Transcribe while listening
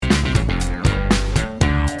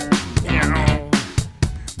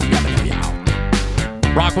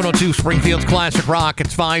Rock 102, Springfield's Classic Rock.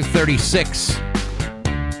 It's 5:36.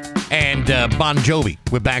 And Bon Jovi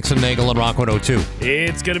with Bax and Nagel on Rock 102.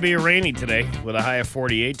 It's going to be rainy today with a high of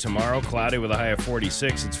 48. Tomorrow, cloudy with a high of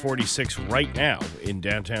 46. It's 46 right now in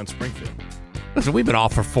downtown Springfield. Listen, we've been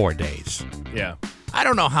off for 4 days. Yeah. I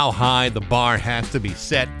don't know how high the bar has to be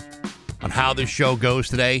set on how this show goes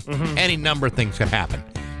today. Any number of things could happen.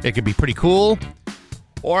 It could be pretty cool,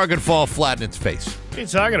 or it could fall flat in its face. What are you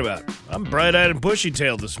talking about? I'm bright-eyed and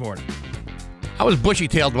bushy-tailed this morning. I was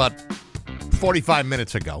bushy-tailed about 45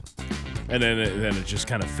 minutes ago. And then it just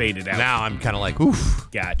kind of faded out. Now I'm kind of like, oof.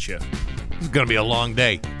 Gotcha. This is going to be a long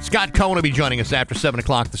day. Scott Cohen will be joining us after 7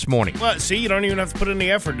 o'clock this morning. Well, see, you don't even have to put any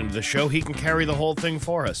effort into the show. He can carry the whole thing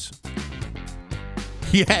for us.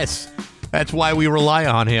 Yes, that's why we rely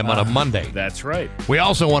on him on a Monday. That's right. We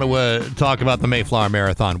also want to talk about the Mayflower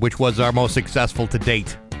Marathon, which was our most successful to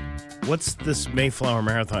date. What's this Mayflower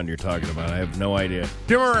Marathon you're talking about? I have no idea.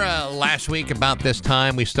 Do you remember last week about this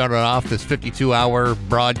time we started off this 52-hour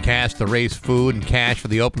broadcast to raise food and cash for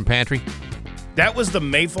the open pantry? That was the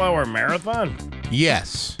Mayflower Marathon?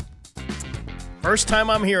 Yes. First time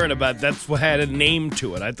I'm hearing about that's what had a name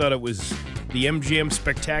to it. I thought it was the MGM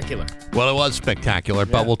Spectacular. Well, it was spectacular,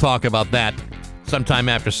 but we'll talk about that sometime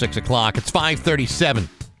after 6 o'clock. It's 5:37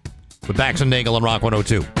 with Bax and Nagel on Rock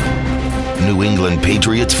 102. New England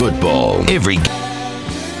Patriots football.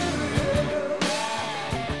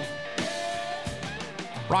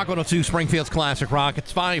 Rock 102, Springfield's Classic Rock.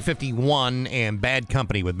 It's 5:51 and Bad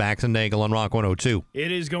Company with Bax and Nagel on Rock 102.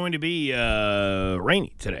 It is going to be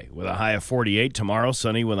rainy today with a high of 48. Tomorrow,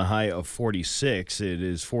 sunny with a high of 46. It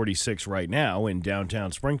is 46 right now in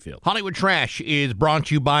downtown Springfield. Hollywood Trash is brought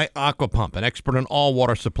to you by Aquapump, an expert in all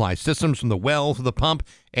water supply systems from the well to the pump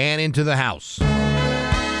and into the house.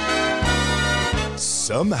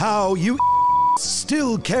 Somehow you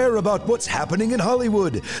still care about what's happening in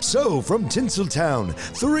Hollywood. So from Tinseltown,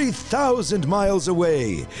 3,000 miles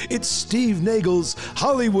away, it's Steve Nagel's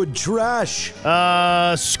Hollywood Trash.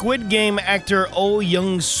 Squid Game actor Oh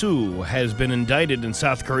Young-soo has been indicted in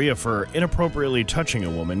South Korea for inappropriately touching a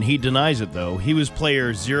woman. He denies it, though. He was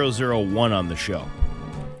player 001 on the show.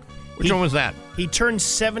 Which one was that? He turned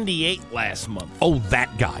 78 last month. Oh,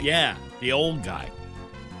 that guy. Yeah, the old guy.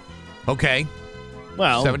 Okay.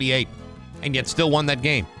 Well, 78. And yet still won that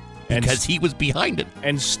game because he was behind it.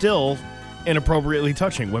 And still inappropriately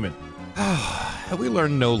touching women. Have we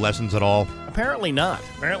learned no lessons at all? Apparently not.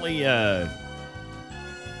 Apparently,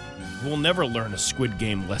 we'll never learn a Squid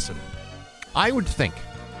Game lesson. I would think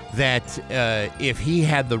that if he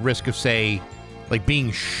had the risk of, say, like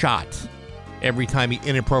being shot every time he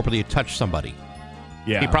inappropriately touched somebody,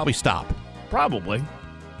 he'd probably stop. Probably.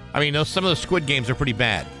 I mean, some of the Squid Games are pretty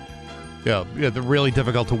bad. Yeah, they're really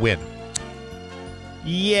difficult to win.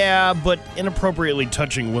 Yeah, but inappropriately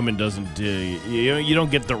touching women doesn't you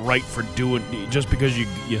don't get the right for doing just because you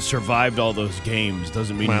survived all those games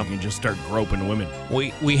doesn't mean you can just start groping women.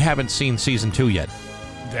 We haven't seen season 2 yet.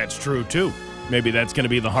 That's true too. Maybe that's going to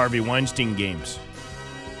be the Harvey Weinstein games.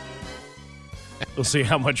 We'll see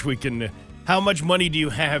how much money do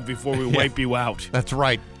you have before we wipe you out? That's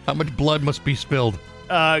right. How much blood must be spilled?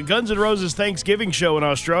 Guns N' Roses' Thanksgiving show in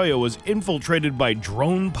Australia was infiltrated by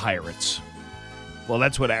drone pirates. Well,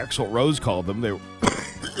 that's what Axl Rose called them. They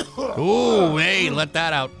Ooh, hey, let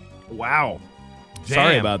that out. Wow. Damn.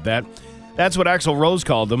 Sorry about that. That's what Axl Rose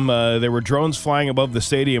called them. There were drones flying above the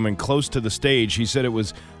stadium and close to the stage. He said it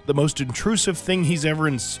was the most intrusive thing he's ever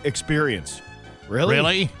experienced. Really?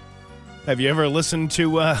 Really? Have you ever listened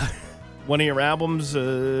to one of your albums,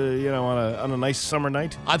 on a nice summer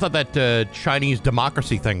night? I thought that Chinese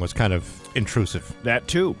democracy thing was kind of intrusive. That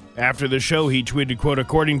too. After the show, he tweeted, quote,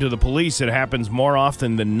 "According to the police, it happens more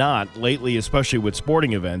often than not lately, especially with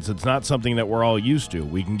sporting events. It's not something that we're all used to.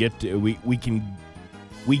 We get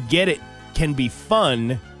it can be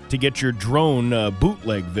fun to get your drone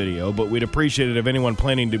bootleg video, but we'd appreciate it if anyone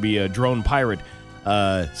planning to be a drone pirate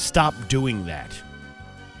stop doing that."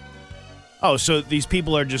 Oh, so these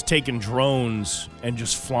people are just taking drones and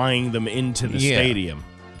just flying them into the stadium.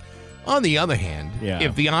 On the other hand,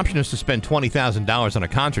 if the option is to spend $20,000 on a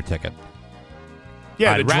concert ticket,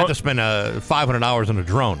 I'd rather spend $500 on a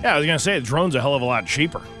drone. Yeah, I was going to say, the drone's a hell of a lot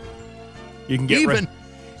cheaper. You can get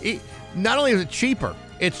not only is it cheaper,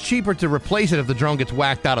 it's cheaper to replace it if the drone gets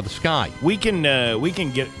whacked out of the sky. We can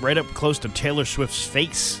get right up close to Taylor Swift's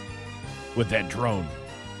face with that drone.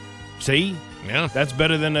 See? Yeah. That's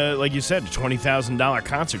better than, like you said, a $20,000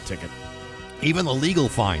 concert ticket. Even the legal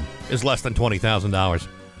fine is less than $20,000.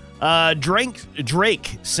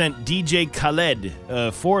 Drake sent DJ Khaled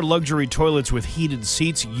 4 luxury toilets with heated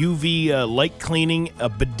seats, UV light cleaning, a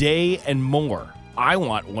bidet, and more. I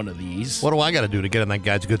want one of these. What do I got to do to get on that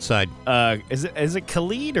guy's good side? Is it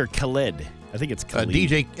Khalid or Khaled? I think it's Khalid.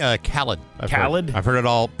 DJ Khaled. Khaled? I've heard it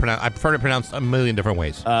all. I've heard it pronounced a million different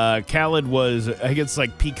ways. Khaled was, I think it's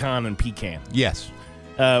like pecan and pecan. Yes.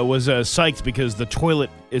 Was psyched because the toilet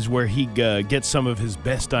is where he gets some of his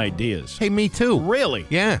best ideas. Hey, me too. Really?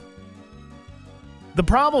 Yeah. The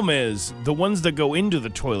problem is, the ones that go into the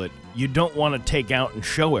toilet, you don't want to take out and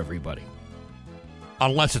show everybody.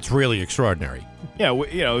 Unless it's really extraordinary. Yeah,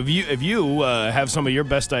 if you have some of your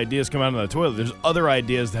best ideas come out of the toilet, there's other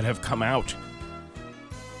ideas that have come out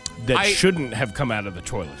that shouldn't have come out of the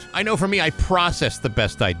toilet. I know for me, I process the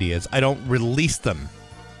best ideas. I don't release them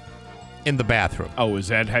in the bathroom. Oh, is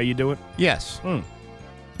that how you do it? Yes.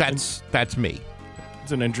 That's me.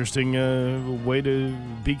 It's an interesting way to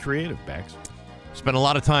be creative, Bax. Spent a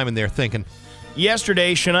lot of time in there thinking.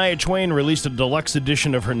 Yesterday, Shania Twain released a deluxe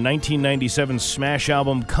edition of her 1997 smash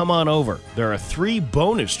album, Come On Over. There are 3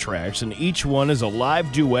 bonus tracks, and each one is a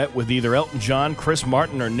live duet with either Elton John, Chris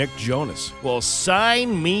Martin, or Nick Jonas. Well,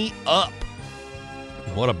 sign me up.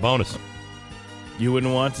 What a bonus. You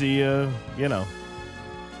wouldn't want the,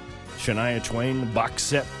 Shania Twain box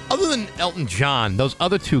set? Other than Elton John, those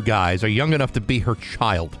other 2 guys are young enough to be her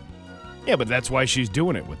child. Yeah, but that's why she's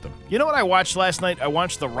doing it with them. You know what I watched last night? I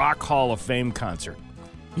watched the Rock Hall of Fame concert.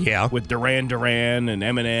 Yeah. With Duran Duran and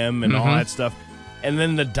Eminem and all that stuff. And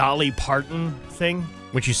then the Dolly Parton thing.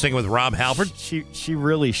 When she's singing with Rob Halford? She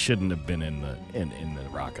really shouldn't have been in the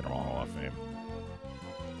Rock and Roll Hall of Fame.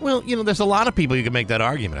 Well, there's a lot of people you can make that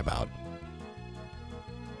argument about.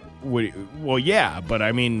 Well, yeah, but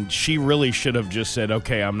I mean, she really should have just said,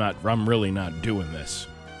 okay, I'm really not doing this.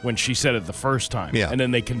 When she said it the first time. Yeah. And then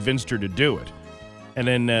they convinced her to do it. And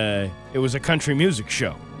then it was a country music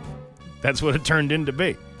show. That's what it turned into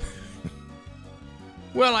be.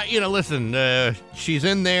 Well, listen, she's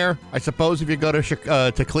in there. I suppose if you go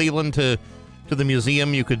to Cleveland to the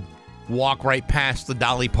museum, you could walk right past the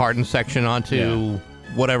Dolly Parton section onto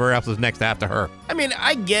whatever else is next after her. I mean,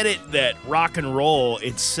 I get it that rock and roll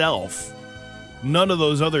itself, none of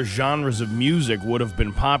those other genres of music would have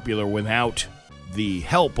been popular without the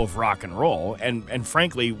help of rock and roll, and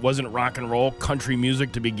frankly, wasn't rock and roll country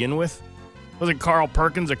music to begin with? Wasn't Carl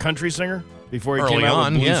Perkins a country singer before he came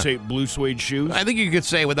out with blue suede shoes? I think you could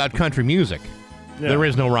say without country music, there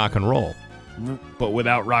is no rock and roll. But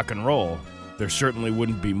without rock and roll, there certainly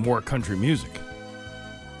wouldn't be more country music.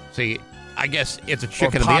 See, I guess it's a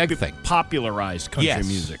chicken and the egg thing. Popularized country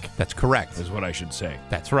music. That's correct. Is what I should say.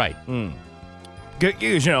 That's right.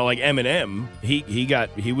 Because, like Eminem,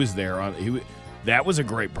 he was there that was a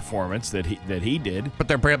great performance that he did. But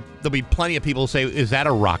there'll be plenty of people who say, is that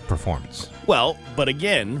a rock performance? Well, but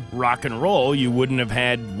again, rock and roll, you wouldn't have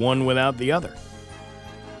had one without the other.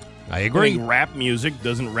 I agree. Rap music,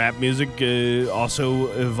 doesn't rap music also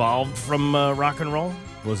evolved from rock and roll?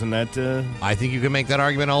 Wasn't that... I think you can make that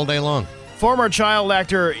argument all day long. Former child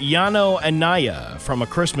actor Yano Anaya from A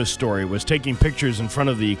Christmas Story was taking pictures in front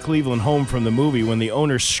of the Cleveland home from the movie when the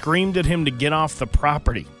owner screamed at him to get off the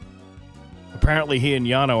property. Apparently, he and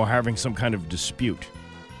Yano are having some kind of dispute.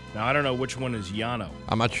 Now, I don't know which one is Yano.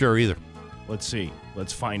 I'm not sure either. Let's see.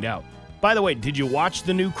 Let's find out. By the way, did you watch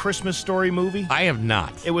the new Christmas Story movie? I have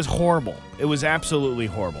not. It was horrible. It was absolutely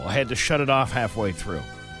horrible. I had to shut it off halfway through.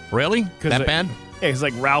 Really? That bad? Yeah, it's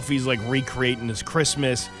like Ralphie's like recreating his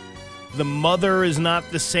Christmas. The mother is not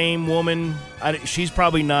the same woman. She's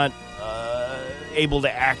probably not able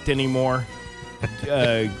to act anymore.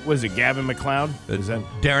 What is it, Gavin McLeod? Is that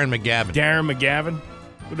Darren McGavin? Darren McGavin?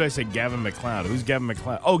 What did I say, Gavin McLeod? Who's Gavin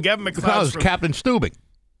McLeod? Oh, Gavin McLeod was Captain Steubing.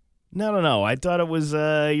 No. I thought it was,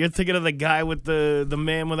 you're thinking of the guy with the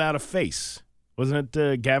man without a face. Wasn't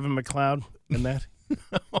it Gavin McLeod in that?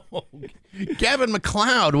 No. Gavin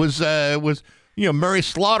McLeod was Murray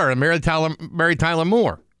Slaughter and Mary Tyler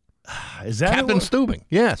Moore. Is that Captain Steubing?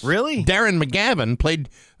 Yes. Really? Darren McGavin played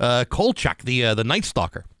Kolchak, the Night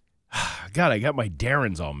Stalker. God, I got my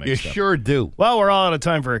Darrens all mixed up. You sure do. Well, we're all out of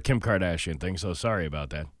time for a Kim Kardashian thing, so sorry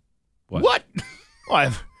about that. What?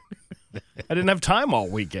 Well, I didn't have time all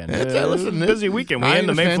weekend. Listen, busy weekend. We had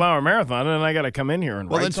the Mayflower Marathon, and I got to come in here and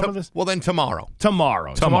write some of this. Well, then tomorrow.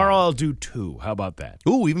 Tomorrow I'll do 2. How about that?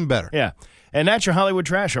 Ooh, even better. Yeah. And that's your Hollywood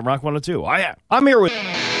Trash on Rock 102. I'm here with...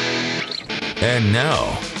 And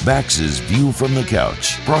now, Bax's View from the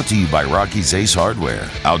Couch, brought to you by Rocky's Ace Hardware,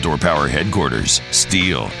 Outdoor Power Headquarters,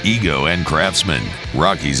 Steel, Ego, and Craftsman.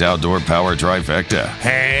 Rocky's Outdoor Power Trifecta.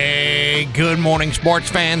 Hey, good morning, sports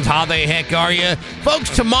fans. How the heck are you?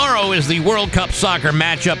 Folks, tomorrow is the World Cup soccer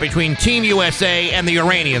matchup between Team USA and the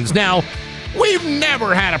Iranians. Now, We've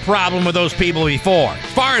never had a problem with those people before.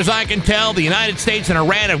 As far as I can tell, the United States and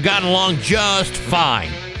Iran have gotten along just fine.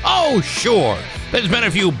 Oh, sure. There's been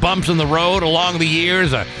a few bumps in the road along the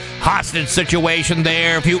years, a hostage situation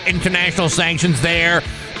there, a few international sanctions there,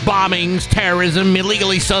 bombings, terrorism,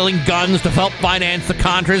 illegally selling guns to help finance the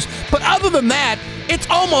Contras. But other than that, it's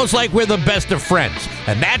almost like we're the best of friends.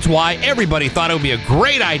 And that's why everybody thought it would be a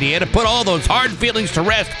great idea to put all those hard feelings to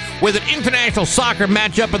rest with an international soccer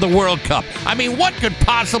matchup at the World Cup. I mean, what could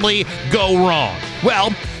possibly go wrong?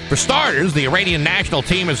 Well, for starters, the Iranian national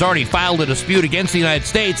team has already filed a dispute against the United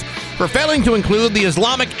States for failing to include the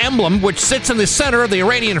Islamic emblem which sits in the center of the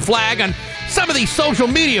Iranian flag on some of these social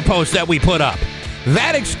media posts that we put up.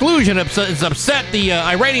 That exclusion has upset the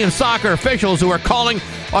Iranian soccer officials who are calling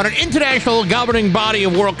on an international governing body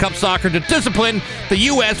of World Cup soccer to discipline the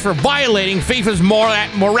U.S. for violating FIFA's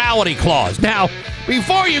morality clause. Now,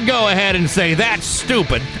 before you go ahead and say that's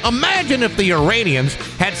stupid, imagine if the Iranians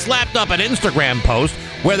had slapped up an Instagram post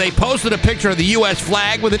where they posted a picture of the U.S.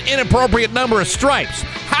 flag with an inappropriate number of stripes.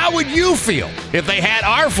 How would you feel if they had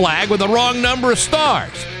our flag with the wrong number of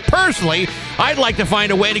stars? Personally, I'd like to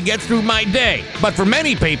find a way to get through my day. But for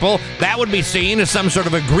many people, that would be seen as some sort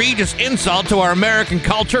of egregious insult to our American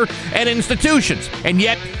culture and institutions. And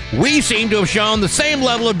yet, we seem to have shown the same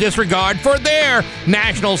level of disregard for their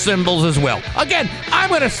national symbols as well. Again, I'm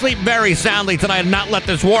going to sleep very soundly tonight and not let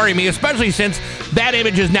this worry me, especially since that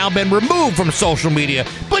image has now been removed from social media.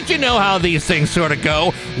 But you know how these things sort of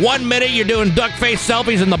go. 1 minute you're doing duck face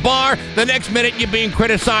selfies in the bar, the next minute you're being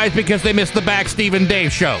criticized because they missed the back Steve and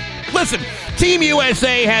Dave show. Listen, Team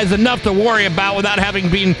USA has enough to worry about without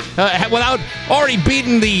already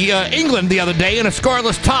beating the England the other day in a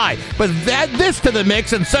scoreless tie. But add this to the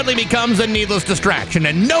mix and suddenly becomes a needless distraction,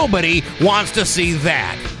 and nobody wants to see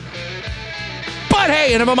that. But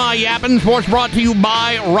hey, enough of my yapping. Sports brought to you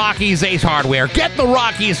by Rocky's Ace Hardware. Get the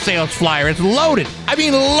Rocky's sales flyer. It's loaded. I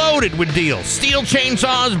mean loaded with deals. Steel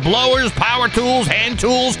chainsaws, blowers, power tools, hand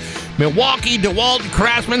tools, Milwaukee, DeWalt,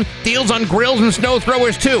 Craftsman, deals on grills and snow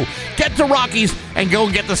throwers too. Get to Rocky's and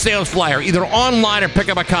go get the sales flyer, either online or pick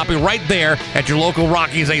up a copy right there at your local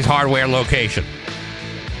Rocky's Ace Hardware location.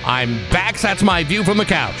 I'm back. That's my view from the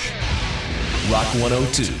couch. Rock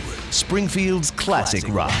 102, Springfield's classic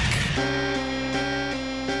rock.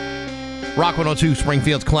 Rock 102,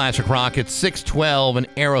 Springfield's classic rock. It's 612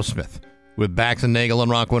 and Aerosmith with Bax and Nagel on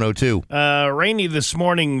Rock 102. Rainy this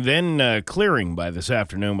morning, then clearing by this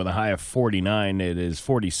afternoon with a high of 49. It is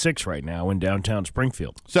 46 right now in downtown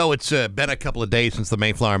Springfield. So it's been a couple of days since the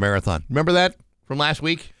Mayflower Marathon. Remember that from last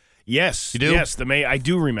week? Yes. You do? Yes, I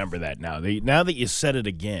do remember that now. Now that you said it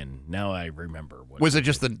again, now I remember. Was it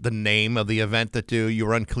just the name of the event that you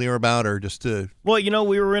were unclear about, or just Well,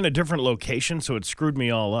 we were in a different location, so it screwed me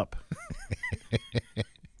all up.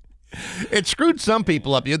 It screwed some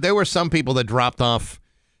people up. There were some people that dropped off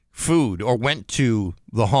food or went to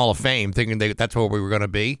the Hall of Fame thinking that's where we were going to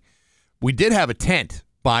be. We did have a tent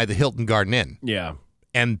by the Hilton Garden Inn. Yeah.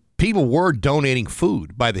 And people were donating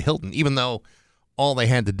food by the Hilton, even though all they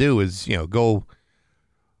had to do is, go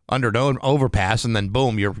under an overpass and then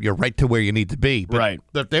boom, you're right to where you need to be. But, right.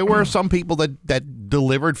 But there were some people that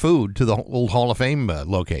delivered food to the old Hall of Fame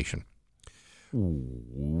location.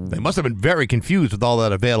 They must have been very confused with all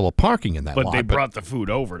that available parking in that lot. But they brought the food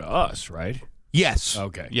over to us, right? Yes.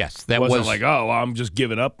 Okay. Yes. That wasn't like, I'm just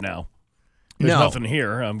giving up now. There's nothing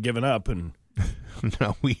here. I'm giving up. And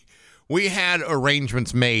no, we had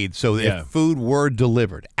arrangements made so that if food were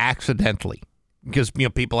delivered accidentally, because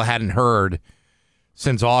people hadn't heard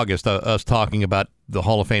since August us talking about the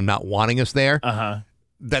Hall of Fame not wanting us there,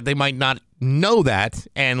 that they might not know that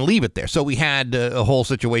and leave it there. So we had a whole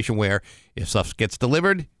situation where if stuff gets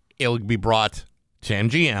delivered, it will be brought to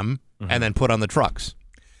MGM and then put on the trucks.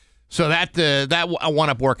 So that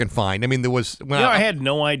wound up working fine. I mean, there was... I had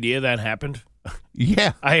no idea that happened.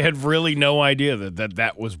 Yeah. I had really no idea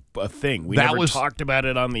that was a thing. We never talked about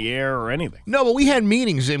it on the air or anything. No, but we had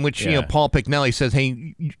meetings in which Paul Pignelli says,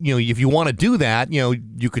 hey, if you want to do that,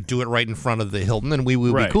 you could do it right in front of the Hilton and we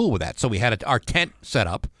would be cool with that. So we had our tent set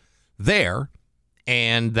up there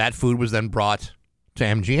and that food was then brought to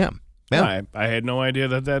MGM. Yeah. I had no idea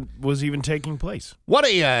that was even taking place. What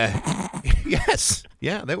a yes.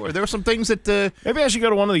 Yeah, there were some things that maybe I should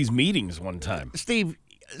go to one of these meetings one time. Steve,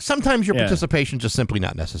 sometimes your participation is just simply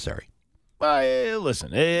not necessary. Well, listen,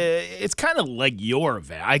 it's kind of like your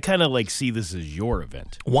event. I kind of see this as your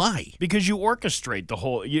event. Why? Because you orchestrate the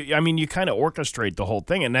whole. You kind of orchestrate the whole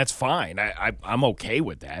thing, and that's fine. I'm okay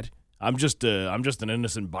with that. I'm just an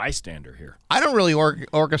innocent bystander here. I don't really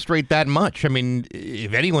orchestrate that much. I mean,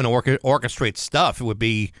 if anyone orchestrates stuff, it would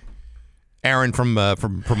be Aaron from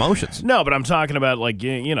promotions. No, but I'm talking about like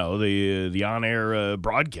the on-air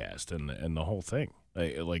broadcast and the whole thing.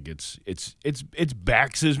 Like it's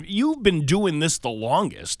Bax's. You've been doing this the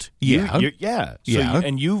longest. Yeah.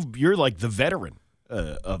 You're like the veteran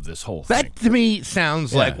of this whole thing. That to me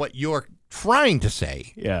sounds like what you're trying to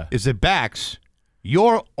say. Yeah. Is that Bax,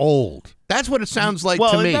 you're old. That's what it sounds like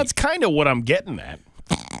well, to me. that's kind of what I'm getting at.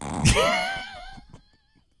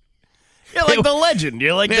 You're like the legend.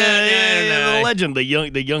 You're like the legend. The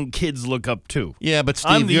young kids look up to. Yeah, but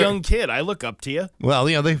Steve, I'm the young kid. I look up to you. Well,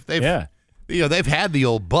 they've they've had the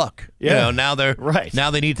old buck. Yeah. Now they're right.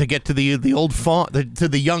 Now they need to get to the old fawn, to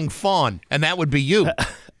the young fawn, and that would be you.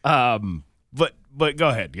 But go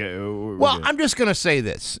ahead. Well, I'm just going to say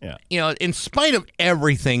this. Yeah. In spite of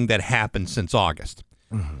everything that happened since August,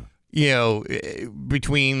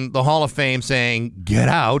 between the Hall of Fame saying get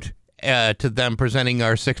out, to them presenting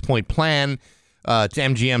our 6-point plan, to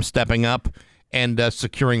MGM stepping up and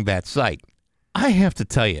securing that site, I have to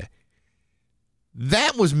tell you,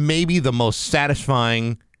 that was maybe the most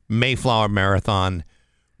satisfying Mayflower Marathon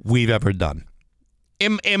we've ever done.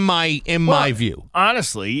 In my view.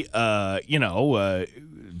 Honestly,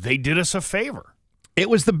 they did us a favor. It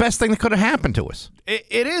was the best thing that could have happened to us.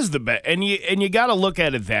 It is the best, and you got to look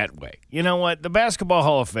at it that way. You know what? The Basketball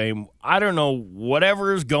Hall of Fame, I don't know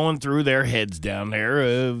whatever is going through their heads down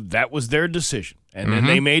there. That was their decision, and then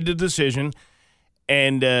they made the decision,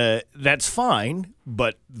 and that's fine.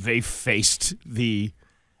 But they faced the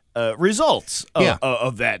results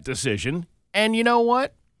of that decision, and you know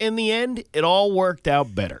what? In the end, it all worked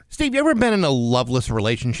out better. Steve, you ever been in a loveless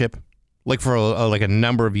relationship, like for a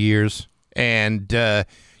number of years? And,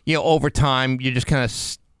 over time, you just kind of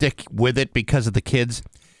stick with it because of the kids.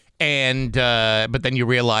 And but then you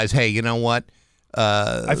realize, hey, you know what?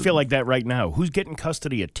 I feel like that right now. Who's getting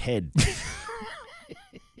custody of Ted?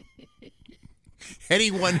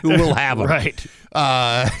 Anyone who will have him. Right.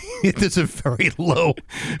 It's a very low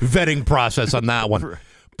vetting process on that one.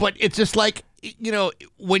 But it's just like,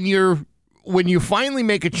 when you finally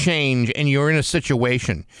make a change and you're in a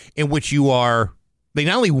situation in which they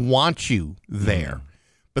not only want you there,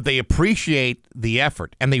 but they appreciate the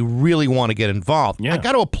effort and they really want to get involved. Yeah. I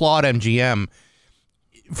got to applaud MGM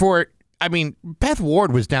Beth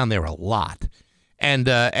Ward was down there a lot. And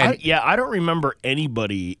I don't remember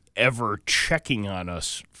anybody ever checking on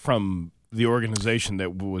us from the organization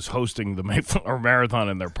that was hosting the Mayflower Marathon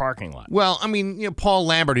in their parking lot. Well, Paul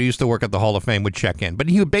Lambert, who used to work at the Hall of Fame, would check in. But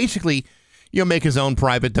he would basically make his own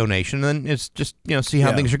private donation, and it's just, see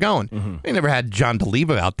how things are going. Mm-hmm. They never had John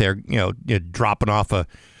DeLeva out there, dropping off a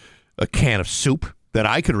can of soup that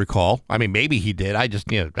I could recall. I mean, maybe he did. I just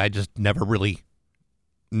never really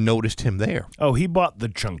noticed him there. Oh, he bought the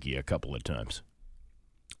Chunky a couple of times.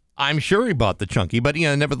 I'm sure he bought the Chunky, but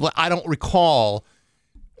nevertheless, I don't recall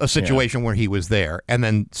a situation where he was there and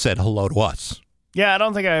then said hello to us. Yeah, I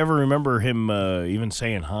don't think I ever remember him even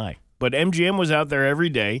saying hi. But MGM was out there every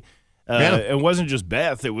day. It wasn't just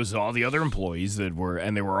Beth; it was all the other employees they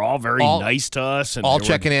were all very nice to us, and all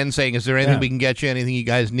checking in, saying, "Is there anything we can get you? Anything you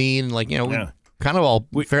guys need?" And we kind of all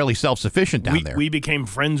fairly self-sufficient down there. We became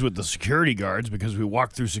friends with the security guards because we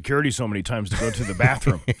walked through security so many times to go to the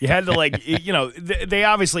bathroom. You had to they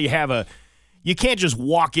obviously have you can't just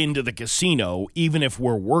walk into the casino even if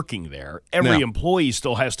we're working there. Every employee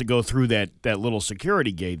still has to go through that little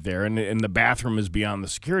security gate there, and the bathroom is beyond the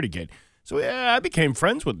security gate. So I became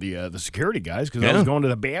friends with the security guys because I was going to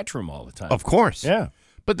the bathroom all the time. Of course, yeah.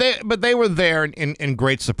 But they were there in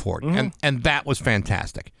great support, and that was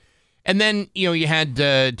fantastic. And then you had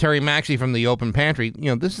Terry Maxey from the Open Pantry.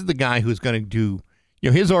 This is the guy who's going to do.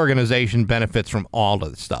 His organization benefits from all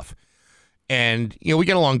of this stuff, and we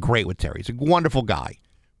get along great with Terry. He's a wonderful guy,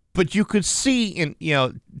 but you could see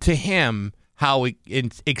to him how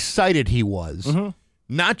excited he was. Mm-hmm.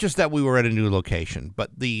 Not just that we were at a new location, but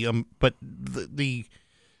the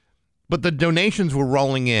donations were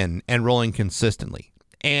rolling in and rolling consistently.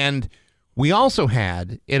 And we also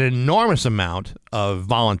had an enormous amount of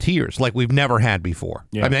volunteers like we've never had before.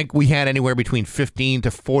 Yeah. I think we had anywhere between 15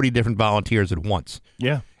 to 40 different volunteers at once.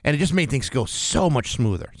 Yeah. And it just made things go so much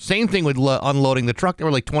smoother. Same thing with unloading the truck. There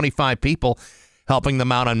were like 25 people helping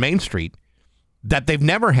them out on Main Street that they've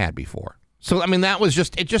never had before. So, that was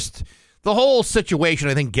the whole situation,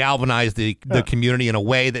 I think, galvanized the community in a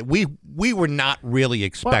way that we were not really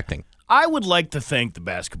expecting. Well, I would like to thank the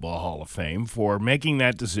Basketball Hall of Fame for making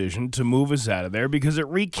that decision to move us out of there because it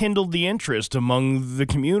rekindled the interest among the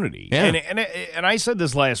community. Yeah. And I said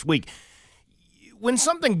this last week. When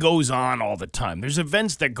something goes on all the time, there's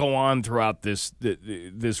events that go on throughout this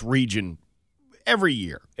region every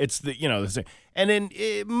year. It's And then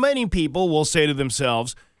many people will say to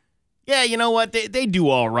themselves, yeah, you know what? They do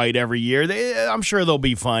all right every year. I'm sure they'll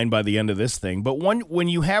be fine by the end of this thing. But when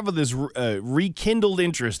you have this rekindled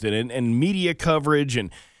interest in it and media coverage and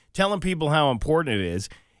telling people how important it is,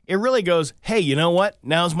 it really goes, hey, you know what?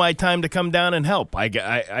 Now's my time to come down and help. I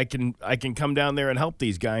can come down there and help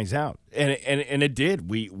these guys out. And it did.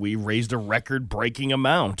 We raised a record-breaking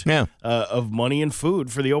amount of money and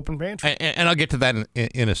food for the open pantry. And I'll get to that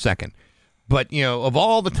in a second. But, of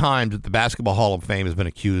all the times that the Basketball Hall of Fame has been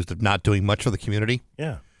accused of not doing much for the community,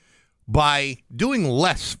 by doing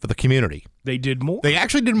less for the community, they did more. They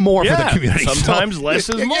actually did more for the community. Sometimes less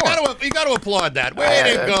is more. You got to applaud that.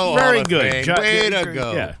 Way to go. Very good. Way to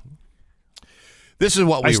go. Yeah. This is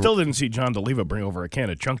what I still didn't see John DeLeva bring over a can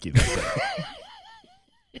of Chunky that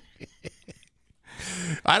day.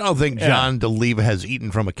 I don't think John DeLeva has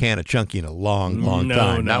eaten from a can of Chunky in a long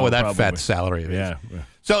time. Not with that fat salary of his. Yeah.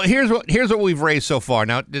 So here's what we've raised so far.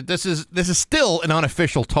 Now this is still an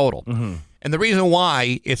unofficial total, and the reason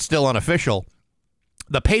why it's still unofficial,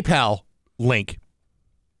 the PayPal link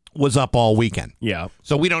was up all weekend. Yeah.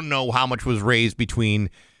 So we don't know how much was raised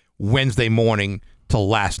between Wednesday morning till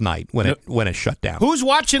last night when it shut down. Who's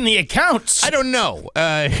watching the accounts? I don't know.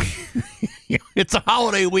 It's a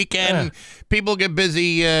holiday weekend. People get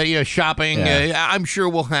busy, shopping. I'm sure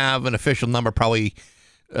we'll have an official number probably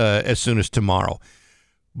as soon as tomorrow.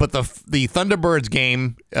 But the Thunderbirds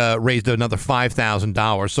game raised another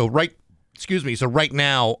 $5,000. So right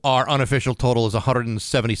now our unofficial total is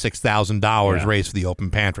 $176,000 raised for the open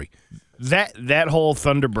pantry. That whole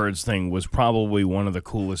Thunderbirds thing was probably one of the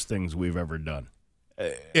coolest things we've ever done.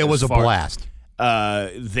 It was a blast.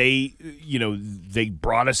 They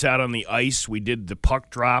brought us out on the ice. We did the puck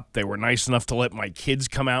drop. They were nice enough to let my kids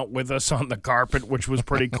come out with us on the carpet, which was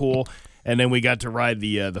pretty cool. And then we got to ride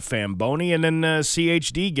the Famboni, and then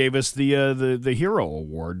CHD gave us the Hero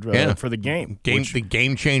Award for the game. The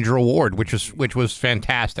Game Changer Award, which was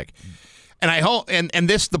fantastic. And I hope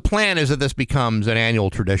the plan is that this becomes an annual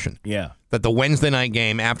tradition. Yeah. That the Wednesday night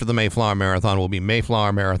game after the Mayflower Marathon will be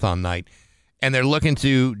Mayflower Marathon night. And they're looking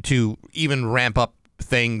to even ramp up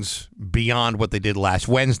things beyond what they did last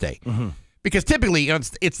Wednesday. Mm-hmm. Because typically,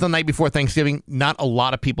 it's the night before Thanksgiving. Not a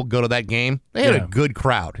lot of people go to that game. They had a good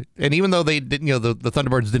crowd. And even though they didn't, the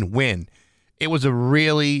Thunderbirds didn't win, it was a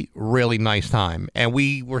really, really nice time. And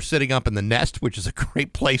we were sitting up in the Nest, which is a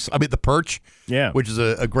great place. I mean, the Perch, which is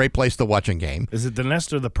a great place to watch a game. Is it the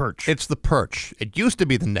Nest or the Perch? It's the Perch. It used to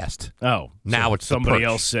be the Nest. Oh. Now it's somebody the Perch.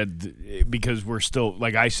 else said, because we're still,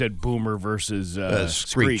 like I said, Boomer versus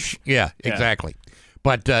Screech. Yeah, exactly.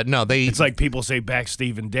 But no, it's like people say back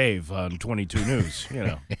Steve and Dave on 22 News,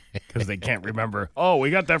 because they can't remember. Oh, we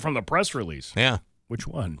got that from the press release. Yeah. Which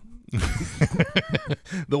one?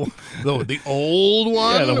 the old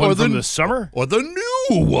one, the one from the summer, or the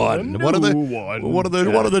new one? One of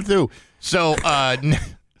the two. So,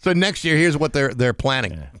 so next year, here's what they're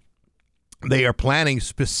planning. Yeah. They are planning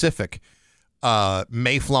specific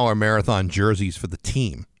Mayflower Marathon jerseys for the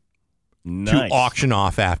team. Nice. To auction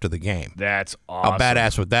off after the game. That's awesome. How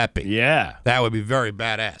badass would that be? Yeah. That would be very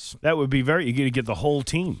badass. That would be you get to get the whole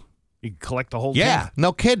team. You collect the whole team. Yeah,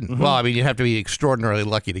 no kidding. Mm-hmm. Well, I mean, you'd have to be extraordinarily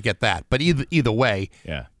lucky to get that. But either way,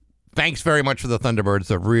 thanks very much for the Thunderbirds.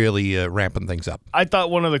 They're really ramping things up. I thought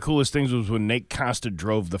one of the coolest things was when Nate Costa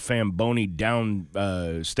drove the Famboni down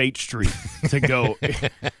State Street to go,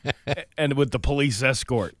 and with the police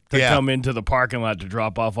escort to come into the parking lot to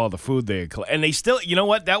drop off all the food they had collected. And they still, you know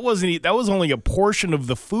what? That was only a portion of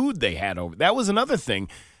the food they had over. That was another thing.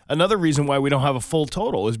 Another reason why we don't have a full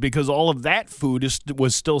total is because all of that food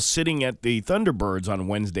was still sitting at the Thunderbirds on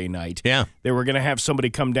Wednesday night. Yeah. They were going to have somebody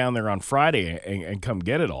come down there on Friday and come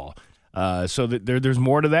get it all. So that there's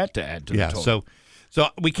more to that to add to the total. So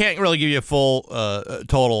we can't really give you a full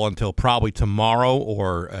total until probably tomorrow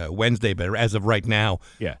or Wednesday, but as of right now,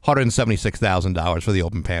 $176,000 for the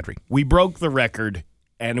open pantry. We broke the record.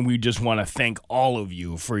 And we just want to thank all of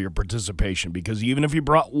you for your participation, because even if you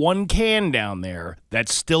brought one can down there,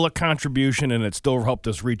 that's still a contribution, and it still helped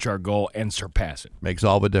us reach our goal and surpass it. Makes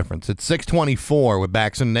all the difference. It's 6:24 with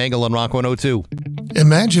Bax and Nagel on Rock 102.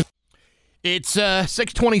 Imagine. It's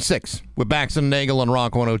 6:26 with Bax and Nagel on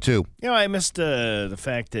Rock 102. I missed the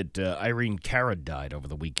fact that Irene Cara died over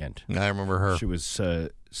the weekend. I remember her. She was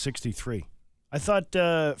 63. I thought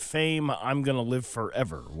Fame, I'm Gonna Live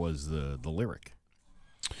Forever was the lyric.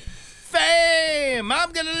 Fame,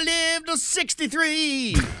 I'm going to live to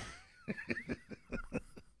 63.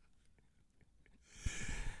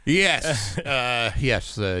 Yes.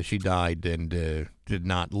 Yes, she died and did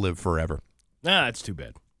not live forever. That's too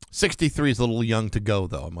bad. 63 is a little young to go,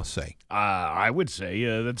 though, I must say. I would say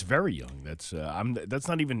that's very young. That's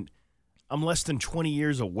not even. I'm less than 20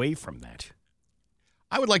 years away from that.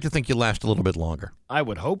 I would like to think you last a little bit longer. I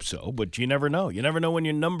would hope so, but you never know. You never know when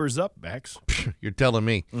your number's up, Bex. You're telling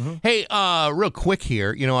me. Mm-hmm. Hey, real quick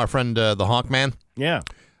here, our friend the Hawkman. Yeah.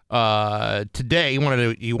 Today,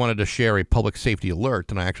 he wanted to share a public safety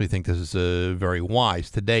alert, and I actually think this is very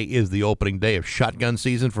wise. Today is the opening day of shotgun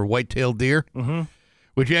season for white-tailed deer,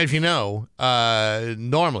 which, as you know,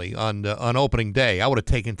 normally on opening day, I would have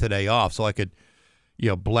taken today off so I could,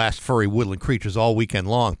 blast furry woodland creatures all weekend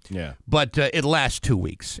long. Yeah. But it lasts 2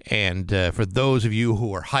 weeks, and for those of you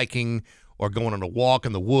who are hiking or going on a walk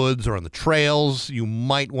in the woods or on the trails, you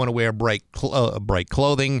might want to wear bright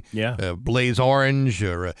clothing, blaze orange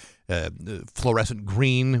or fluorescent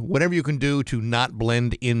green, whatever you can do to not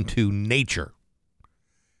blend into nature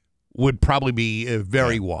would probably be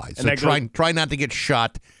very wise. And so try not to get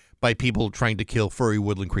shot by people trying to kill furry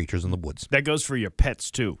woodland creatures in the woods. That goes for your pets,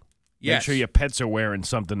 too. Yes. Make sure your pets are wearing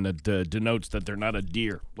something that denotes that they're not a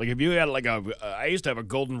deer. Like if you had I used to have a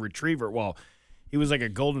golden retriever. Well, he was like a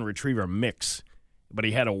golden retriever mix, but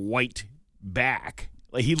he had a white back.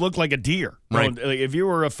 Like he looked like a deer. Right. Like if you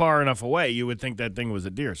were far enough away, you would think that thing was a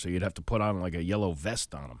deer. So you'd have to put on like a yellow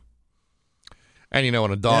vest on him. And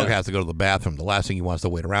when a dog has to go to the bathroom, the last thing he wants to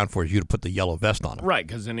wait around for is you to put the yellow vest on him. Right,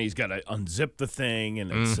 because then he's got to unzip the thing,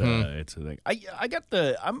 and it's a thing.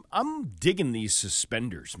 I'm digging these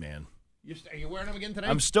suspenders, man. Are you wearing them again today?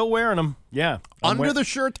 I'm still wearing them. Yeah. Under the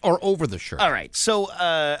shirt or over the shirt? All right. So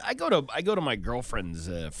I go to my girlfriend's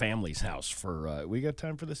family's house for. We got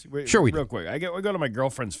time for this? Sure, we do. Real quick. I go to my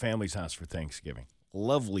girlfriend's family's house for Thanksgiving.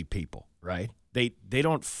 Lovely people, right? They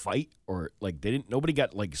don't fight or nobody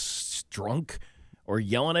got drunk or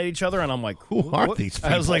yelling at each other, and I'm like, who are these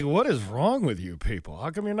people? I was like, what is wrong with you people?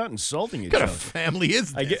 How come you're not insulting each What other? kind of family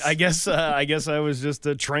is this? I guess I was just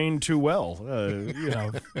trained too well,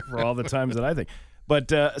 for all the times that I think.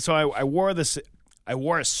 But so I wore a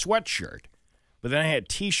sweatshirt, but then I had a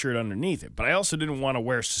T-shirt underneath it. But I also didn't want to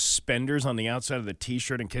wear suspenders on the outside of the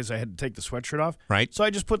T-shirt in case I had to take the sweatshirt off. Right. So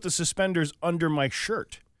I just put the suspenders under my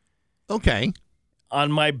shirt. Okay.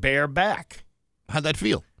 On my bare back. How'd that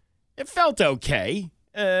feel? It felt okay,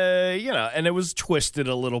 and it was twisted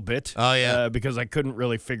a little bit. Oh yeah, because I couldn't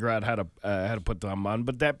really figure out how to put them on.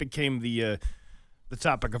 But that became the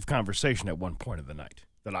topic of conversation at one point of the night,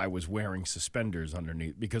 that I was wearing suspenders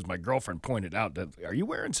underneath, because my girlfriend pointed out that, are you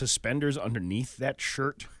wearing suspenders underneath that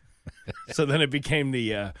shirt? So then it became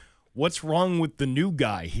the what's wrong with the new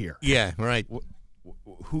guy here? Yeah, right.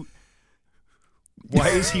 Who? Why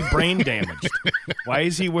is he brain damaged? Why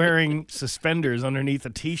is he wearing suspenders underneath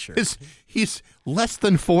a T-shirt? He's less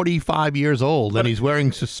than 45 years old, and he's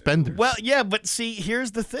wearing suspenders. Well, yeah, but see,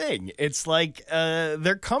 here's the thing. It's like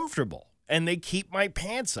they're comfortable, and they keep my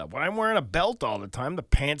pants up. When I'm wearing a belt all the time, the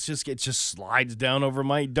pants just slides down over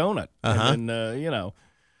my donut. And then,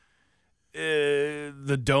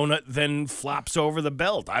 the donut then flops over the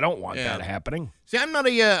belt. I don't want that happening. See, I'm not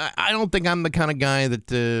I don't think I'm the kind of guy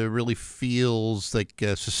that really feels like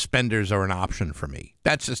suspenders are an option for me.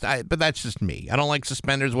 But that's just me. I don't like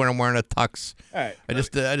suspenders when I'm wearing a tux. All right. I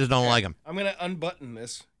just don't like them. I'm gonna unbutton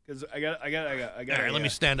this because I got. All right, let me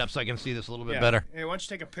stand up so I can see this a little bit better. Hey, why don't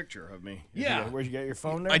you take a picture of me? Yeah. Where'd you get your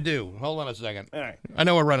phone there? I do. Hold on a second. All right. I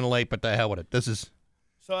know we're running late, but the hell with it. This is.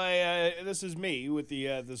 So this is me with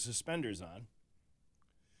the suspenders on.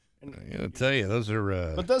 I'll tell you, those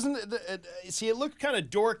are. But doesn't see? It looked kind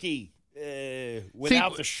of dorky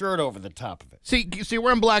without the shirt over the top of it. See, you're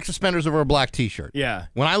wearing black suspenders over a black T-shirt. Yeah.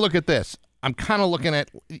 When I look at this, I'm kind of looking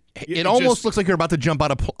at. It almost looks like you're about to jump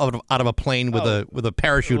out of a plane with a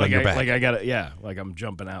parachute on your back. Like I got it. Yeah. Like I'm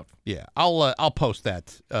jumping out. Yeah. I'll post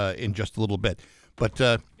that in just a little bit. But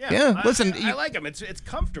listen, I like them. It's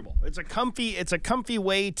comfortable. It's a comfy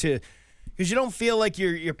way to, because you don't feel like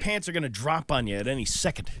your pants are going to drop on you at any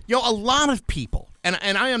second. A lot of people, and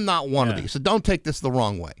I am not one of these, so don't take this the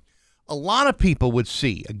wrong way. A lot of people would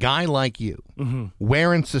see a guy like you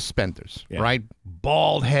wearing suspenders, right?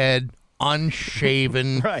 Bald head,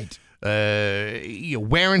 unshaven, right?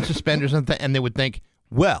 Wearing suspenders, and they would think,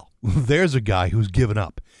 well, there's a guy who's given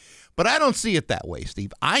up. But I don't see it that way,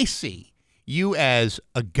 Steve. I see you as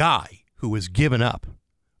a guy who has given up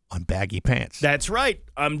on baggy pants. That's right.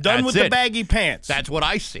 I'm done with the baggy pants. That's what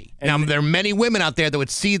I see. Now, there are many women out there that would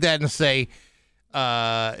see that and say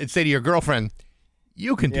to your girlfriend,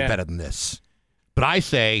 you can do better than this. But I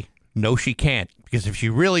say, no, she can't. Because if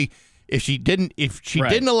she didn't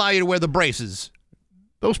allow you to wear the braces,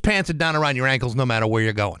 Those pants are down around your ankles no matter where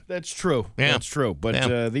you're going. That's true. Yeah. That's true. But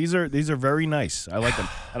Yeah. these are very nice. I like them.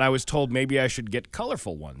 And I was told maybe I should get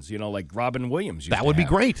colorful ones, like Robin Williams used That to would be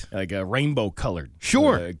have. great. Like a rainbow colored.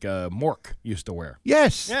 Sure. Like Mork used to wear.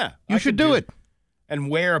 Yes. Yeah. You I should could do it. And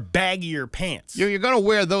wear baggier pants. You're going to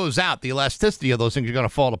wear those out. The elasticity of those things are going to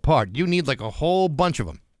fall apart. You need like a whole bunch of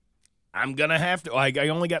them. I'm going to have to. I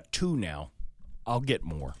only got 2 now. I'll get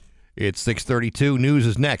more. It's 6:32. News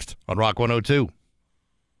is next on Rock 102.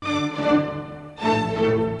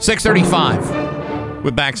 6:35.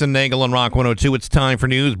 With Bax and Nagel on Rock 102, it's time for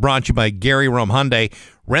news brought to you by Gary Rome Hyundai.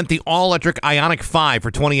 Rent the all-electric Ioniq 5 for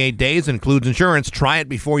 28 days. Includes insurance. Try it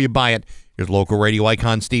before you buy it. Here's local radio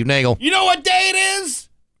icon Steve Nagel. You know what day it is?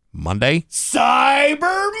 Monday.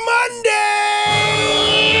 Cyber Monday!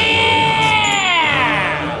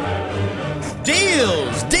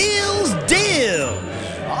 Deals, deals, deals.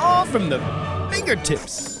 All from the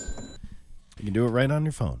fingertips. You can do it right on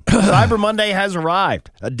your phone. Cyber Monday has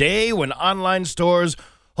arrived. A day when online stores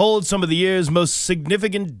hold some of the year's most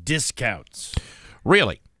significant discounts.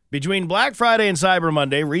 Really? Between Black Friday and Cyber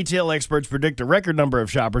Monday, retail experts predict a record number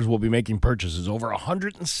of shoppers will be making purchases, over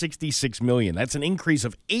 166 million. That's an increase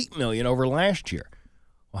of 8 million over last year.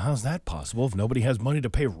 Well, how's that possible if nobody has money to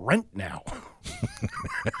pay rent now?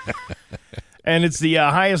 And it's the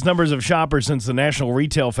highest numbers of shoppers since the National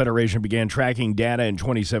Retail Federation began tracking data in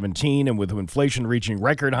 2017. And with inflation reaching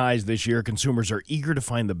record highs this year, consumers are eager to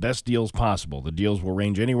find the best deals possible. The deals will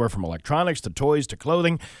range anywhere from electronics to toys to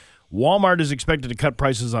clothing. Walmart is expected to cut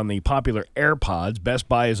prices on the popular AirPods. Best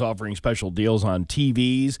Buy is offering special deals on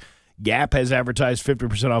TVs. Gap has advertised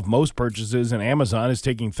 50% off most purchases, and Amazon is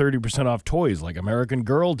taking 30% off toys like American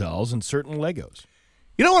Girl dolls and certain Legos.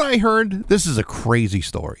 You know what I heard? This is a crazy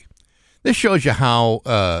story. This shows you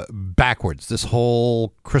how backwards this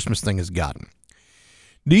whole Christmas thing has gotten.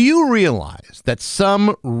 Do you realize that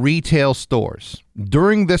some retail stores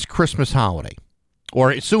during this Christmas holiday,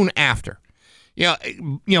 or soon after,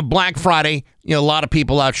 Black Friday, a lot of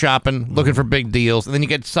people out shopping, looking for big deals, and then you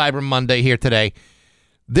get Cyber Monday here today.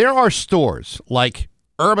 There are stores like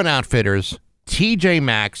Urban Outfitters, TJ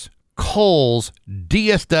Maxx, Kohl's,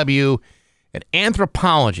 DSW, and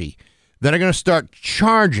Anthropologie that are going to start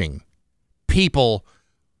charging people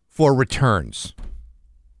for returns.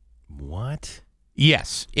 What?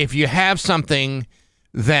 Yes. If you have something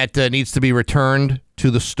that needs to be returned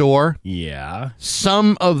to the store, Yeah.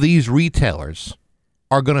 some of these retailers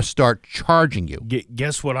are going to start charging you.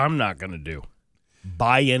 Guess what I'm not going to do?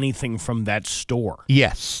 Buy anything from that store.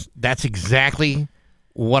 Yes, that's exactly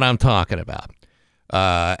what I'm talking about.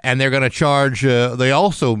 And they're going to charge, they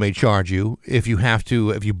also may charge you if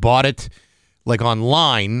you bought it like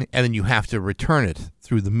online and then you have to return it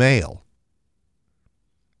through the mail.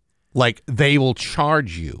 Like they will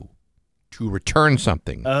charge you to return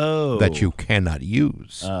something that you cannot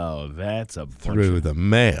use That's a bunch through the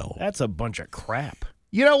mail. That's a bunch of crap.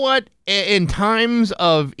 You know what? In times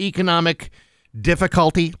of economic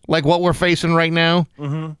difficulty like what we're facing right now,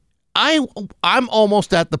 I'm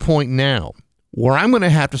almost at the point now where I'm going to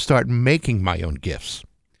have to start making my own gifts.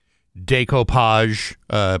 Decoupage,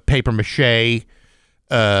 paper mache,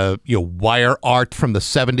 wire art from the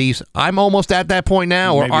 70s. I'm almost at that point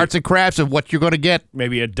now, or Maybe- arts and crafts of what you're going to get.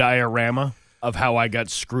 Maybe a diorama of how I got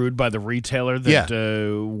screwed by the retailer that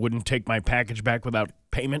wouldn't take my package back without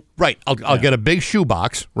payment. Right. I'll get a big shoe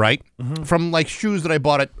box, right? From like shoes that I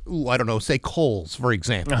bought at, say Kohl's, for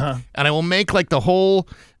example. And I will make like the whole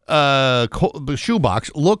the shoe box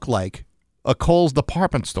look like a Kohl's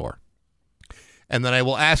department store. And then I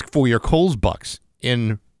will ask for your Kohl's bucks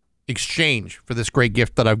in exchange for this great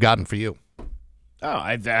gift that I've gotten for you. Oh,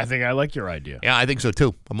 I think I like your idea. Yeah, I think so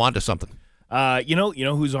too. I'm onto something. You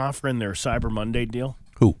know who's offering their Cyber Monday deal?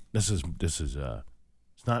 Who? This is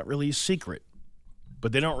it's not really a secret,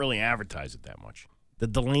 but they don't really advertise it that much. The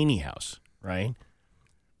Delaney House, right?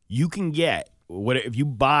 You can get if you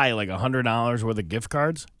buy like $100 worth of gift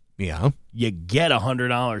cards, Yeah. you get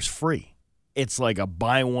 $100 free. It's like a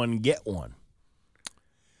buy one get one.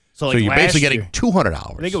 So you're basically getting year,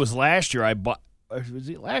 $200. I think it was last year I bought. Was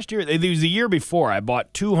it last year? It was the year before. I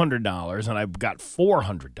bought $200 and I got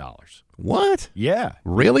 $400. What? Yeah.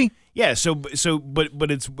 Really? Yeah.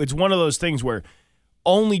 But it's one of those things where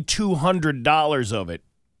only $200 of it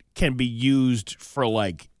can be used for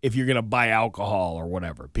like if you're gonna buy alcohol or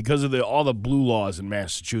whatever because of all the blue laws in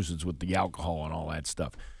Massachusetts with the alcohol and all that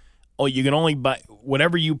stuff. Oh, you can only buy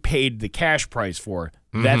whatever you paid the cash price for.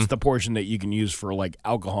 That's the portion that you can use for like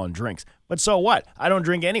alcohol and drinks. But so what? I don't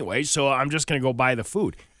drink anyway, so I'm just going to go buy the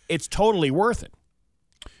food. It's totally worth it.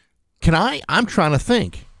 I'm trying to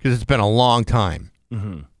think because it's been a long time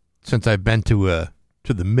since I've been to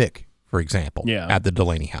to the Mick, for example, Yeah. at the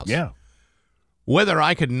Delaney House. Yeah. Whether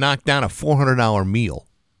I could knock down a $400 meal.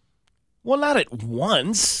 Well, not at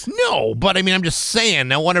once. No, but I mean, I'm just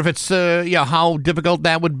saying. I wonder if it's, how difficult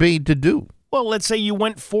that would be to do. Well, let's say you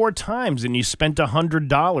went 4 times and you spent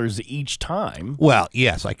 $100 each time. Well,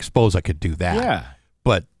 yes, I suppose I could do that. Yeah.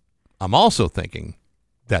 But I'm also thinking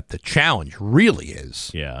that the challenge really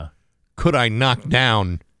is, Yeah. could I knock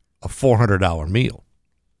down a $400 meal?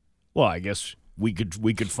 Well, I guess we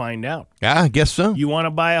could find out. Yeah, I guess so. You want to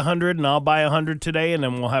buy 100 and I'll buy 100 today, and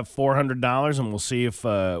then we'll have $400 and we'll see if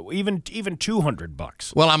even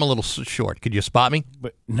 $200. Well, I'm a little short. Could you spot me?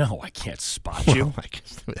 But no, I can't spot you. I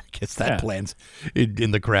guess that Yeah. plan's in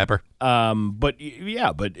the crapper. But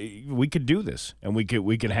we could do this, and we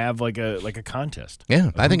could have like a contest. Yeah,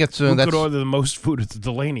 I think it's Who that's could order the most food at the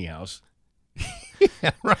Delaney House? yeah,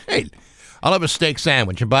 right. I'll have a steak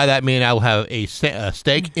sandwich, and by that mean I'll have a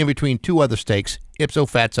steak in between 2 other steaks. Ipso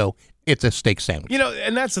fatso, it's a steak sandwich. You know,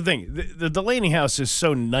 and that's the thing. The Delaney House is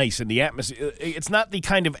so nice, and the atmosphere. It's not the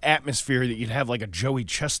kind of atmosphere that you'd have like a Joey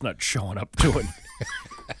Chestnut showing up doing.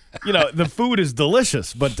 You know, the food is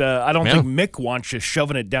delicious, but I don't think Mick wants you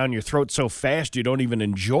shoving it down your throat so fast you don't even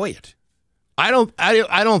enjoy it. I don't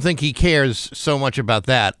think he cares so much about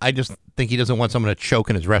that. I just think he doesn't want someone to choke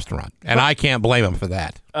in his restaurant, and I can't blame him for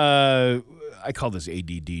that. I call this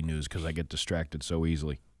ADD news because I get distracted so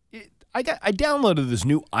easily. I downloaded this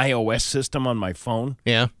new iOS system on my phone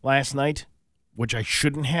last night, which I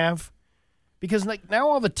shouldn't have, because like now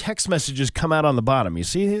all the text messages come out on the bottom. You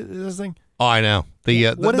see this thing? Oh, I know.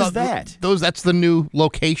 What is that? That's the new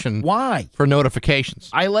location. Why? For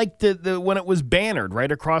notifications. I liked the when it was bannered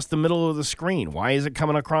right across the middle of the screen. Why is it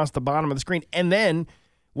coming across the bottom of the screen? And then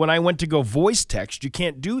when I went to go voice text, you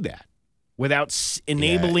can't do that without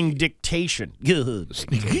enabling dictation.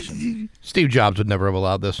 Steve Jobs would never have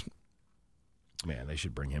allowed this. Man, they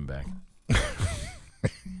should bring him back.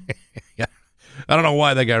 Yeah, I don't know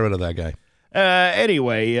why they got rid of that guy.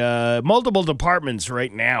 Anyway, multiple departments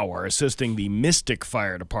right now are assisting the Mystic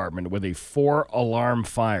Fire Department with a 4-alarm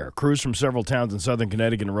fire. Crews from several towns in southern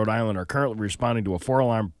Connecticut and Rhode Island are currently responding to a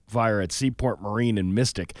 4-alarm fire at Seaport Marine in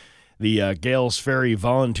Mystic. The Gales Ferry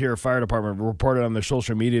Volunteer Fire Department reported on their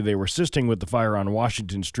social media they were assisting with the fire on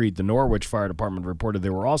Washington Street. The Norwich Fire Department reported they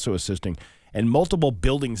were also assisting, and multiple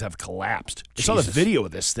buildings have collapsed. I saw the video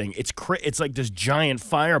of this thing. It's like this giant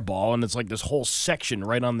fireball, and it's like this whole section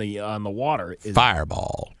right on the water.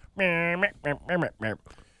 Fireball. But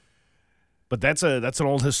that's an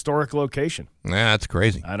old historic location. Yeah, that's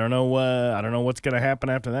crazy. I don't know what's going to happen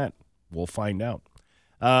after that. We'll find out.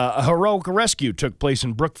 A heroic rescue took place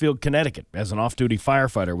in Brookfield, Connecticut, as an off-duty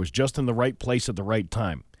firefighter was just in the right place at the right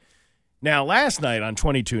time. Now, last night on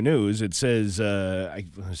 22 News, it says,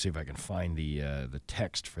 let's see if I can find the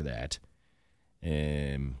text for that.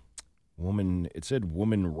 It said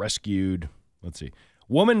woman rescued, let's see,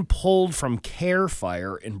 woman pulled from Care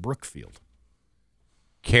Fire in Brookfield.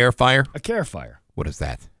 Care fire? A Care Fire. What is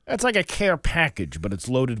that? That's like a care package, but it's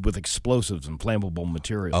loaded with explosives and flammable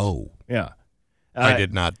materials. Oh. Yeah. I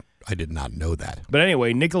did not know that. But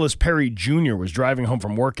anyway, Nicholas Perry Jr. was driving home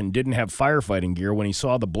from work and didn't have firefighting gear when he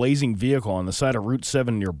saw the blazing vehicle on the side of Route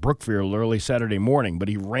 7 near Brookfield early Saturday morning, but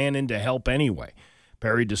he ran in to help anyway.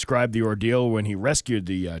 Perry described the ordeal when he rescued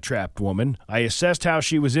the trapped woman. I assessed how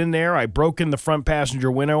she was in there. I broke in the front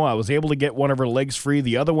passenger window. I was able to get one of her legs free.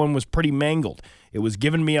 The other one was pretty mangled. It was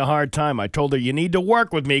giving me a hard time. I told her, you need to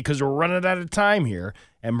work with me because we're running out of time here.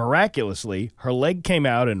 And miraculously, her leg came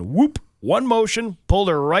out and whoop, one motion, pulled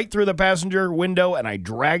her right through the passenger window, and I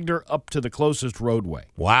dragged her up to the closest roadway.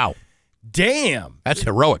 Wow. Damn. That's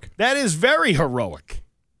heroic. That is very heroic.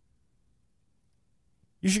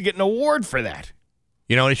 You should get an award for that.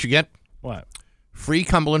 You know what he should get? What? Free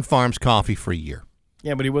Cumberland Farms coffee for a year.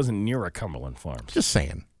 Yeah, but he wasn't near a Cumberland Farms. Just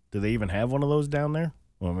saying. Do they even have one of those down there?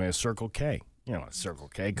 Well, I mean, a Circle K. You know, a Circle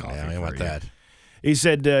K coffee. Yeah, I want that. He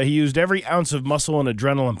said he used every ounce of muscle and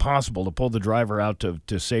adrenaline possible to pull the driver out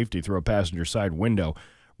to safety through a passenger side window.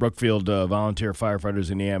 Brookfield volunteer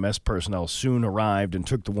firefighters and EMS personnel soon arrived and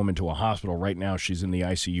took the woman to a hospital. Right now, she's in the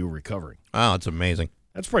ICU recovering. Oh, it's amazing.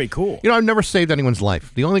 That's pretty cool. You know, I've never saved anyone's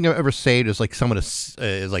life. The only thing I've ever saved is like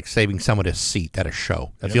saving somebody's seat at a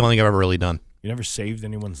show. That's the only thing I've ever really done. You never saved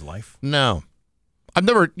anyone's life? No. I've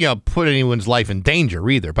never, put anyone's life in danger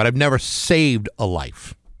either, but I've never saved a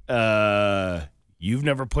life. You've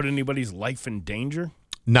never put anybody's life in danger?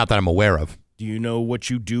 Not that I'm aware of. Do you know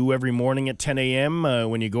what you do every morning at 10 a.m.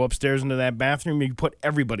 When you go upstairs into that bathroom? You put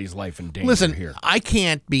everybody's life in danger. Listen, here. I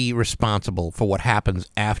can't be responsible for what happens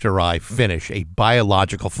after I finish a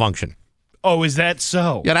biological function. Oh, is that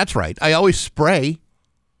so? Yeah, that's right. I always spray.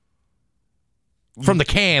 from the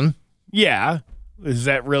can. Yeah. Is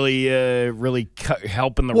that really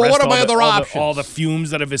helping the Well, rest? what are my other options? All the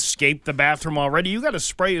fumes that have escaped the bathroom already? You got to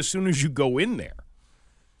spray as soon as you go in there.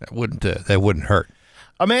 That wouldn't hurt.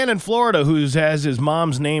 A man in Florida who has his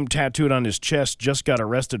mom's name tattooed on his chest just got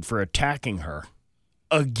arrested for attacking her.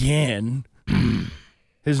 Again.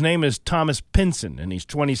 His name is Thomas Pinson, and he's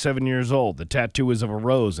 27 years old. The tattoo is of a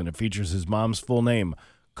rose, and it features his mom's full name,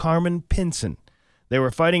 Carmen Pinson. They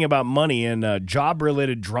were fighting about money and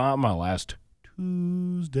job-related drama last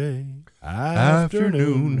Tuesday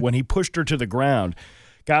afternoon when he pushed her to the ground.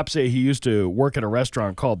 Cops say he used to work at a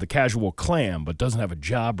restaurant called The Casual Clam, but doesn't have a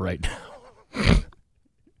job right now.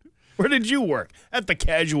 Where did you work? At The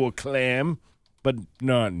Casual Clam, but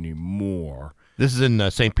not anymore. This is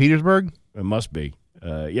in St. Petersburg? It must be.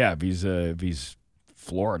 Yeah, if he's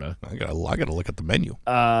Florida. I gotta look at the menu.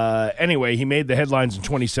 Anyway, he made the headlines in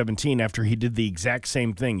 2017 after he did the exact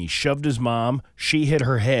same thing. He shoved his mom, she hit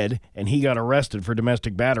her head, and he got arrested for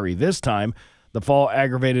domestic battery. This time, the fall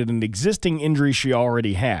aggravated an existing injury she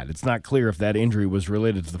already had. It's not clear if that injury was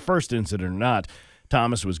related to the first incident or not.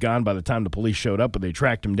 Thomas was gone by the time the police showed up, but they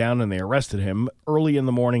tracked him down and they arrested him early in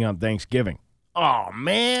the morning on Thanksgiving. Oh,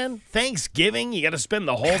 man, Thanksgiving? You got to spend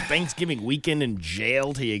the whole Thanksgiving weekend in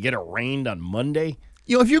jail till you get arraigned on Monday?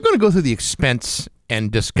 You know, if you're going to go through the expense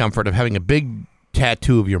and discomfort of having a big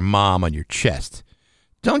tattoo of your mom on your chest,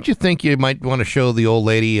 don't you think you might want to show the old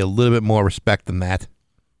lady a little bit more respect than that?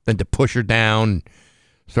 Than to push her down and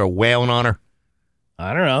start wailing on her?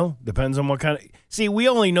 I don't know. Depends on what kind of... See, we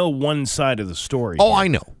only know one side of the story. Oh, I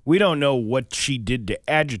know. We don't know what she did to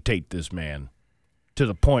agitate this man to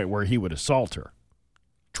the point where he would assault her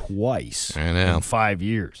twice I know. in 5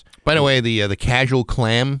 years. By the way, the Casual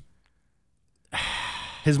Clam...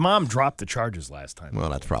 His mom dropped the charges last time.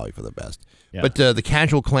 Well, that's probably for the best. Yeah. But the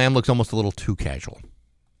Casual Clam looks almost a little too casual.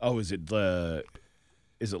 Oh, is it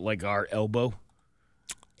like our elbow?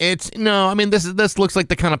 It's no. I mean, this looks like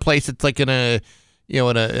the kind of place it's like in a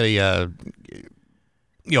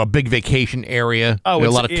big vacation area. Oh, There are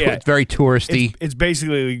a lot of it's very touristy. It's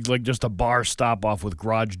basically like just a bar stop off with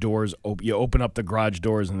garage doors. You open up the garage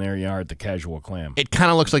doors, and there you are at the Casual Clam. It kind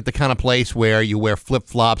of looks like the kind of place where you wear flip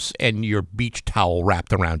flops and your beach towel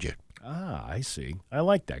wrapped around you. Ah, I see. I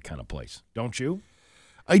like that kind of place. Don't you?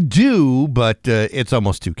 I do, but it's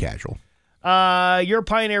almost too casual. Your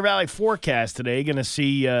Pioneer Valley forecast today, going to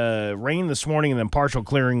see rain this morning and then partial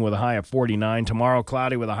clearing with a high of 49. Tomorrow,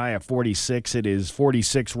 cloudy with a high of 46. It is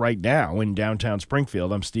 46 right now in downtown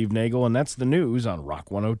Springfield. I'm Steve Nagel, and that's the news on Rock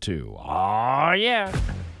 102. Aw, yeah.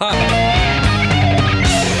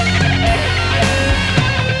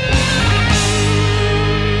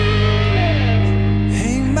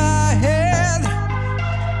 Hang my head,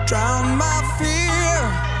 drown my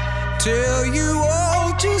fear, till you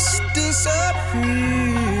all just disappear.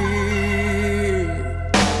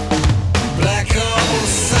 Black hole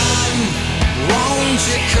sun, won't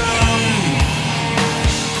you come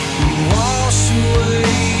wash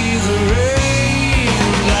away the rain?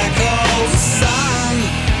 Black hole sun,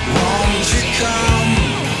 won't you come?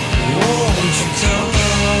 Won't you come?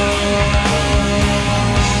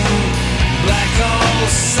 Black hole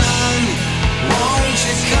sun, won't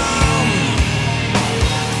you come?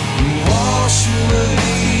 Wash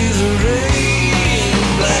away the rain.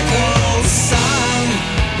 Black hole sun,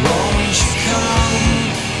 won't you come?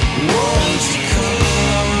 Won't you come?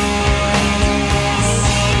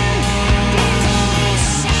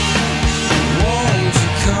 Won't you come? Won't you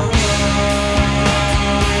come?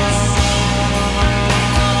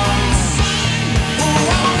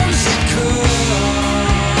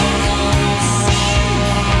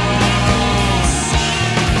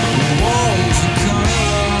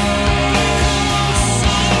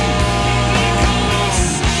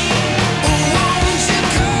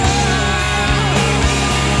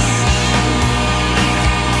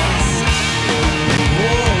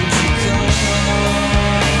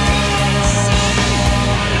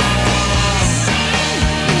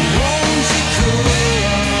 Won't you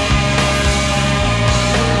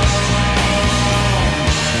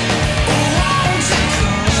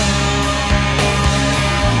come?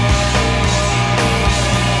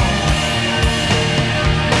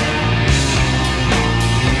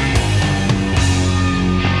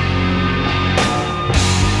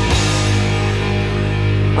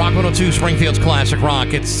 Rock 102, Springfield's Classic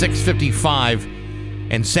Rock. It's 6:55,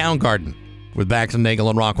 and Soundgarden with Bax and Nagel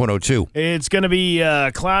on Rock 102. It's going to be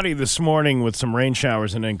cloudy this morning with some rain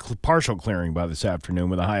showers and then partial clearing by this afternoon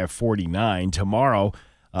with a high of 49. Tomorrow,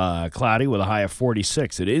 cloudy with a high of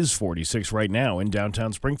 46. It is 46 right now in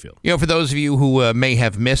downtown Springfield. You know, for those of you who may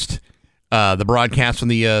have missed the broadcast from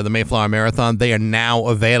the Mayflower Marathon, they are now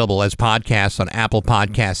available as podcasts on Apple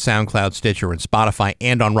Podcasts, SoundCloud, Stitcher, and Spotify,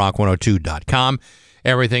 and on rock102.com.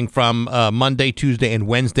 Everything from Monday, Tuesday, and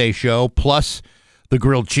Wednesday show, plus the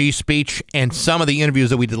grilled cheese speech, and some of the interviews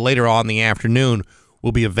that we did later on in the afternoon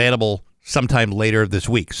will be available sometime later this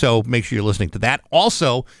week. So make sure you're listening to that.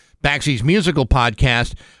 Also, Baxy's musical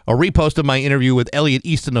podcast, a repost of my interview with Elliot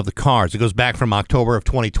Easton of the Cars. It goes back from October of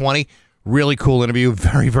 2020. Really cool interview.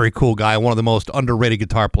 Very, very cool guy. One of the most underrated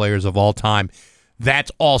guitar players of all time.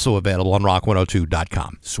 That's also available on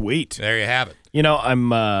rock102.com. Sweet. There you have it. You know,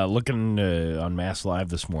 I'm looking on Mass Live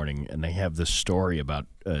this morning, and they have this story about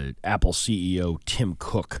Apple CEO Tim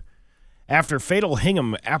Cook. After fatal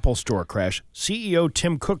Hingham Apple Store crash, CEO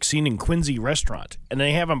Tim Cook seen in Quincy restaurant, and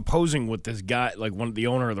they have him posing with this guy, like the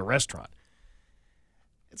owner of the restaurant.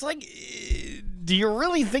 It's like, do you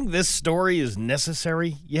really think this story is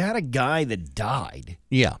necessary? You had a guy that died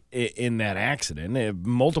in that accident,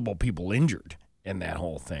 multiple people injured in that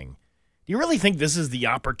whole thing. Do you really think this is the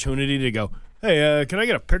opportunity to go, hey, can I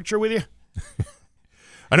get a picture with you?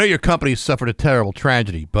 I know your company suffered a terrible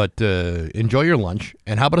tragedy, but enjoy your lunch,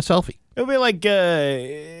 and how about a selfie? It would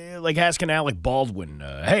be like asking Alec Baldwin,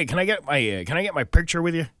 hey, can I get my picture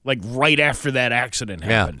with you? Like right after that accident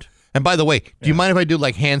happened. And by the way, do you mind if I do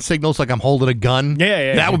like hand signals like I'm holding a gun?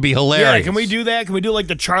 Yeah. That would be hilarious. Yeah, can we do that? Can we do like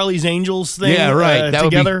the Charlie's Angels thing? Yeah, right. That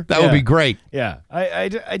together? Would be great. Yeah, I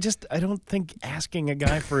don't think asking a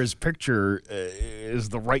guy for his picture is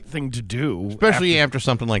the right thing to do. Especially after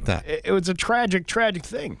something like that. It was a tragic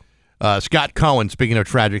thing. Scott Cohen, speaking of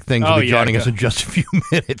tragic things, will be joining us in just a few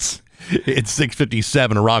minutes. It's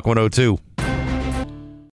 6:57 at Rock 102.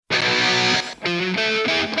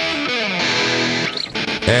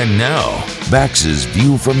 And now, Bax's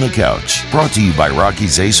View from the Couch, brought to you by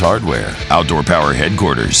Rocky's Ace Hardware, Outdoor Power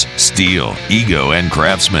Headquarters, Steel, Ego, and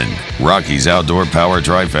Craftsman. Rocky's Outdoor Power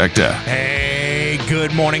Trifecta. Hey,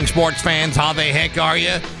 good morning, sports fans. How the heck are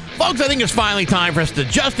you? Folks, I think it's finally time for us to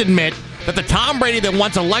just admit that the Tom Brady that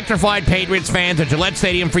once electrified Patriots fans at Gillette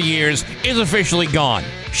Stadium for years is officially gone.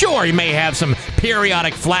 Sure, he may have some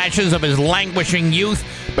periodic flashes of his languishing youth,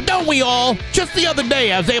 but don't we all? Just the other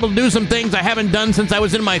day, I was able to do some things I haven't done since I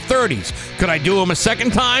was in my 30s. Could I do them a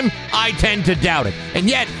second time? I tend to doubt it. And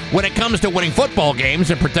yet, when it comes to winning football games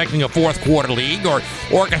and protecting a fourth-quarter league or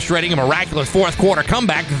orchestrating a miraculous fourth-quarter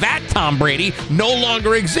comeback, that Tom Brady no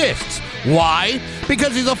longer exists. Why?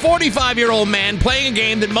 Because he's a 45-year-old man playing a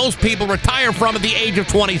game that most people retire from at the age of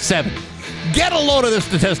 27. Get a load of this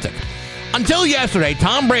statistic. Until yesterday,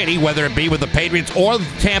 Tom Brady, whether it be with the Patriots or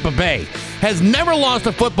Tampa Bay, has never lost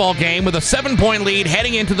a football game with a 7-point lead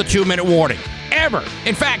heading into the 2-minute warning. Ever.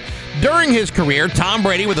 In fact, during his career, Tom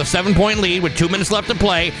Brady, with a 7-point lead with 2 minutes left to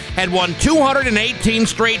play, had won 218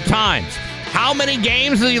 straight times. How many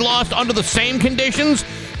games has he lost under the same conditions?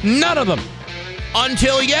 None of them.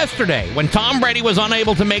 Until yesterday, when Tom Brady was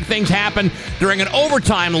unable to make things happen during an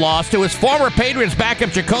overtime loss to his former Patriots backup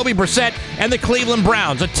Jacoby Brissett and the Cleveland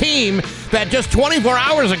Browns, a team that just 24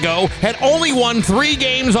 hours ago had only won 3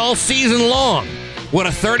 games all season long. Would a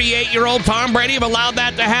 38-year-old Tom Brady have allowed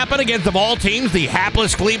that to happen against, of all teams, the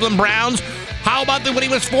hapless Cleveland Browns? How about when he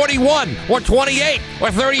was 41 or 28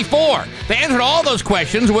 or 34? The answer to all those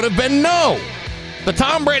questions would have been no. The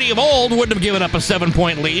Tom Brady of old wouldn't have given up a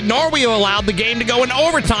 7-point lead, nor would he have allowed the game to go in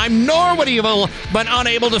overtime, nor would he have been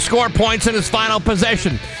unable to score points in his final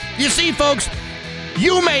possession. You see, folks,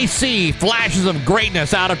 you may see flashes of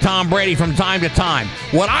greatness out of Tom Brady from time to time.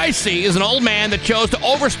 What I see is an old man that chose to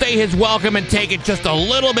overstay his welcome and take it just a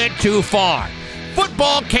little bit too far.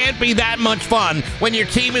 Football can't be that much fun when your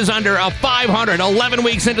team is under a 500 11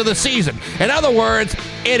 weeks into the season. In other words,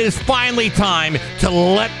 it is finally time to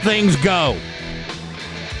let things go.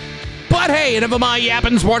 But hey, enough of my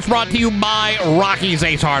yapping. Sports brought to you by Rocky's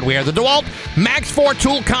Ace Hardware. The DeWalt Max 4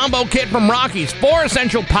 Tool Combo Kit from Rocky's. 4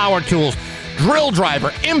 essential power tools. Drill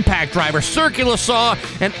driver, impact driver, circular saw,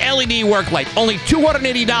 and LED work light. Only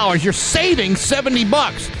 $280. You're saving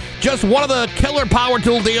 $70. Just one of the killer power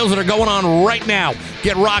tool deals that are going on right now.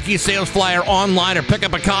 Get Rocky's sales flyer online or pick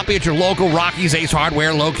up a copy at your local Rocky's Ace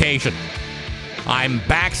Hardware location. I'm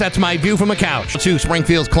Bax. That's my view from the couch. To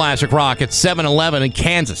Springfield's Classic Rock at 7-Eleven in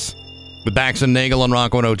Kansas. With Bax and Nagel on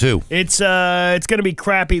Rock 102. It's going to be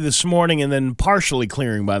crappy this morning and then partially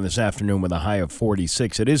clearing by this afternoon with a high of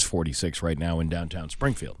 46. It is 46 right now in downtown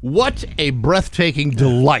Springfield. What a breathtaking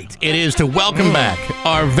delight it is to welcome back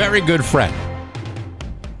our very good friend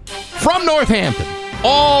from Northampton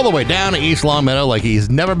all the way down to East Longmeadow like he's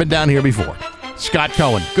never been down here before. Scott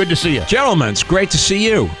Cohen, good to see you. Gentlemen, it's great to see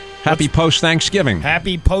you. Happy post-Thanksgiving.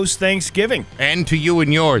 Happy post-Thanksgiving. And to you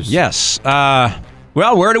and yours. Yes.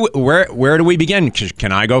 Well, where do we begin?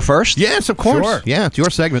 Can I go first? Yes, of course. Sure. Yeah, it's your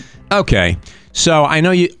segment. Okay. So I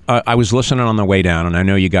know you. I was listening on the way down, and I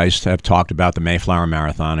know you guys have talked about the Mayflower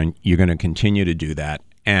Marathon, and you're going to continue to do that.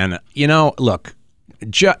 And look,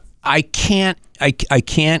 I can't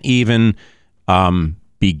even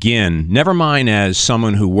begin. Never mind as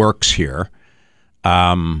someone who works here,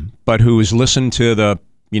 but who has listened to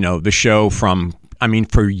the show from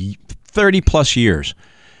for 30 plus years.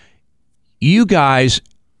 You guys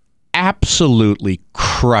absolutely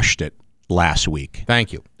crushed it last week.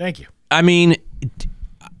 Thank you. Thank you. I mean,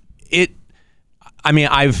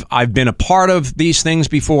 I've been a part of these things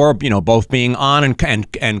before. Both being on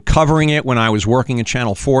and covering it when I was working at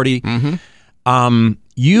Channel 40. Mm-hmm.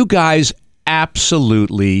 You guys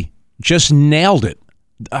absolutely just nailed it.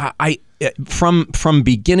 From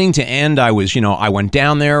beginning to end, I went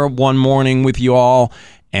down there one morning with you all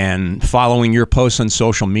and following your posts on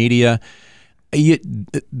social media.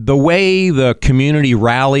 The way the community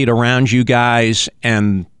rallied around you guys,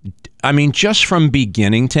 and just from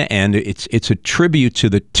beginning to end, it's a tribute to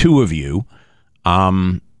the two of you,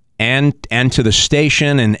 and to the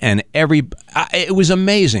station and it was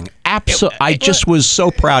amazing. Absolutely, I just was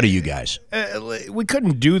so proud of you guys. We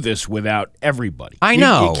couldn't do this without everybody. I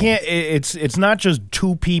know. You can't. It's not just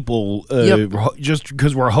two people. Just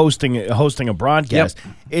because we're hosting a broadcast.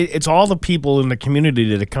 Yep. It's all the people in the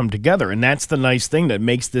community that come together, and that's the nice thing that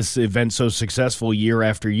makes this event so successful year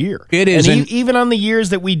after year. It is, and even on the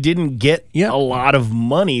years that we didn't get Yep. a lot of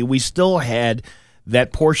money, we still had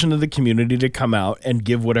that portion of the community to come out and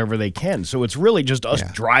give whatever they can. So it's really just us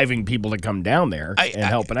driving people to come down there and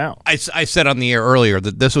helping out. I said on the air earlier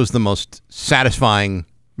that this was the most satisfying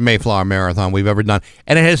Mayflower Marathon we've ever done.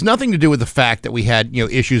 And it has nothing to do with the fact that we had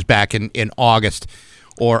issues back in August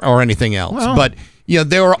or anything else. Well. But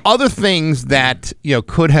there were other things that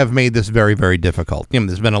could have made this very, very difficult.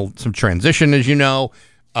 There's been some transition, as you know.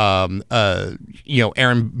 Erin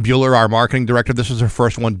Bueller, our marketing director, this was her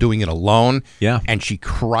first one doing it alone. Yeah. And she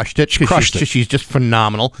crushed it. Crushed it. She's just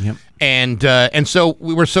phenomenal. Yep. And so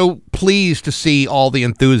we were so pleased to see all the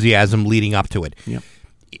enthusiasm leading up to it. Yep.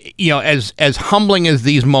 As humbling as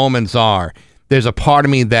these moments are, there's a part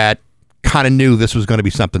of me that kind of knew this was going to be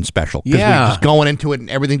something special. Because we were just going into it and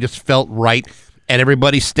everything just felt right. And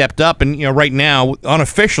everybody stepped up, and right now,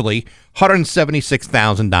 unofficially,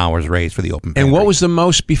 $176,000 raised for the Open Pantry. And what was the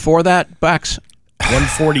most before that, Bax?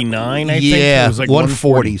 149, I think. Yeah, It was like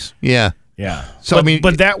 140s. Yeah. Yeah. So,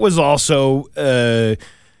 but that was also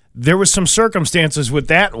there was some circumstances with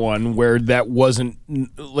that one where that wasn't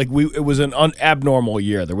it was an abnormal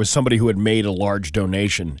year. There was somebody who had made a large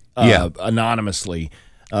donation anonymously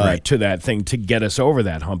to that thing to get us over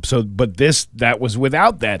that hump. So, but that was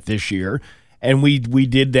without that this year, and we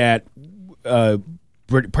did that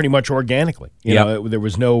pretty much organically. You know, there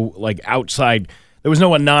was no outside. There was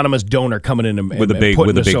no anonymous donor coming in and with a big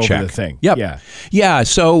over check. the thing. Yep. Yeah.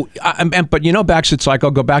 So, but Bax, it's like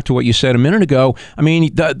I'll go back to what you said a minute ago. I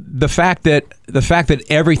mean, the fact that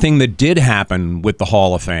everything that did happen with the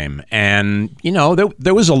Hall of Fame, and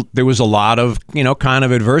there was a lot of kind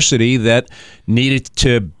of adversity that needed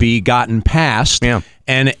to be gotten past. Yeah.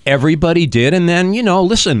 And everybody did, and then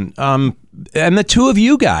listen. And the two of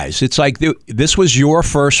you guys, it's like this was your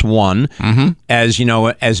first one,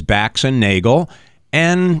 as Bax and Nagel.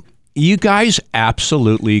 And you guys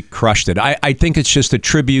absolutely crushed it. I think it's just a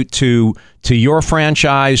tribute to your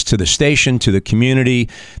franchise, to the station, to the community.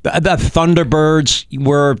 The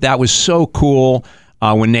Thunderbirds that was so cool.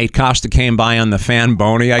 When Nate Costa came by on the Fan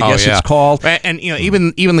Boney, I guess it's called. And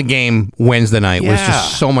even the game Wednesday night was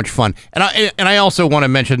just so much fun. And I also want to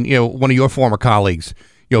mention one of your former colleagues,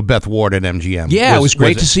 Beth Ward at MGM. Yeah, it was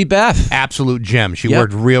great to see Beth. Absolute gem. She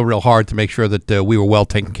worked real hard to make sure that we were well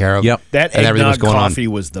taken care of. Yep. That and everything was eggnog going coffee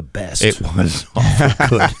on. was the best. It was awful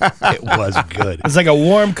good. It was good. It's like a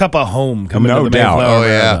warm cup of home coming No to the doubt. Mayflower Oh,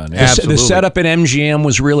 yeah. Marathon. Absolutely. The setup at MGM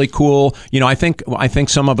was really cool. I think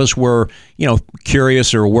some of us were,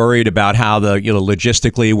 curious or worried about how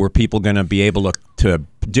logistically were people going to be able to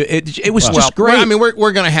do it. It was just great. I mean,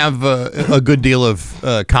 we're going to have a good deal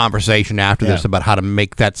of conversation after this about how to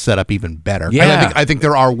make that setup even better. Yeah. I think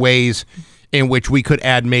there are ways in which we could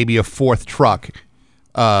add maybe a fourth truck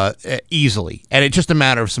easily, and it's just a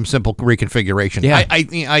matter of some simple reconfiguration.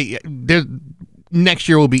 Yeah. Next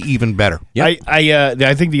year will be even better. Yep.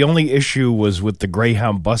 I think the only issue was with the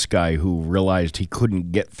Greyhound bus guy who realized he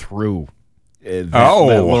couldn't get through that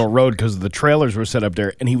little road because the trailers were set up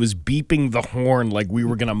there, and he was beeping the horn like we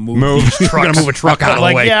were going to move these trucks. Gonna move a truck out of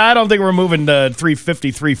the way. Yeah, I don't think we're moving the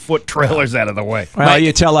 353-foot trailers out of the way. Well,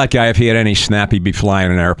 you tell that guy if he had any snap, he'd be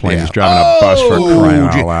flying an airplane. He's driving a bus for crying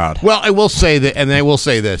out loud. Well, I will say that, and I will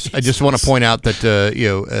say this. I just want to point out that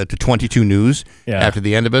to 22 News after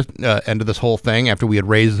the end of it, end of this whole thing, after we had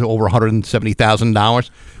raised over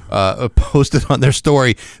 $170,000, posted on their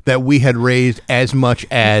story that we had raised as much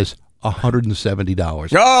as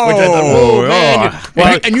 $170. Oh,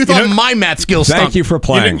 man. And you thought my math skills stunk. Thank you for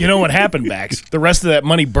playing. You know what happened, Bax? The rest of that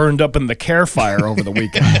money burned up in the Care fire over the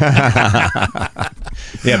weekend.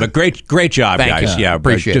 Yeah, but great job, guys. Yeah,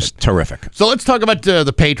 appreciate just terrific. So let's talk about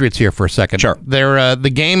the Patriots here for a second. Sure. They're the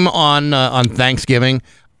game on Thanksgiving.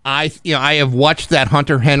 I have watched that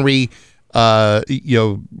Hunter Henry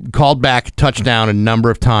called back touchdown a number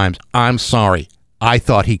of times. I'm sorry. I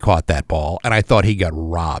thought he caught that ball, and I thought he got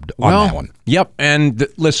robbed on that one. Yep, and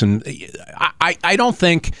listen, I don't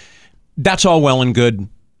think that's all well and good.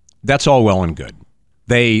 That's all well and good.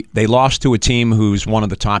 They lost to a team who's one of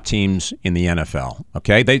the top teams in the NFL.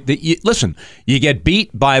 Okay, listen. You get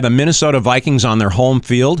beat by the Minnesota Vikings on their home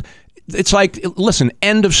field. It's like, listen,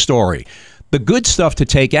 end of story. The good stuff to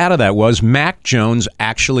take out of that was Mac Jones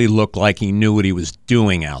actually looked like he knew what he was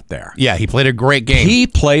doing out there. Yeah, he played a great game. He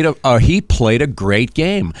played a great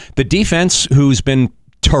game. The defense, who's been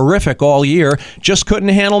terrific all year, just couldn't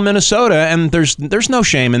handle Minnesota, and there's no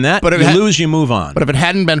shame in that. But if you lose, you move on. But if it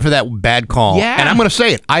hadn't been for that bad call, and I'm going to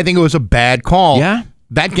say it, I think it was a bad call. Yeah.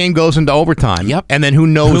 That game goes into overtime. Yep. And then who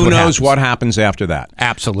knows what happens after that.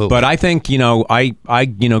 Absolutely. But I think, I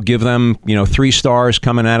give them, 3 stars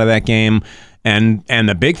coming out of that game. And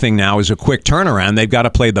the big thing now is a quick turnaround. They've got to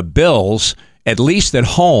play the Bills, at least at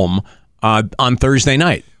home, on Thursday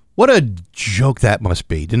night. What a joke that must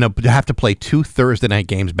be to have to play 2 Thursday night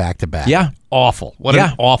games back to back. Yeah. Awful. What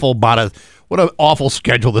an awful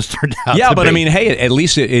schedule this turned out to be. Yeah, but I mean, hey, at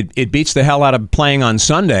least it beats the hell out of playing on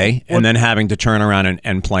Sunday and then having to turn around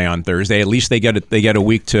and play on Thursday. At least they get a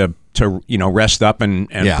week to rest up and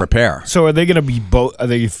prepare. So are they going to be both? Are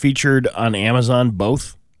they featured on Amazon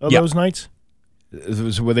both of those nights?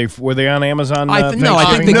 Were they on Amazon? I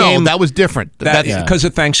think the game that was different. Because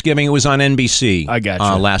of Thanksgiving, it was on NBC. I got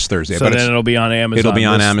you. Last Thursday. So then it'll be on Amazon. It'll be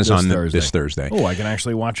on Amazon this Thursday. Oh, I can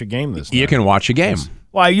actually watch a game this night. You can watch a game.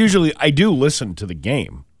 Well, I do listen to the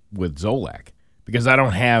game with Zolak because I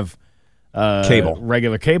don't have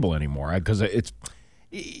regular cable anymore because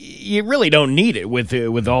you really don't need it with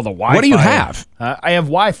all the Wi-Fi. What do you have? I have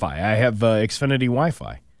Wi-Fi. I have Xfinity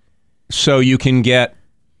Wi-Fi. So you can get.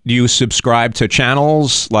 Do you subscribe to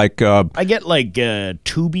channels like? I get like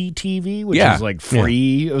Tubi TV, which is like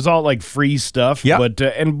free. It was all like free stuff. Yeah.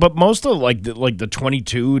 But most of like the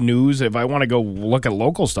 22 News. If I want to go look at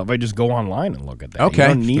local stuff, I just go online and look at that. Okay. You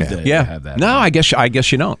don't need to have that. No, I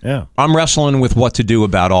guess you don't. Yeah. I'm wrestling with what to do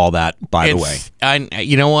about all that. By the way,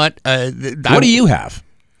 you know what? What do you have?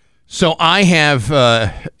 So I have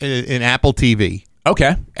an Apple TV.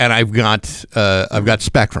 Okay. And I've got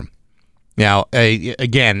Spectrum. Now,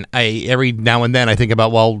 again, every now and then I think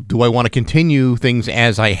about, well, do I want to continue things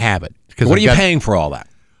as I have it? What are you paying for all that?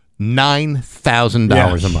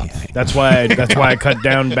 $9,000 a month. That's why I cut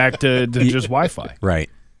down back to just Wi-Fi. Right.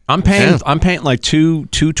 I'm paying like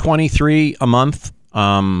 $223 a month.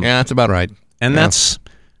 Yeah, that's about right. And that's,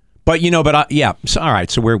 but So, all right.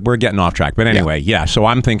 So we're getting off track. But anyway, so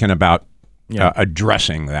I'm thinking about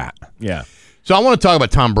addressing that. Yeah. So I want to talk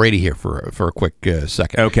about Tom Brady here for a quick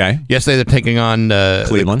second. Okay. Yesterday they're taking on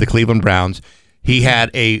Cleveland. The Cleveland Browns. He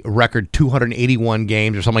had a record 281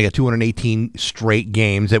 games or something like that, 218 straight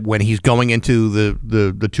games that when he's going into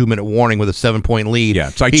the 2-minute warning with a 7-point lead. Yeah,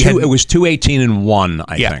 it's like it was 218-1,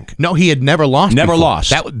 I think. No, he had never lost. Never before.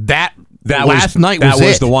 lost. That last night was That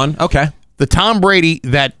was the one. Okay. The Tom Brady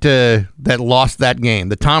that lost that game.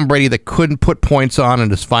 The Tom Brady that couldn't put points on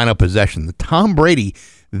in his final possession. The Tom Brady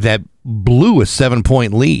that blew a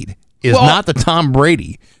 7-point lead is not the Tom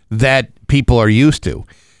Brady that people are used to.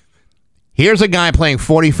 Here's a guy playing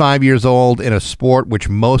 45 years old in a sport which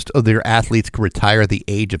most of their athletes can retire at the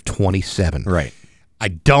age of 27. Right.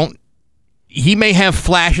 He may have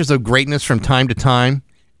flashes of greatness from time to time.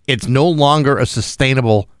 It's no longer a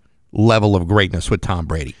sustainable level of greatness with Tom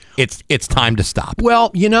Brady. It's time to stop. Well,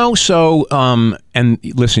 and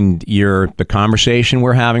listen, the conversation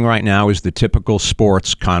we're having right now is the typical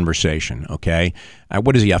sports conversation, okay?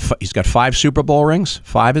 What does he have? He's got 5 Super Bowl rings?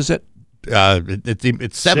 5, is it?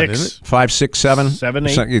 It's 7, isn't it? 5, 6, 7? 7,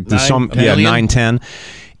 8, 9, 9, 10.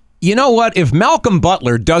 You know what? If Malcolm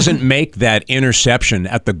Butler doesn't make that interception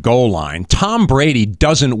at the goal line, Tom Brady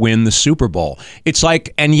doesn't win the Super Bowl. It's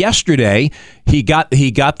like, and yesterday he got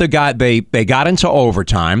the guy. They got into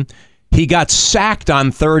overtime. He got sacked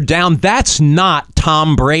on third down. That's not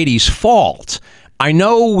Tom Brady's fault. I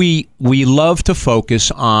know we love to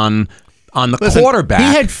focus on the quarterback. He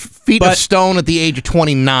had feet of stone at the age of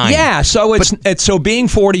 29. Yeah, so so being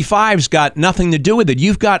 45's got nothing to do with it.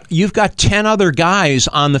 You've got 10 other guys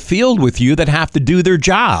on the field with you that have to do their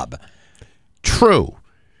job. True.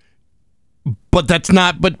 But that's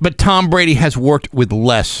not but Tom Brady has worked with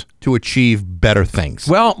less to achieve better things.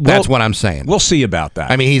 Well, that's what I'm saying. We'll see about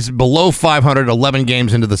that. I mean, he's below 500 11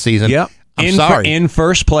 games into the season. Yep. I'm sorry. In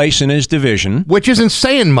first place in his division. Which isn't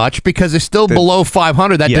saying much because it's still below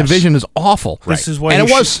 500. That Yes. division is awful. This is why and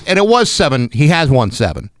you it was 7. He has won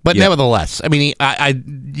 7. But Yeah. nevertheless, I mean,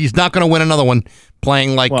 he's not going to win another one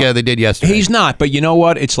playing like they did yesterday. He's not, but you know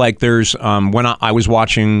what? It's like there's when I was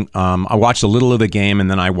watching, I watched a little of the game and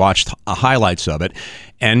then I watched highlights of it,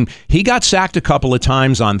 and he got sacked a couple of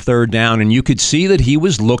times on third down, and you could see that he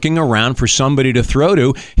was looking around for somebody to throw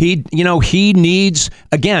to. He needs,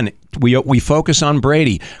 again, we focus on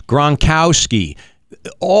Brady, Gronkowski,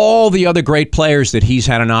 all the other great players that he's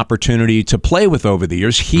had an opportunity to play with over the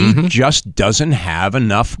years. He just doesn't have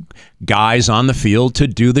enough guys on the field to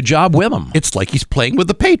do the job with him. It's like he's playing with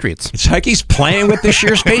the Patriots. It's like he's playing with this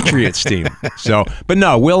year's Patriots team. So, but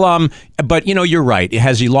no, but you're right.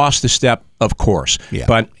 Has he lost a step? Of course. Yeah.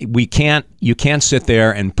 But you can't sit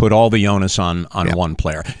there and put all the onus on one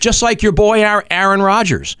player. Just like your boy Aaron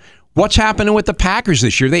Rodgers. What's happening with the Packers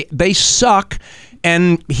this year? They suck,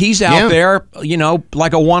 and he's out there,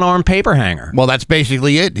 like a one-arm paper hanger. Well, that's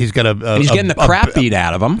basically it. He's got he's getting the crap beat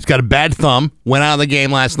out of him. He's got a bad thumb. Went out of the game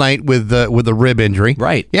last night with a rib injury.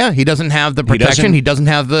 Right. Yeah, he doesn't have the protection. He doesn't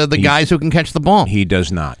have the guys who can catch the ball. He does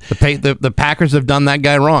not. The Packers have done that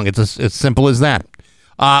guy wrong. It's as simple as that.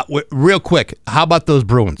 Real quick, how about those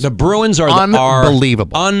Bruins? The Bruins are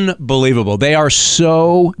unbelievable. Unbelievable. They're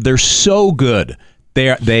so good.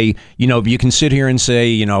 They you can sit here and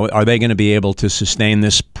say, are they going to be able to sustain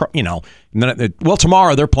this? Well,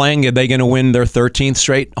 tomorrow they're playing. Are they going to win their 13th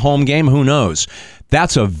straight home game? Who knows?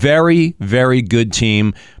 That's a very, very good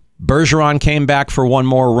team. Bergeron came back for one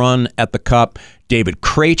more run at the Cup. David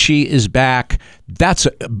Krejci is back.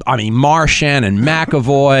 Marchand and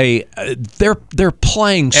McAvoy, they're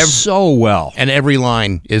playing so well, and every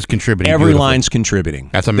line is contributing. Every line's contributing.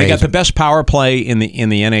 That's amazing. They got the best power play in the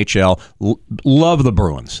NHL. Love the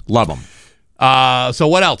Bruins. Love them. So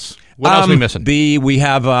what else? What else are we missing? We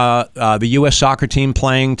have the U.S. soccer team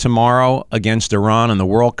playing tomorrow against Iran in the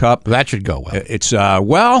World Cup. That should go well. It's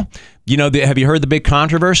have you heard the big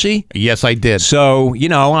controversy? Yes, I did. So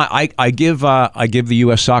I give the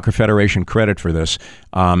U.S. Soccer Federation credit for this.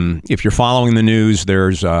 If you're following the news,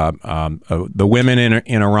 there's the women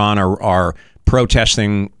in Iran are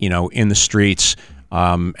protesting, in the streets.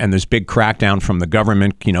 And there's big crackdown from the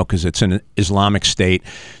government, because it's an Islamic state.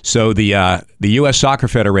 So the U.S. Soccer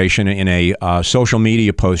Federation, in a social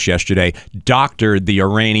media post yesterday, doctored the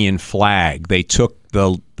Iranian flag. They took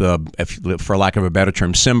the for lack of a better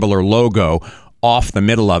term, symbol or logo off the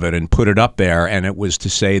middle of it and put it up there, and it was to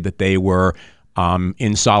say that they were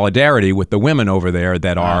in solidarity with the women over there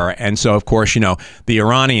that are, and so of course, the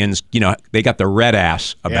Iranians, they got the red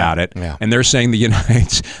ass about it, and they're saying the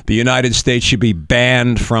United States should be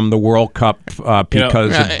banned from the World Cup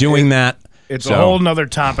because of doing that. It's a whole nother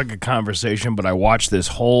topic of conversation, but I watched this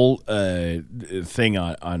whole thing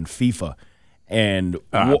on FIFA. And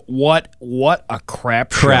what a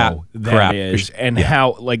crap show that is, and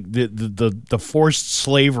how like the forced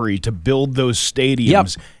slavery to build those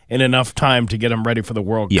stadiums in enough time to get them ready for the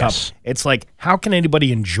World Cup. It's like, how can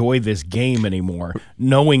anybody enjoy this game anymore,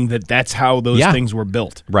 knowing that that's how those things were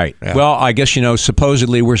built? Right. Yeah. Well, I guess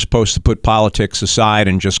supposedly we're supposed to put politics aside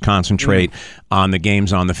and just concentrate on the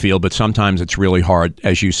games on the field, but sometimes it's really hard,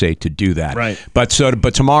 as you say, to do that. Right. But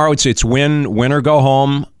tomorrow it's win or go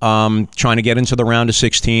home. Trying to get into the round of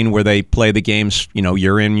 16 where they play the games.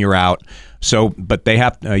 You're in, you're out. So, but they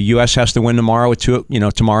have U.S. has to win tomorrow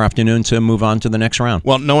tomorrow afternoon to move on to the next round.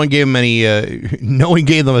 Well, no one gave them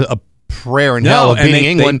a prayer in hell of beating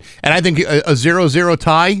England, and I think a 0-0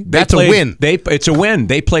 tie, that's a win. It's a win.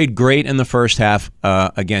 They played great in the first half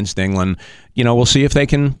against England. We'll see if they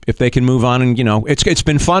can move on, and it's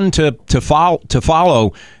been fun to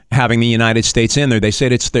follow having the United States in there. They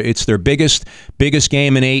said it's their biggest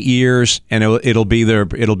game in 8 years, and it'll be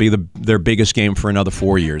their biggest game for another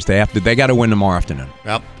 4 years. They got to win tomorrow afternoon.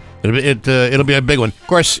 Yep. It'll be a big one. Of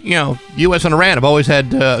course, U.S. and Iran have always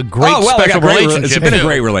had a great they special got great relationship. It's been a too.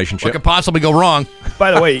 great relationship. What could possibly go wrong?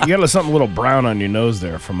 By the way, you got something a little brown on your nose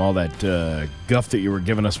there from all that guff that you were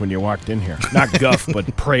giving us when you walked in here. Not guff,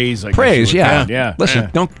 but praise. I guess Praise, you would yeah. call it. Yeah. Listen,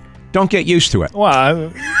 Yeah. don't get used to it.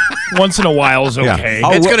 Well, once in a while is Yeah. okay.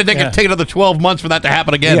 Oh, It's well, going to take another 12 months for that to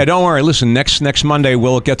happen again. Yeah, don't worry. Listen, next Monday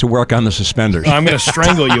we'll get to work on the suspenders. I'm going to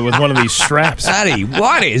strangle you with one of these straps. Daddy,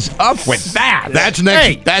 what is up with that? That's next.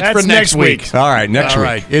 Hey, that's that's for next next week. week. All right, next All week.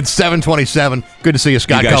 right. It's 7:27. Good to see you,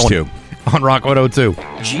 Scott You guys Cohen. too. On Rock 102.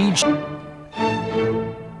 Gigi.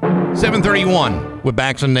 7:31 with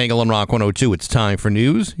Bax and Nagel on Rock 102. It's time for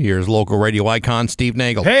news. Here's local radio icon Steve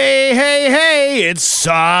Nagel. Hey, hey, hey, it's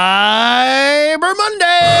Cyber Monday!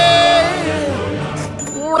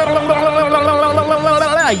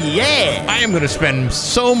 Yeah! I am going to spend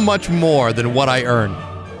so much more than what I earn.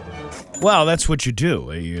 Well, that's what you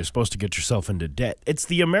do. You're supposed to get yourself into debt. It's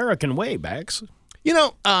the American way, Bax.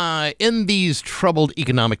 In these troubled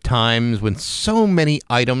economic times when so many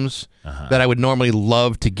items that I would normally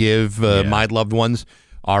love to give my loved ones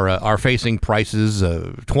are facing prices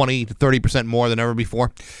 20 to 30% more than ever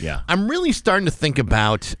before, Yeah. I'm really starting to think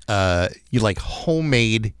about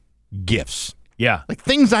homemade gifts. Yeah. Like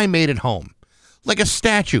things I made at home, like a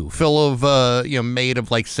statue full of made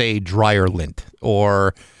of say dryer lint,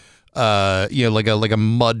 or like a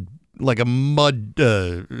mud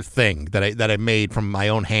thing that I made from my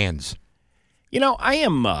own hands.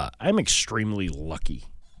 I'm extremely lucky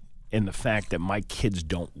in the fact that my kids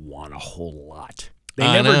don't want a whole lot. They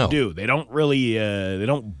I never know. do. They don't really they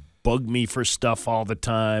don't bug me for stuff all the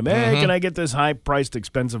time. Hey, can I get this high-priced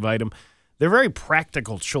expensive item? They're very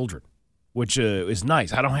practical children, which is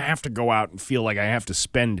nice. I don't have to go out and feel like I have to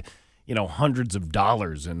spend, hundreds of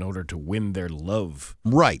dollars in order to win their love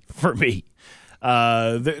Right. for me.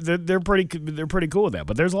 They're pretty cool with that.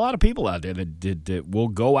 But there's a lot of people out there that will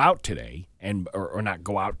go out today or not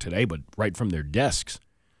go out today, but right from their desks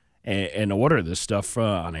and order this stuff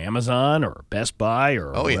on Amazon or Best Buy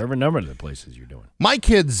or whatever number of the places you're doing. My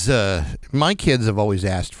kids have always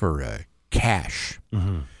asked for cash.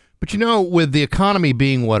 But with the economy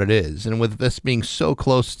being what it is, and with this being so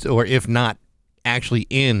close to, or if not actually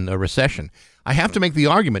in a recession, I have to make the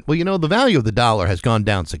argument, the value of the dollar has gone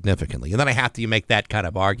down significantly. And then I have to make that kind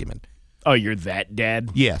of argument. Oh, you're that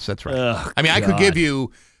dad? Yes, that's right. Ugh, I could give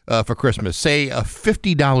you, for Christmas, say a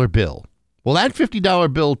 $50 bill. Well, that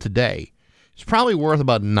 $50 bill today is probably worth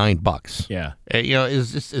about $9. Yeah.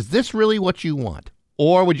 Is this really what you want?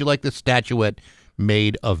 Or would you like this statuette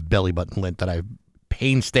made of belly button lint that I've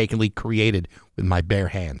painstakingly created with my bare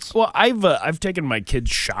hands? Well, I've taken my kids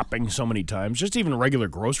shopping so many times, just even regular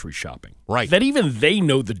grocery shopping. Right. That even they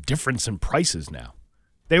know the difference in prices now.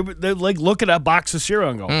 They like look at a box of cereal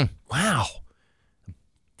and go, wow,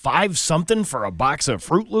 $5 something for a box of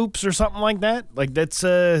Fruit Loops or something like that? Like that's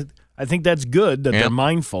I think that's good that they're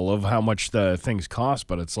mindful of how much the things cost,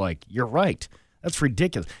 but it's like, you're right. That's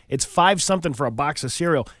ridiculous. It's $5 something for a box of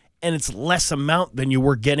cereal, and it's less amount than you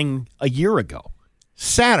were getting a year ago.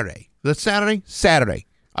 Saturday.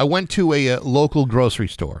 I went to a local grocery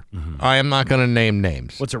store. I am not going to name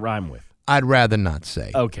names. What's it rhyme with? I'd rather not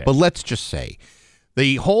say. Okay. But let's just say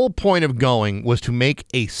the whole point of going was to make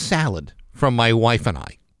a salad from my wife and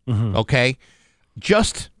I. Okay?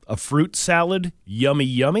 Just A fruit salad, yummy,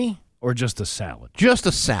 yummy, or just a salad? Just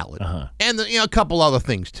a salad. And a couple other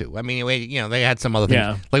things too. I mean, they had some other things.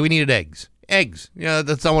 Yeah. Like we needed eggs.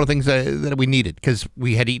 That's one of the things that we needed because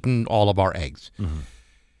we had eaten all of our eggs.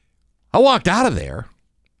 I walked out of there.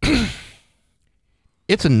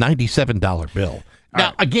 It's a $97 bill.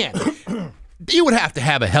 Now, again, you would have to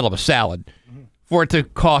have a hell of a salad for it to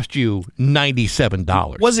cost you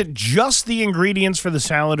 $97. Was it just the ingredients for the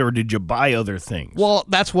salad, or did you buy other things? Well,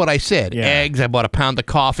 that's what I said. Yeah. Eggs, I bought a pound of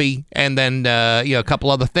coffee, and then a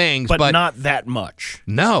couple other things. but not that much.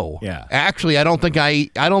 No. Yeah. Actually, I don't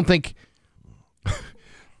think.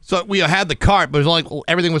 So we had the cart, but it was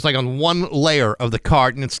everything was on one layer of the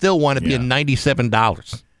cart, and it still wound up being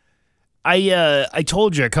 $97. I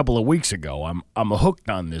told you a couple of weeks ago I'm hooked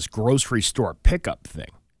on this grocery store pickup thing.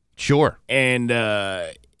 Sure. And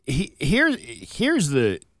here's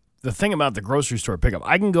the thing about the grocery store pickup.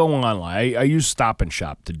 I can go online. I use Stop and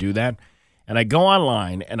Shop to do that, and I go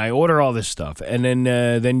online and I order all this stuff, and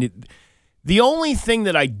then the only thing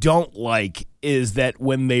that I don't like is that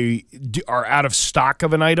when they are out of stock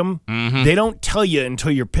of an item, they don't tell you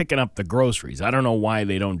until you're picking up the groceries. I don't know why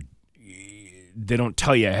they don't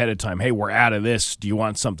tell you ahead of time. Hey, we're out of this. Do you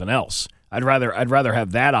want something else? I'd rather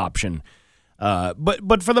have that option.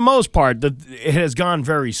 But for the most part, it has gone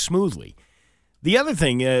very smoothly. The other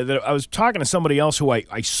thing that I was talking to somebody else who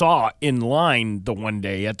I saw in line the one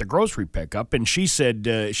day at the grocery pickup, and she said,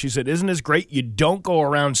 "Isn't this great? You don't go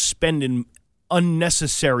around spending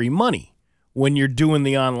unnecessary money when you're doing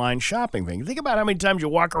the online shopping thing. Think about how many times you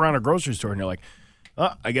walk around a grocery store and you're like,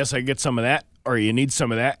 oh, I guess I can get some of that, or you need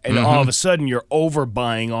some of that, and all of a sudden you're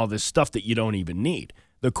overbuying all this stuff that you don't even need.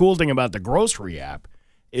 The cool thing about the grocery app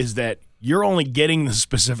is that you're only getting the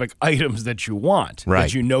specific items that you want, Right.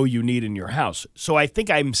 that you know you need in your house. So I think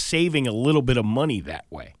I'm saving a little bit of money that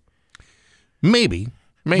way. Maybe.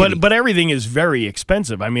 But everything is very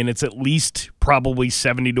expensive. I mean, it's at least probably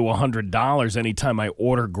 $70 to $100 anytime I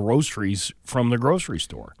order groceries from the grocery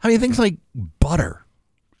store. I mean, things like butter,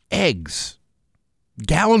 eggs,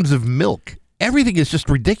 gallons of milk. Everything is just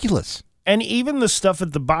ridiculous. And even the stuff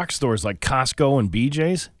at the box stores like Costco and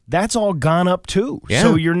BJ's, that's all gone up too. Yeah.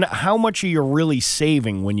 So you're not, how much are you really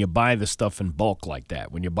saving when you buy the stuff in bulk like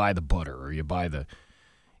that? When you buy the butter or you buy the...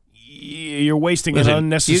 You're wasting Listen,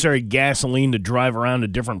 unnecessary gasoline to drive around to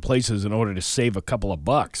different places in order to save a couple of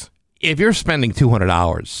bucks. If you're spending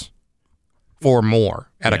 $200 or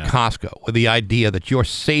more at a Yeah. Costco with the idea that you're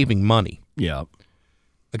saving money, Yeah.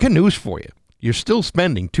 I got news for you. You're still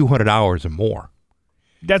spending $200 or more.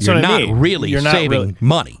 That's You're what I not mean. really You're not saving really-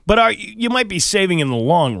 money. But you might be saving in the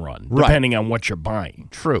long run, Right. depending on what you're buying.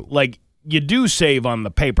 True. Like, you do save on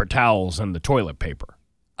the paper towels and the toilet paper.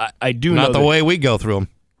 I do know Not the that- way we go through them.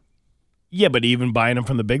 Yeah, but even buying them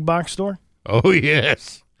from the big box store? Oh,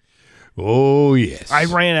 yes. Oh, yes. I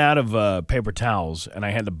ran out of paper towels, and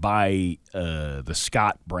I had to buy the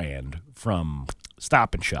Scott brand from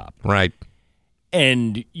Stop and Shop. Right.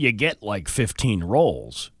 And you get like 15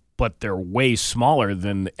 rolls, but they're way smaller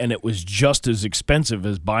than, and it was just as expensive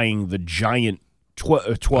as buying the giant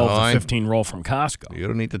 12 Oh, to 15 roll from Costco. You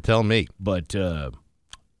don't need to tell me. But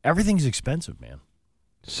everything's expensive, man.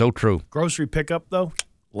 So true. Grocery pickup, though,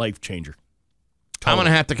 life changer. I'm going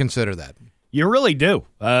to have to consider that. You really do.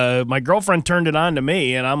 My girlfriend turned it on to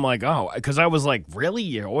me, and I'm like, oh, because I was like, really?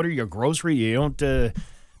 You order your grocery, you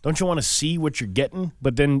don't you want to see what you're getting?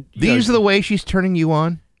 But then These are the way she's turning you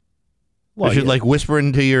on? well, Is it yeah. like whisper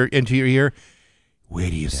into your ear? Where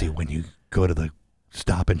do you see when you go to the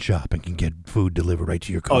Stop and Shop and can get food delivered right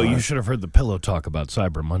to your car? Oh, you should have heard the pillow talk about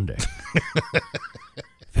Cyber Monday.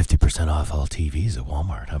 50% off all TVs at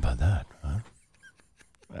Walmart. How about that? Huh?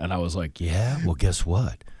 And I was like, yeah, well, guess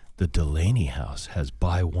what? The Delaney house has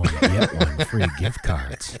buy one, get one free gift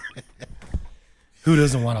cards. Who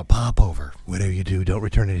doesn't want a popover? Whatever you do, don't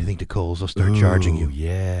return anything to Kohl's. They'll start charging you.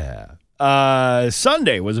 Yeah.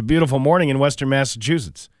 Sunday was a beautiful morning in Western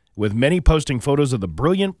Massachusetts, with many posting photos of the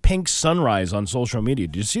brilliant pink sunrise on social media.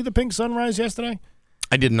 Did you see the pink sunrise yesterday?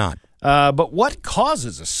 I did not. But what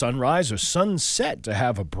causes a sunrise or sunset to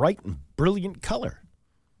have a bright and brilliant color?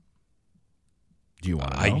 Do you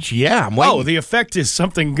want to know? Yeah, I'm waiting. Oh, the effect is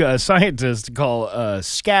something scientists call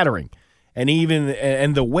scattering. And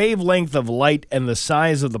the wavelength of light and the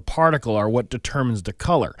size of the particle are what determines the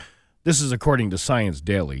color. This is according to Science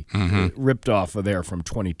Daily, ripped off of there from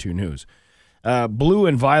 22 News. Blue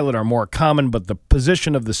and violet are more common, but the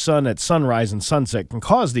position of the sun at sunrise and sunset can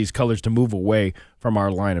cause these colors to move away from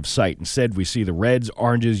our line of sight. Instead, we see the reds,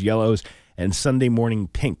 oranges, yellows, and Sunday morning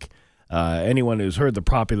pink. Anyone who's heard the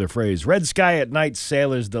popular phrase, red sky at night,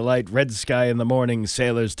 sailors delight, red sky in the morning,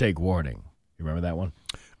 sailors take warning. You remember that one?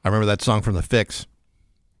 I remember that song from The Fix,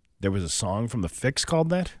 There was a song from The Fix called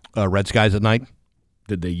that? Red Skies at Night.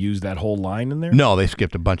 Did they use that whole line in there? No, they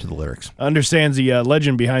skipped a bunch of the lyrics. Understands the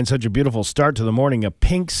legend behind such a beautiful start to the morning. A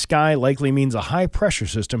pink sky likely means a high-pressure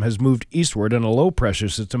system has moved eastward and a low-pressure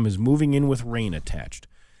system is moving in with rain attached.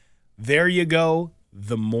 There you go.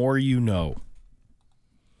 The more you know.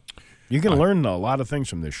 You can learn a lot of things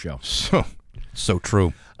from this show. So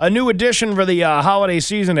true. A new addition for the holiday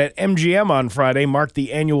season at MGM on Friday marked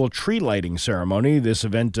the annual tree lighting ceremony. This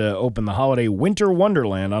event opened the holiday Winter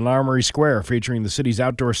Wonderland on Armory Square, featuring the city's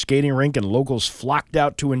outdoor skating rink, and locals flocked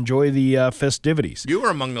out to enjoy the festivities. You were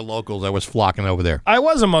among the locals. I was flocking over there. I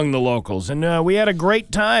was among the locals, and we had a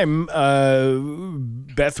great time.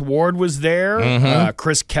 Beth Ward was there.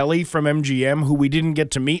 Chris Kelly from MGM, who we didn't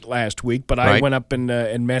get to meet last week, but I Right. went up and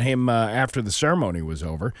met him after the ceremony was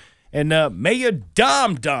over. And Mayor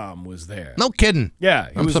Dom Dom was there. No kidding. Yeah,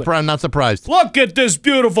 he I'm was surprised. Not surprised. Look at this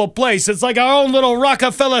beautiful place. It's like our own little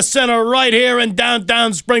Rockefeller Center right here in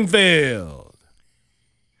downtown Springfield.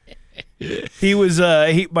 He was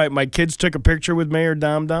my kids took a picture with Mayor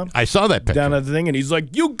Dom Dom I saw that picture. down at the thing, and he's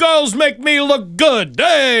like, "You girls make me look good."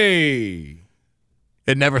 Hey.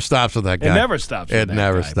 It never stops with that guy. It never stops. with It that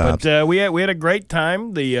never guy. stops. But we had a great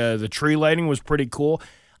time. The tree lighting was pretty cool.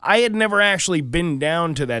 I had never actually been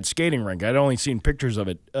down to that skating rink. I'd only seen pictures of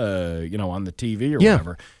it, on the TV or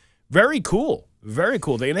whatever. Very cool. Very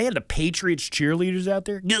cool. They had the Patriots cheerleaders out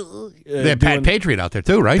there. They had Pat Patriot out there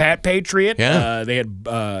too, right? Pat Patriot. Yeah. They had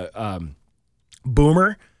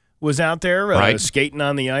Boomer was out there Right. skating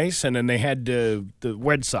on the ice, and then they had the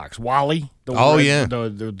Red Sox. Wally.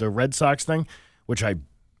 The Red Sox thing, which I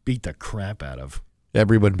beat the crap out of.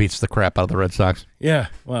 Everyone beats the crap out of the Red Sox. Yeah,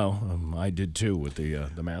 well, I did too with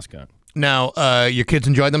the mascot. Now, your kids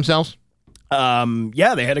enjoyed themselves?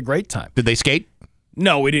 Yeah, they had a great time. Did they skate?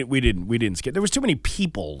 No, we didn't skate. There was too many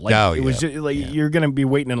people. Like, Oh, it was yeah. just, like you're going to be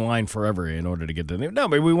waiting in line forever in order to get to them. No,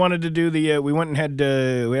 but we wanted to do the. We went and had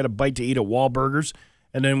we had a bite to eat at Wahlburgers,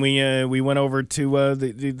 and then we went over to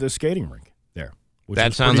the skating rink there.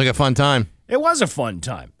 That sounds like a fun time. It was a fun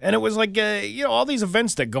time, and it was like all these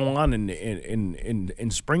events that go on in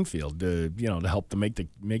Springfield, to help to make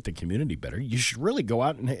the community better. You should really go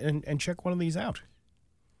out and check one of these out.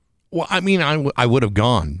 Well, I mean, I would have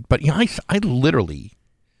gone, but I literally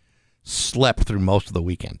slept through most of the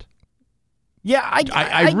weekend. Yeah, I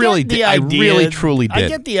get really the did. I idea- really, truly did. I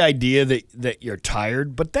get the idea that you're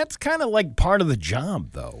tired, but that's kind of like part of the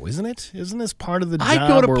job, though, isn't it? Isn't this part of the job? I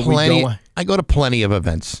go to where plenty. We go, I go to plenty of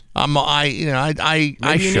events. maybe you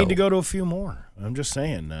show. need to go to a few more. I'm just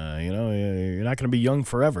saying, you're not going to be young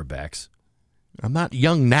forever, Bax. I'm not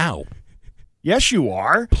young now. Yes, you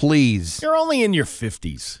are. Please. You're only in your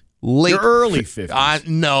 50s. Late Your early 50s.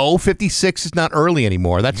 No, 56 is not early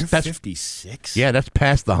anymore. That's 56. Yeah, that's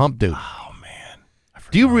past the hump, dude. Oh man.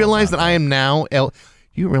 Do you realize that I am now? Do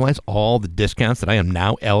you realize all the discounts that I am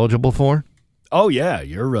now eligible for? Oh yeah,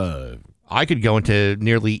 you're. I could go into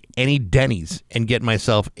nearly any Denny's and get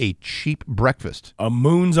myself a cheap breakfast A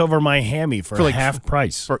moon's over my hammy for like half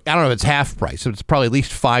price. I don't know if it's half price, so it's probably at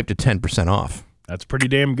least 5 to 10% off. That's pretty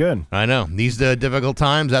damn good. I know these difficult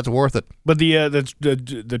times. That's worth it. But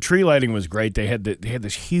the tree lighting was great. They had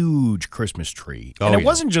this huge Christmas tree, and it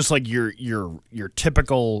wasn't just like your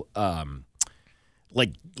typical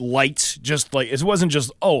like lights. Just like it wasn't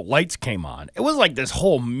just lights came on. It was like this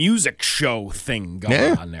whole music show thing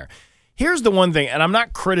going on there. Here's the one thing, and I'm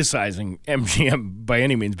not criticizing MGM by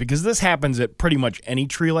any means because this happens at pretty much any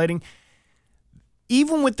tree lighting.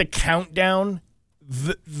 Even with the countdown.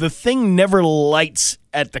 The thing never lights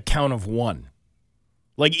at the count of 1.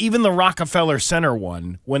 Like even the Rockefeller Center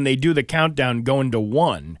one, when they do the countdown going to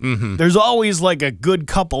 1, there's always like a good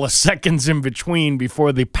couple of seconds in between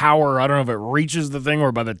before the power, I don't know if it reaches the thing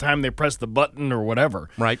or by the time they press the button or whatever.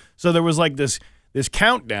 Right. So there was like this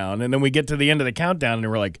countdown, and then we get to the end of the countdown, and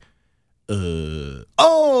we're like,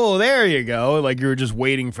 oh, there you go. Like you were just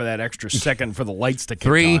waiting for that extra second for the lights to kick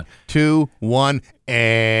 3, on. 2, 1,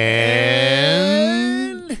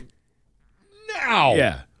 and now.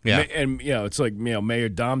 Yeah. Yeah. And, it's like, Mayor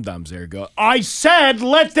Dom Dom's there go, I said,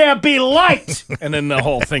 let there be light. And then the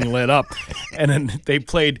whole thing lit up. And then they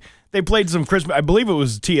played some Christmas, I believe it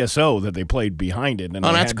was TSO that they played behind it. And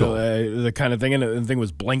they that's had cool. The kind of thing, and the thing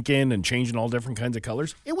was blinking and changing all different kinds of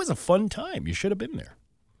colors. It was a fun time. You should have been there.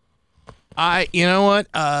 You know what?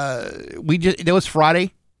 It was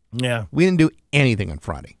Friday. Yeah. We didn't do anything on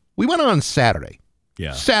Friday. We went on Saturday.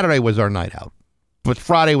 Yeah. Saturday was our night out, but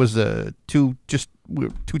Friday was we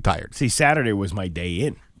were too tired. See, Saturday was my day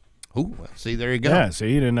in. Ooh, well, see, there you go. Yeah, so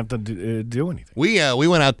you didn't have to do anything. We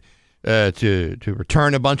went out to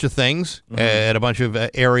return a bunch of things at a bunch of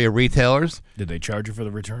area retailers. Did they charge you for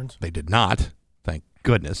the returns? They did not, thank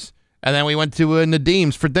goodness. And then we went to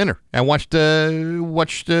Nadim's for dinner and watched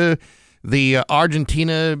the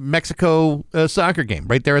Argentina-Mexico soccer game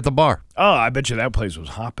right there at the bar. Oh, I bet you that place was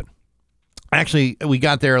hopping. Actually, we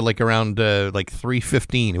got there like around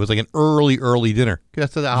 3:15. It was like an early dinner.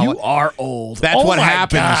 That's how You are old. That's oh what my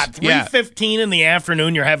happens. God, Yeah. 3:15 in the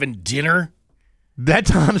afternoon, you're having dinner?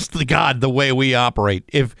 That's honest to God the way we operate.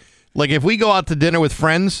 If we go out to dinner with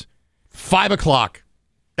friends, 5 o'clock.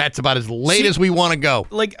 That's about as late as we want to go.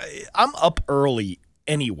 Like, I'm up early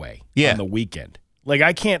anyway Yeah. on the weekend. Like,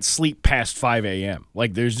 I can't sleep past 5 a.m.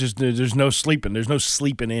 Like, there's no sleeping. There's no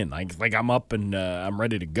sleeping in. Like I'm up and I'm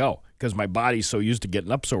ready to go because my body's so used to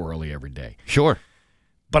getting up so early every day. Sure.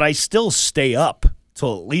 But I still stay up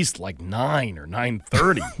till at least like 9 or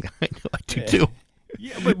 9:30. I do too.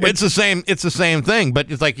 Yeah, but It's the same. It's the same thing.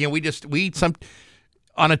 But it's like we eat some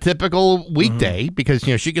on a typical weekday because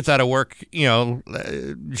she gets out of work.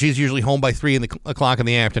 She's usually home by 3 o'clock in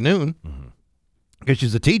the afternoon because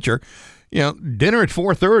she's a teacher. Dinner at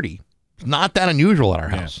 4:30. It's not that unusual at our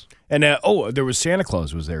house. And there was Santa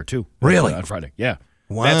Claus was there too. Really? On Friday. Yeah.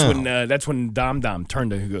 Wow. That's when Dom Dom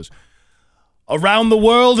turned to him and goes, around the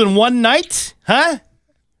world in one night, huh?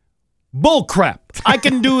 Bull crap. I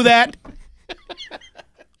can do that.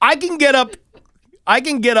 I can get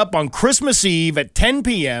up on Christmas Eve at 10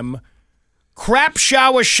 p.m., crap,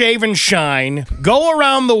 shower, shave, and shine, go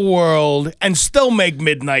around the world, and still make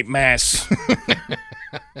midnight mass.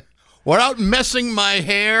 Without messing my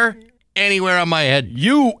hair anywhere on my head.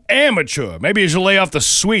 You amateur. Maybe you should lay off the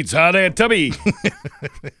sweets, huh there, Tubby?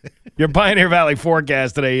 Your Pioneer Valley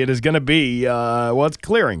forecast today, it is going to be, it's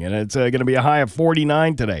clearing, and it's going to be a high of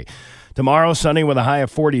 49 today. Tomorrow, sunny with a high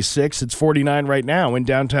of 46. It's 49 right now in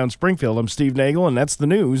downtown Springfield. I'm Steve Nagel, and that's the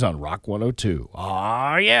news on Rock 102.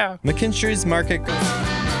 Aw, yeah. McKinstry's Market.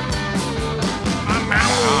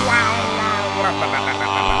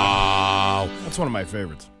 That's one of my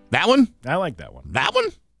favorites. That one? I like that one. That one?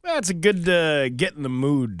 That's a good get in the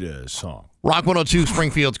mood song. Rock 102,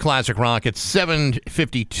 Springfield's Classic Rock. It's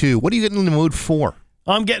 7:52. What are you getting in the mood for?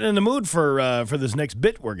 I'm getting in the mood for this next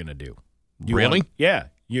bit we're going to do. Really? Yeah.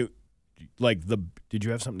 Did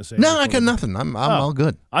you have something to say? No, I got nothing. I'm all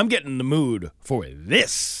good. I'm getting in the mood for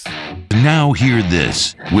this. Now hear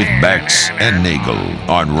this with Bex and Nagel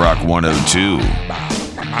on Rock 102.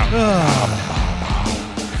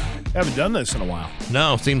 Haven't done this in a while.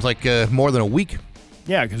 No, seems like more than a week.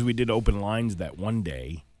 Yeah, because we did open lines that one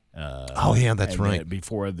day. Oh yeah, that's right.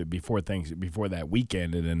 Before that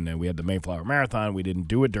weekend, and then we had the Mayflower Marathon. We didn't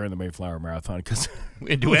do it during the Mayflower Marathon because we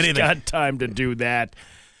didn't do anything. Got time to do that.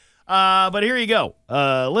 But here you go.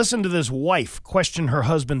 Listen to this wife question her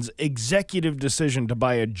husband's executive decision to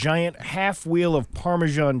buy a giant half wheel of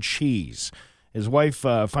Parmesan cheese. His wife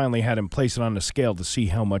finally had him place it on the scale to see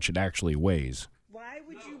how much it actually weighs. Why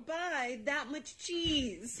would you buy that much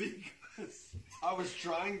cheese? Because I was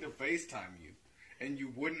trying to FaceTime you, and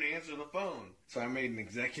you wouldn't answer the phone. So I made an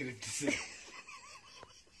executive decision.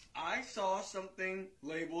 I saw something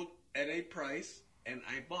labeled at a price, and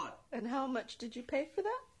I bought it. And how much did you pay for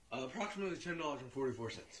that? Approximately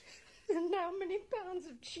 $10.44. And how many pounds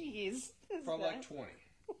of cheese is Probably that? like 20.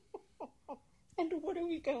 And what are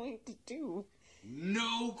we going to do?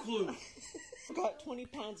 No clue. Got 20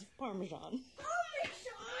 pounds of Parmesan. Parmesan?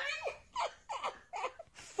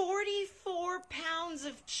 44 pounds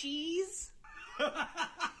of cheese?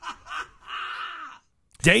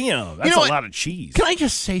 Damn, that's a lot of cheese. Can I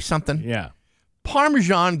just say something? Yeah.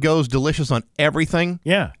 Parmesan goes delicious on everything.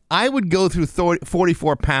 Yeah. I would go through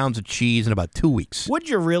 44 pounds of cheese in about 2 weeks. Would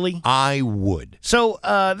you really? I would. So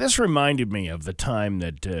this reminded me of the time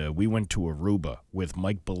that we went to Aruba with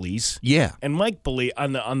Mike Belize. Yeah. And Mike Belize,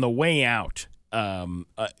 on the way out,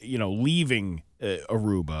 leaving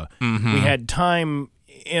Aruba, we had time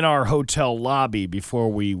in our hotel lobby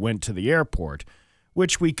before we went to the airport,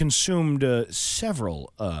 which we consumed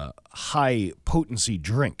several high-potency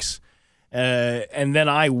drinks. And then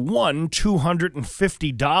I won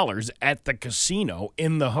 $250 at the casino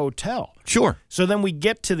in the hotel. Sure. So then we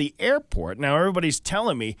get to the airport. Now everybody's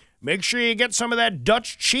telling me, make sure you get some of that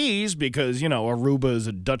Dutch cheese because, Aruba is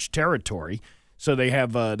a Dutch territory. So they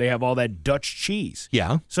have all that Dutch cheese.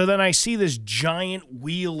 Yeah. So then I see this giant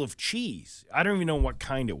wheel of cheese. I don't even know what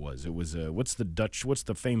kind it was. It was what's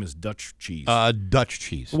the famous Dutch cheese? Dutch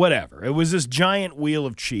cheese. Whatever. It was this giant wheel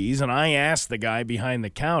of cheese, and I asked the guy behind the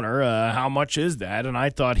counter, how much is that? And I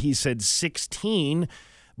thought he said 16,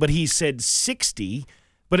 but he said 60.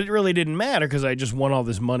 But it really didn't matter because I just won all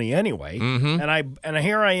this money anyway. Mm-hmm. And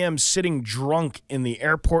here I am sitting drunk in the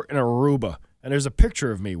airport in Aruba, and there's a picture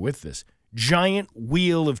of me with this giant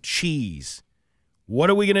wheel of cheese. What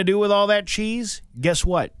are we going to do with all that cheese? Guess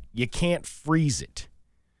what? You can't freeze it.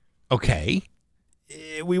 Okay.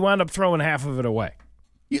 We wound up throwing half of it away.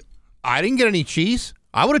 I didn't get any cheese.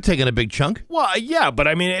 I would have taken a big chunk. Well, yeah, but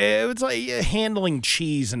I mean, it's like handling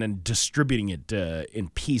cheese and then distributing it in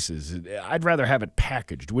pieces. I'd rather have it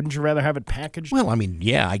packaged. Wouldn't you rather have it packaged? Well, I mean,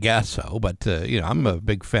 yeah, I guess so. But, I'm a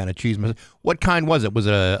big fan of cheese. What kind was it? Was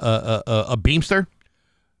it a Beamster?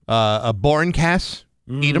 A Bornkass,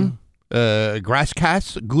 Edam,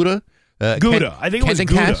 Grasskass, Gouda. Gouda. I think it was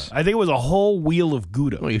Gouda. Cass. I think it was a whole wheel of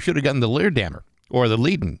Gouda. Well, you should have gotten the Leerdammer or the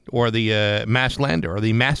Leiden or the Masslander or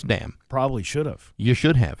the Massdam. Probably should have. You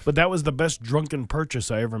should have. But that was the best drunken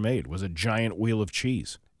purchase I ever made, was a giant wheel of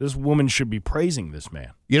cheese. This woman should be praising this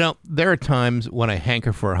man. There are times when I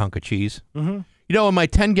hanker for a hunk of cheese. Mm-hmm. When my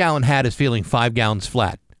 10-gallon hat is feeling 5 gallons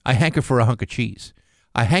flat, I hanker for a hunk of cheese.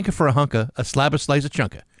 I hanker for a slab of slice of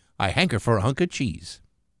chunka. I hanker for a hunk of cheese.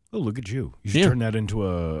 Oh, look at you. You should turn that into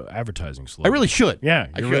a advertising slogan. I really should. Yeah,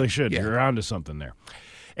 you really should. Yeah. You're onto something there.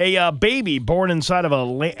 A baby born inside of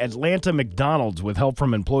Atlanta McDonald's with help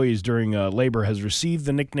from employees during labor has received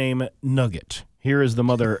the nickname Nugget. Here is the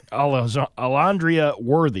mother, Alondria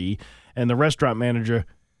Worthy, and the restaurant manager,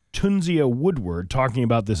 Tunzia Woodward talking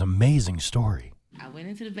about this amazing story. I went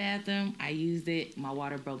into the bathroom, I used it, my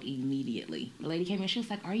water broke immediately. The lady came in, she was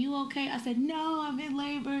like, "Are you okay?" I said, "No, I'm in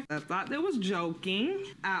labor." I thought they was joking.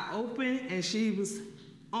 I opened and she was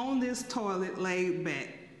on this toilet laid back,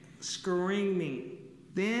 screaming.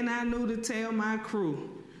 Then I knew to tell my crew,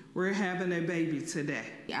 we're having a baby today.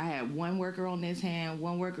 I had one worker on this hand,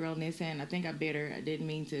 one worker on this hand. I think I bit her. I didn't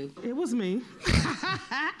mean to. It was me.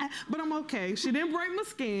 But I'm okay. She didn't break my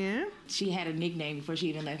skin. She had a nickname before she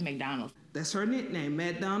even left McDonald's. That's her nickname,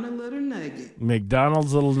 McDonald's Little Nugget.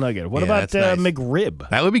 McDonald's Little Nugget. What Yeah, about that's nice. McRib?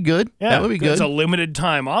 That would be good. Yeah, that would be good. It's a limited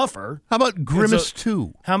time offer. How about Grimace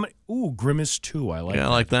 2? How many? Ooh, Grimace 2. I like that. Yeah, I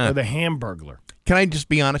like that. Or the Hamburglar. Can I just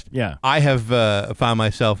be honest? Yeah. I have found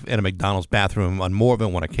myself in a McDonald's bathroom on more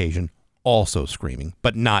than one occasion, also screaming,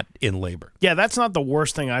 but not in labor. Yeah, that's not the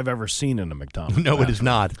worst thing I've ever seen in a McDonald's. No, it is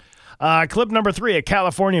not. Clip number 3, a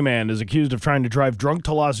California man is accused of trying to drive drunk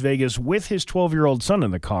to Las Vegas with his 12-year-old son in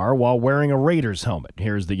the car while wearing a Raiders helmet.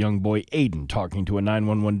 Here's the young boy Aiden talking to a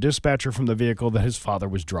 911 dispatcher from the vehicle that his father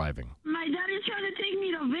was driving. My dad is trying to take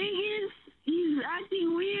me to Vegas. He's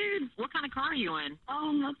acting weird. What kind of car are you in? A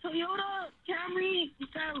Toyota Camry.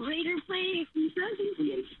 It's got Raider plate. He says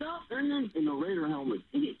he's stuck and then in a Raider helmet.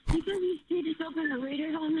 He says he's paid himself in a Raider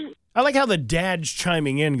helmet. I like how the dad's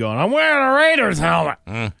chiming in going, I'm wearing a Raiders helmet.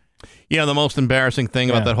 You know, the most embarrassing thing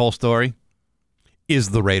about that whole story is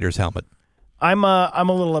the Raiders helmet. I'm a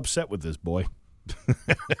little upset with this boy.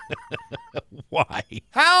 Why?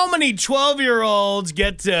 How many 12-year-olds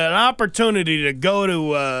get an opportunity to go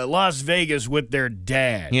to Las Vegas with their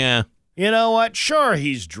dad? Yeah. You know what? Sure,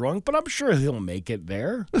 he's drunk, but I'm sure he'll make it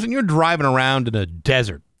there. Listen, you're driving around in a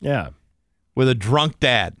desert. Yeah. With a drunk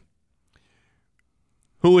dad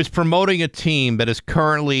who is promoting a team that is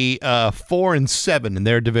currently 4-7 in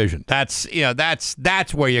their division. That's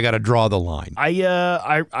where you got to draw the line.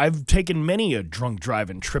 I've taken many a drunk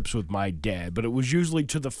driving trips with my dad, but it was usually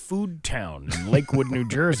to the food town in Lakewood, New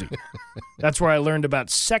Jersey. That's where I learned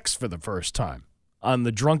about sex for the first time, on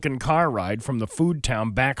the drunken car ride from the food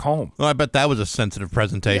town back home. Well, I bet that was a sensitive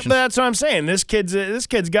presentation. Yeah, but that's what I'm saying. This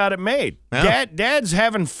kid's got it made. Yeah. Dad's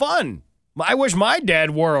having fun. I wish my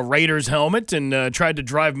dad wore a Raiders helmet and tried to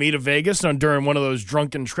drive me to Vegas during one of those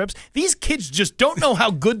drunken trips. These kids just don't know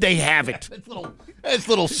how good they have it. This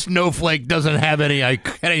little snowflake doesn't have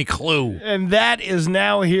any clue. And that is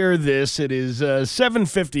now here. It is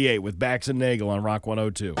 7:58 with Bax and Nagel on Rock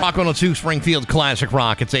 102. Rock 102, Springfield Classic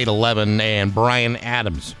Rock. It's 8:11, and Brian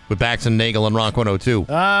Adams with Bax and Nagel on Rock 102.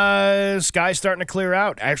 Sky's starting to clear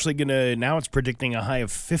out. Actually, now it's predicting a high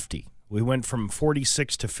of 50. We went from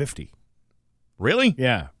 46 to 50. Really?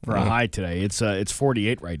 Yeah, for a high today. It's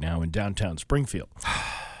 48 right now in downtown Springfield.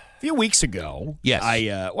 A few weeks ago, yes,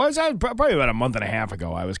 probably about a month and a half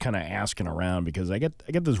ago, I was kind of asking around because I get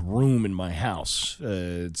this room in my house.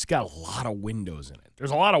 It's got a lot of windows in it. There's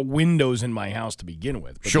a lot of windows in my house to begin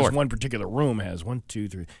with. But this one particular room has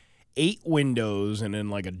 8 windows, and then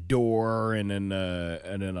like a door, and then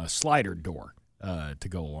a slider door to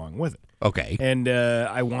go along with it. Okay. And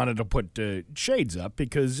I wanted to put shades up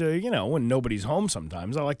because, when nobody's home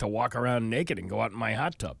sometimes, I like to walk around naked and go out in my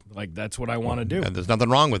hot tub. Like, that's what I want to do. And there's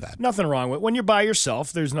nothing wrong with that. Nothing wrong with it. When you're by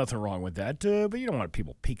yourself, there's nothing wrong with that. But you don't want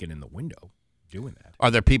people peeking in the window doing that.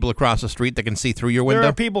 Are there people across the street that can see through your window? There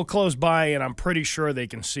are people close by, and I'm pretty sure they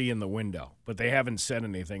can see in the window. But they haven't said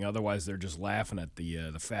anything. Otherwise, they're just laughing at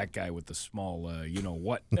the fat guy with the small,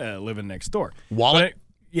 living next door. Wallet?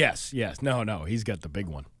 Yes. No, he's got the big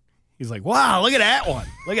one. He's like, wow, look at that one.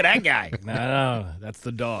 Look at that guy. No, that's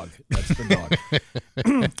the dog.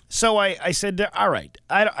 So I said, all right,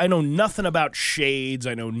 I know nothing about shades.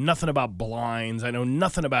 I know nothing about blinds. I know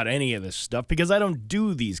nothing about any of this stuff because I don't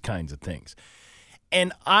do these kinds of things.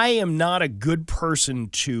 And I am not a good person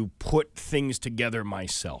to put things together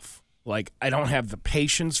myself. Like, I don't have the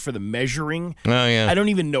patience for the measuring. Oh, yeah. I don't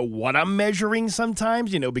even know what I'm measuring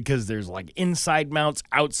sometimes, because there's like inside mounts,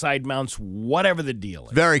 outside mounts, whatever the deal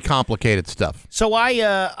is. Very complicated stuff. So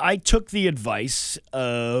I took the advice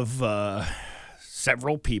of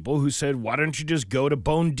several people who said, why don't you just go to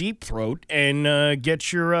Bone Deep Throat and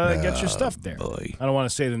get your stuff there? Boy. I don't want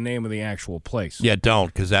to say the name of the actual place. Yeah, don't,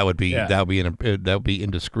 because that would be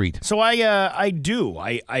indiscreet. So I do.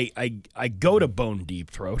 I go to Bone Deep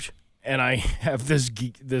Throat. And I have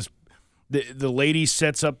the lady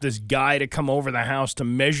sets up this guy to come over the house to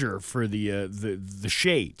measure for the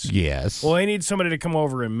shades. Yes. Well, I need somebody to come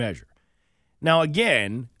over and measure. Now,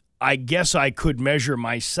 again, I guess I could measure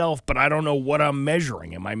myself, but I don't know what I'm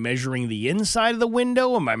measuring. Am I measuring the inside of the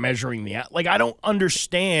window? Am I measuring the out? Like, I don't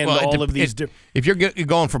understand all of these. If you're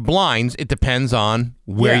going for blinds, it depends on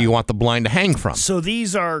where you want the blind to hang from. So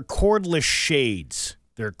these are cordless shades.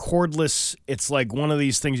 They're cordless. It's like one of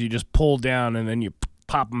these things you just pull down and then you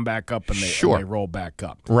pop them back up and they roll back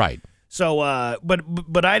up. Right. So,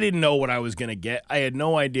 but I didn't know what I was going to get. I had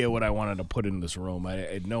no idea what I wanted to put in this room. I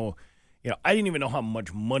had no. I didn't even know how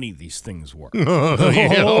much money these things were.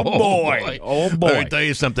 Oh boy! Let me tell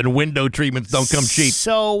you something. Window treatments don't come cheap.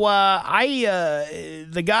 So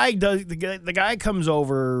the guy comes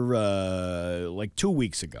over like 2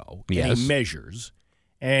 weeks ago. Yes. And he measures,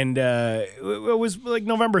 and it was like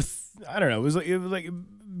November. I don't know. It was like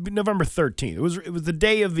November 13th. It was the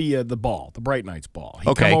day of the ball, the Bright Nights ball.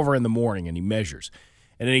 He come over in the morning and he measures.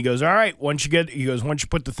 And then he goes, all right, once you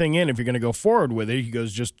put the thing in, if you're going to go forward with it, he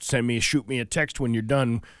goes, just shoot me a text when you're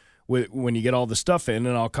done when you get all the stuff in,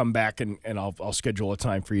 and I'll come back and I'll schedule a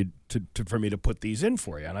time for you for me to put these in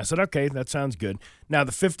for you. And I said, okay, that sounds good. Now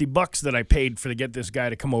the $50 that I paid to get this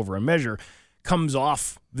guy to come over and measure comes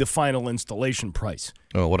off the final installation price.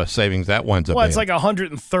 Oh, what a savings that winds up Well, it's being. like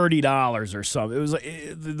 $130 or something. It was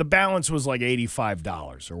the balance was like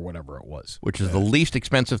 $85 or whatever it was. Which is the least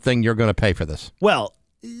expensive thing you're going to pay for this. Well,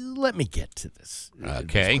 let me get to this.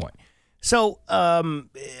 Okay. This point. So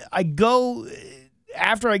I go,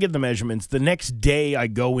 after I get the measurements, the next day I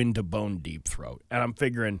go into Bone Deep Throat, and I'm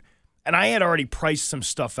figuring, and I had already priced some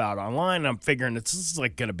stuff out online, and I'm figuring this is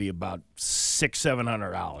like going to be about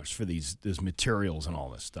 $600-700 for these materials and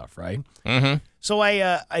all this stuff, right? Mm-hmm. So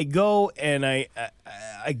I go and I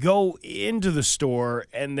go into the store,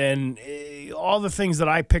 and then all the things that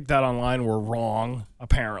I picked out online were wrong,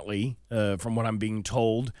 apparently, from what I'm being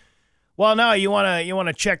told. Well, no, you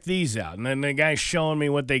wanna check these out, and then the guy's showing me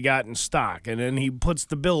what they got in stock, and then he puts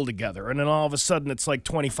the bill together, and then all of a sudden it's like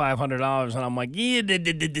 $2,500, and I'm like, yeah,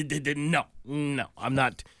 no, I'm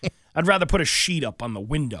not. I'd rather put a sheet up on the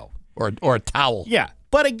window or a towel. Yeah.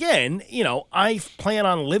 But again, I plan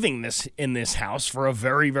on living in this house for a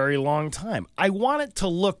very, very long time. I want it to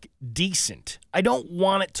look decent. I don't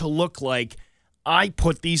want it to look like I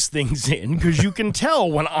put these things in, because you can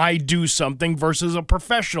tell when I do something versus a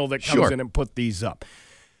professional that comes in and put these up.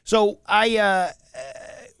 So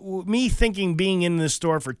me thinking being in this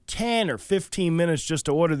store for 10 or 15 minutes just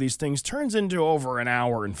to order these things turns into over an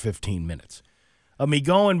hour and 15 minutes. Of me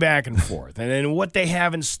going back and forth, and then what they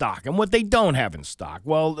have in stock and what they don't have in stock.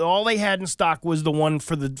 Well, all they had in stock was the one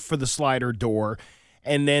for the slider door,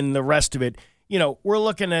 and then the rest of it, we're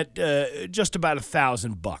looking at just about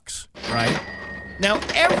 $1,000, right? Now,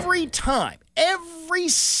 every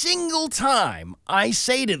single time I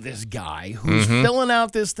say to this guy who's filling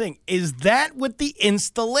out this thing, is that with the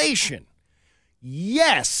installation?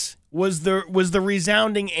 Yes. Was the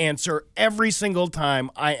resounding answer every single time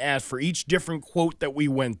I asked for each different quote that we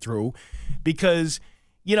went through, because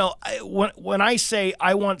when I say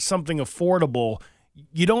I want something affordable,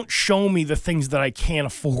 you don't show me the things that I can't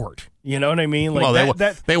afford. You know what I mean? Like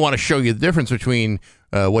they want to show you the difference between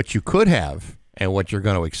what you could have and what you're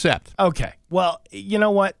going to accept. Okay. Well, you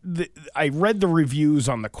know what? I read the reviews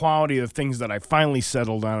on the quality of things that I finally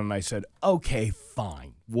settled on, and I said, okay,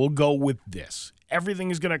 fine, we'll go with this.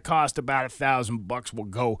 Everything is going to cost about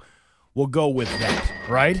 $1,000. We'll go with that,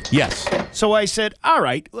 right? Yes. So I said, all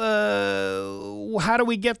right, how do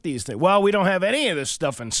we get these things? Well, we don't have any of this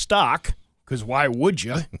stuff in stock, because why would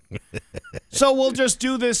you? So we'll just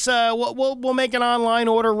do this. We'll make an online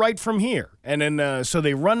order right from here. And then so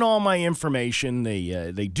they run all my information.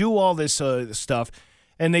 They do all this stuff,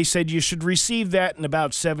 and they said you should receive that in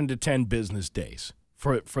about 7 to 10 business days.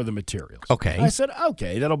 For the materials. Okay. I said,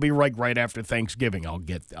 okay, that'll be right after Thanksgiving. I'll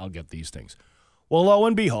get these things. Well, lo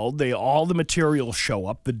and behold, all the materials show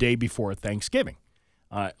up the day before Thanksgiving,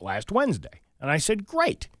 last Wednesday. And I said,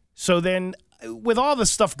 great. So then, with all the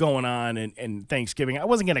stuff going on and Thanksgiving, I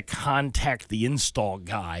wasn't going to contact the install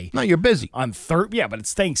guy. No, you're busy. Yeah, but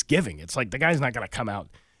it's Thanksgiving. It's like the guy's not going to come out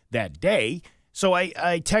that day. So I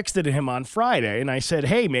texted him on Friday, and I said,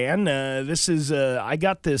 hey, man, this is I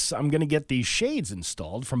got this. I'm going to get these shades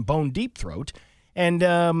installed from Bone Deep Throat, and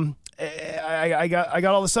I got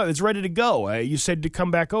all the stuff. It's ready to go. You said to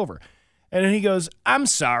come back over. And then he goes, I'm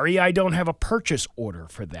sorry, I don't have a purchase order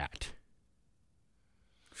for that.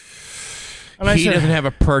 And he doesn't have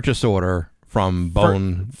a purchase order from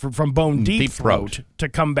Bone from Bone Deep Throat to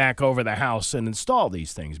come back over the house and install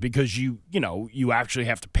these things, because you actually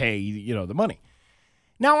have to pay the money.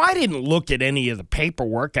 Now, I didn't look at any of the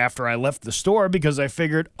paperwork after I left the store, because I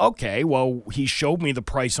figured, okay, well, he showed me the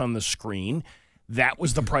price on the screen. That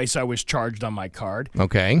was the price I was charged on my card.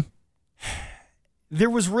 Okay. There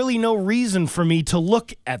was really no reason for me to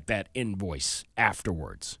look at that invoice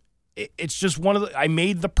afterwards. It's just I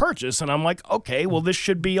made the purchase, and I'm like, okay, well, this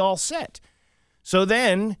should be all set. So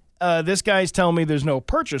then this guy's telling me there's no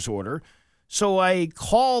purchase order. So I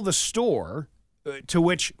call the store, to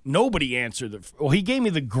which nobody answered. He gave me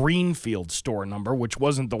the Greenfield store number, which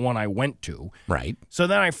wasn't the one I went to. Right. So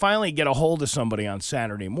then I finally get a hold of somebody on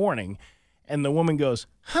Saturday morning, and the woman goes,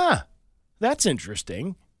 that's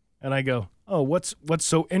interesting. And I go, oh, what's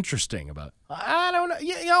so interesting about it? I don't know.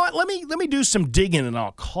 You know what? Let me do some digging, and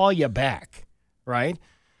I'll call you back, right?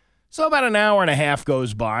 So about an hour and a half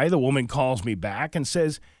goes by. The woman calls me back and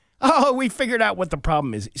says, oh, we figured out what the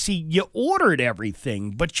problem is. See, you ordered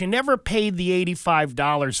everything, but you never paid the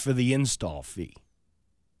 $85 for the install fee.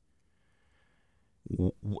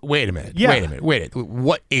 Wait a minute. Yeah. Wait.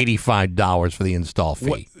 What $85 for the install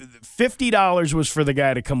fee? $50 was for the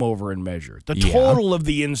guy to come over and measure. The total of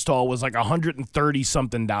the install was like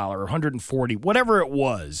 $130-something, $140, whatever it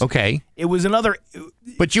was. Okay. It was another.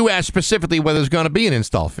 But you asked specifically whether there's going to be an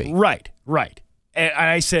install fee. Right. And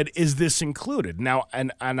I said, is this included? Now,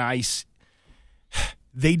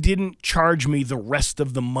 they didn't charge me the rest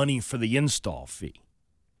of the money for the install fee.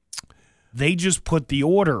 They just put the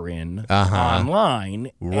order in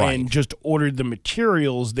online and just ordered the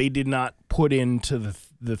materials. They did not put into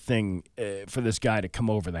the thing for this guy to come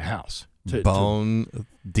over the house. Bone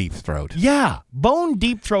Deep Throat. Yeah, Bone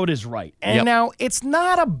Deep Throat is right. And now it's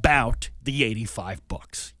not about the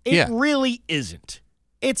 $85. It really isn't.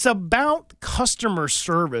 It's about customer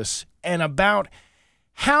service and about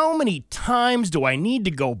how many times do I need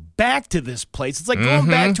to go back to this place? It's like going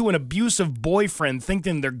back to an abusive boyfriend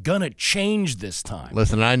thinking they're going to change this time.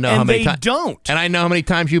 Listen, I know how many times. And they don't. And I know how many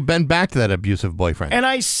times you've been back to that abusive boyfriend. And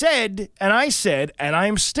I said, and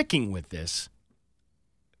I'm sticking with this,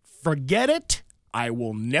 forget it. I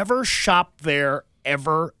will never shop there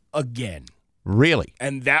ever again. Really?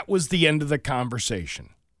 And that was the end of the conversation.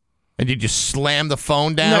 And you just slam the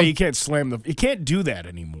phone down? No, you can't you can't do that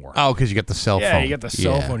anymore. Oh, because you got the cell phone. Yeah, you got the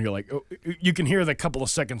cell phone. You're like, you can hear the couple of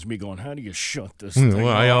seconds of me going, how do you shut this thing? I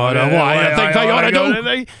think I ought to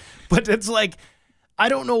do. But it's like, I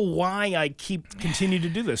don't know why I continue to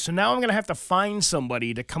do this. So now I'm going to have to find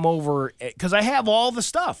somebody to come over, because I have all the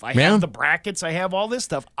stuff. I have the brackets. I have all this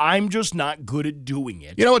stuff. I'm just not good at doing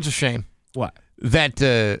it. You know what's a shame? What? That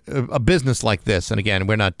a business like this, and again,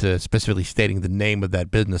 we're not specifically stating the name of that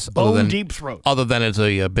business. Bone Deep Throat. Other than it's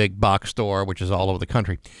a big box store, which is all over the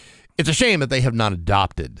country. It's a shame that they have not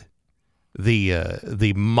adopted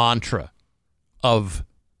the mantra of,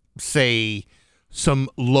 say, some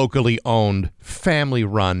locally owned,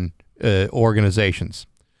 family-run organizations.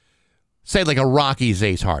 Say like a Rocky's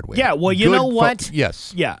Ace Hardware. Yeah, well, you know what?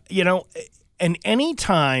 Yes. Yeah, and any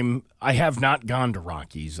time I have not gone to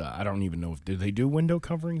Rocky's, I don't even know if do they do window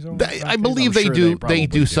coverings over there? I believe they do. They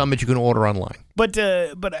do some that you can order online. But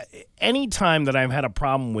any time that I've had a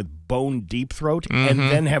problem with Bone Deep Throat and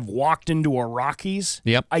then have walked into a Rocky's,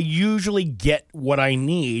 I usually get what I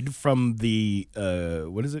need from the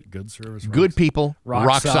what is it? Good service. Good people,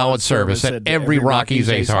 rock solid service at every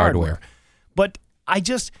Rocky's Ace Hardware. But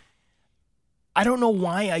I don't know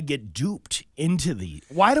why I get duped into these.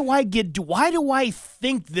 Why do I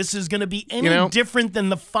think this is going to be any different than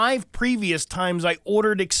the 5 previous times I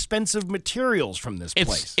ordered expensive materials from this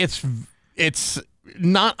place? It's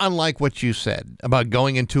not unlike what you said about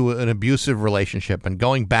going into an abusive relationship and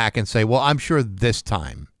going back and say, well, I'm sure this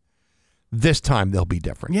time they'll be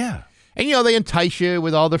different. Yeah. And, they entice you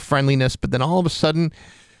with all their friendliness, but then all of a sudden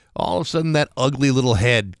that ugly little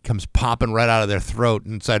head comes popping right out of their throat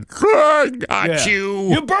and said, I got you.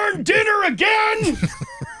 You burned dinner again?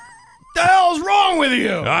 The hell's wrong with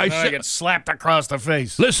you? I get slapped across the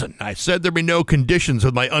face. Listen, I said there be no conditions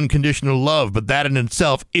with my unconditional love, but that in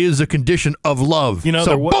itself is a condition of love.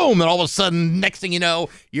 So boom, and all of a sudden, next thing you know,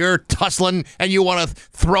 you're tussling and you want to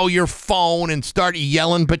throw your phone and start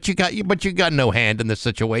yelling, but you got no hand in this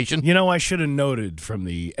situation. I should have noted from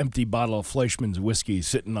the empty bottle of Fleischmann's whiskey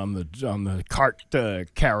sitting on the cart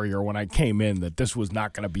carrier when I came in that this was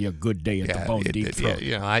not going to be a good day at the Bone Deep Throat.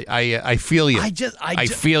 Yeah, I feel you. I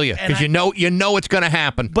feel you. Because you know it's going to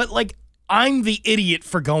happen. But I'm the idiot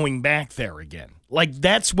for going back there again.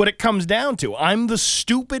 That's what it comes down to. I'm the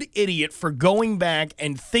stupid idiot for going back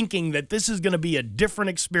and thinking that this is going to be a different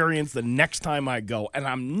experience the next time I go, and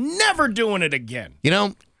I'm never doing it again.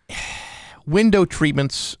 Window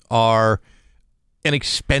treatments are an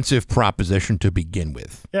expensive proposition to begin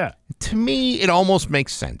with. Yeah. To me, it almost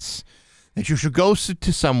makes sense that you should go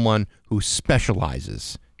to someone who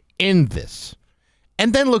specializes in this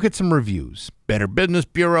and then look at some reviews. Better Business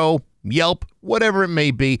Bureau, Yelp, whatever it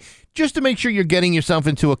may be, just to make sure you're getting yourself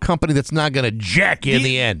into a company that's not going to jack you in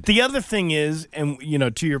the end. The other thing is, and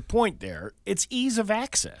to your point there, it's ease of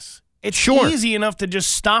access. It's Sure. easy enough to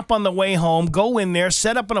just stop on the way home, go in there,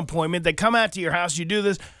 set up an appointment. They come out to your house. You do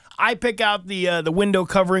this. I pick out the window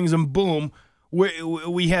coverings, and boom,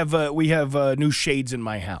 we have new shades in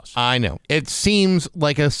my house. I know. It seems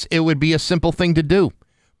like it would be a simple thing to do.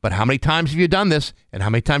 But how many times have you done this? And how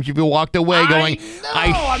many times have you walked away going,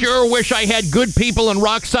 I sure wish I had good people and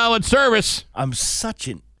rock solid service? I'm such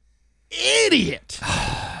an idiot.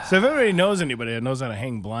 So if everybody knows anybody that knows how to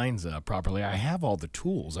hang blinds properly, I have all the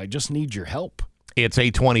tools. I just need your help. It's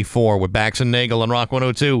 8:24 with Bax and Nagel on Rock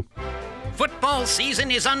 102. Football season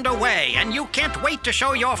is underway, and you can't wait to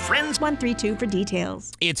show your friends. 132 for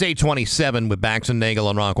details. It's 8:27 with Bax and Nagel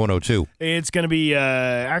on Rock 102. It's going to be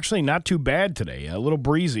actually not too bad today. A little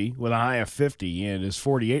breezy with a high of 50, and it's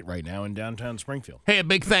 48 right now in downtown Springfield. Hey, a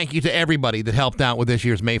big thank you to everybody that helped out with this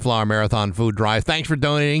year's Mayflower Marathon food drive. Thanks for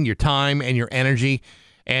donating your time and your energy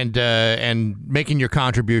and making your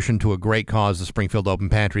contribution to a great cause, the Springfield Open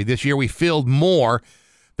Pantry. This year we filled more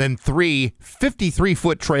than 3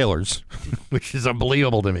 53-foot trailers, which is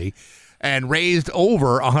unbelievable to me, and raised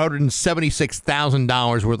over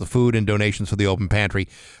 $176,000 worth of food and donations for the Open Pantry.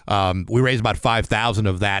 We raised about $5,000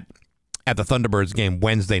 of that at the Thunderbirds game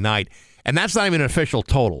Wednesday night, and that's not even an official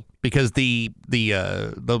total because the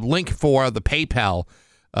link for the PayPal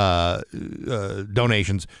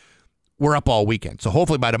donations were up all weekend. So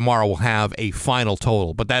hopefully by tomorrow we'll have a final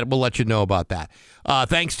total, but we'll let you know about that.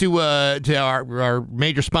 Thanks to our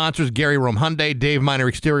major sponsors, Gary Rome Hyundai, Dave Miner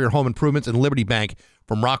Exterior Home Improvements, and Liberty Bank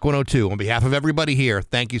from Rock 102. On behalf of everybody here,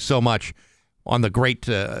 thank you so much on the great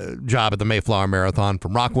job at the Mayflower Marathon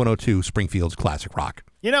from Rock 102, Springfield's Classic Rock.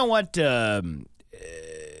 You know what?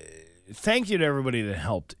 Thank you to everybody that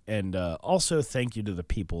helped, and also thank you to the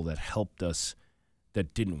people that helped us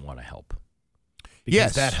that didn't want to help. Because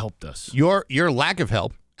yes, that helped us. Your lack of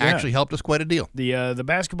help actually helped us quite a deal. The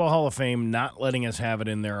Basketball Hall of Fame not letting us have it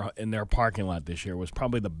in their parking lot this year was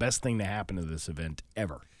probably the best thing to happen to this event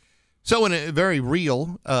ever. So in a very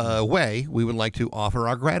real way, we would like to offer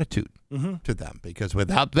our gratitude to them, because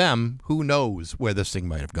without them, who knows where this thing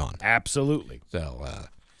might have gone. Absolutely. So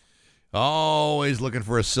always looking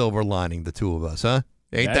for a silver lining, the two of us, huh?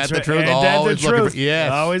 Ain't that the truth? Ain't always that the truth?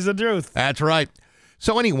 Yes. Always the truth. That's right.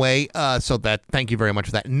 So anyway, thank you very much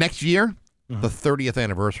for that. Next year, the 30th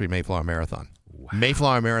anniversary Mayflower Marathon. Wow.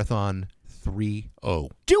 Mayflower Marathon 3-0.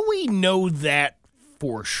 Do we know that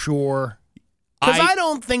for sure? Because I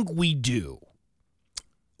don't think we do.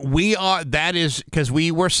 That is because we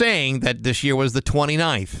were saying that this year was the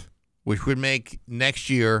 29th, which would make next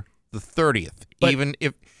year the 30th.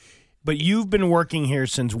 But you've been working here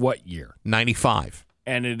since what year? 95.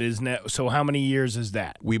 And it is now. So how many years is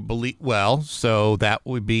that? We believe. Well, so that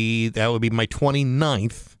would be my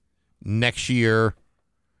 29th next year.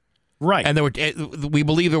 Right. And we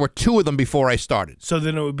believe there were 2 of them before I started. So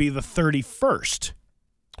then it would be the 31st.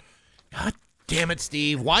 God damn it,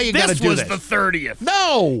 Steve! Why you got to do this? This was the 30th.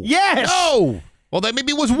 No. Yes. No. Well, then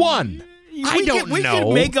maybe it was 1. I don't know. We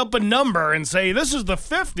could make up a number and say this is the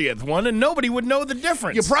 50th one, and nobody would know the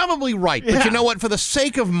difference. You're probably right, but you know what? For the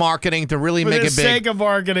sake of marketing, to really make it big, for the sake of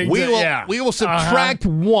marketing, we will subtract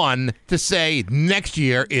 1 to say next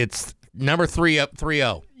year it's number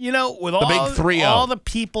 3-0. You know, with the big 3-0, all the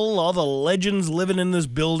people, all the legends living in this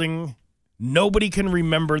building, nobody can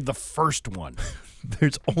remember the first one.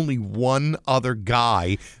 There's only one other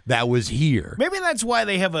guy that was here. Maybe that's why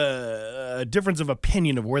they have a difference of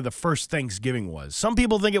opinion of where the first Thanksgiving was. Some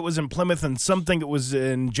people think it was in Plymouth, and some think it was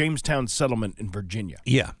in Jamestown Settlement in Virginia.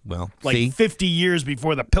 Yeah, well, like 50 years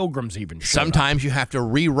before the Pilgrims even showed Sometimes up. you have to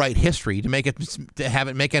rewrite history to have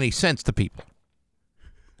it make any sense to people.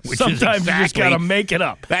 Sometimes you just got to make it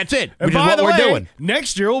up. That's it. And which is what we're doing.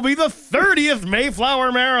 Next year will be the 30th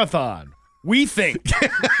Mayflower Marathon. We think.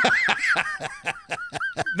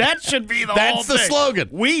 That should be the whole thing. That's the slogan.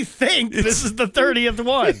 We think this is the 30th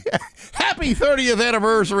one. Happy 30th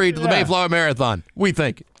anniversary to the Mayflower Marathon. We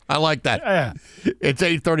think. I like that. Yeah. It's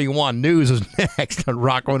 8:31. News is next on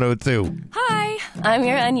Rock 102. Hi, I'm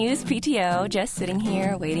your unused PTO, just sitting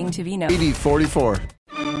here waiting to be noticed. 8044.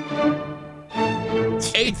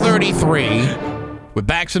 8:33 with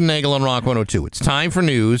Bax and Nagel on Rock 102. It's time for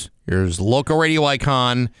news. Here's local radio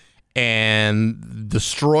icon and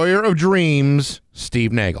destroyer of dreams,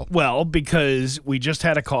 Steve Nagel. Well, because we just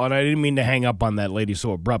had a call, and I didn't mean to hang up on that lady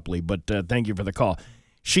so abruptly, but thank you for the call.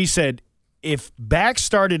 She said if Bax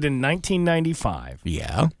started in 1995,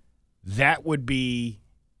 that would be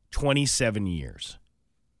 27 years.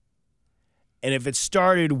 And if it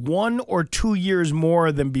started 1 or 2 years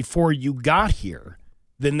more than before you got here,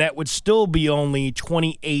 then that would still be only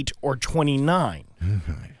 28 or 29.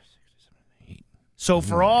 So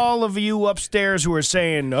for all of you upstairs who are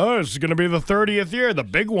saying, oh, it's going to be the 30th year, the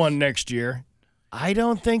big one next year, I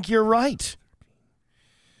don't think you're right.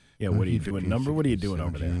 Yeah, what are you doing, number? What are you doing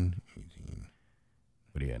over there?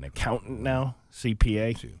 What are you, an accountant now?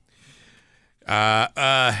 CPA?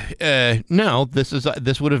 No,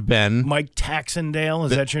 this would have been Mike Taxendale.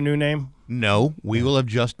 Is that your new name? No, we will have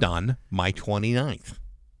just done my 29th.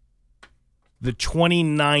 The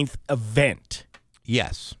 29th event.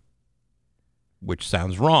 Yes. Which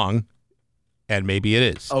sounds wrong, and maybe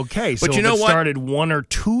it is. Okay, so but you if know it what? started 1 or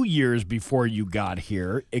 2 years before you got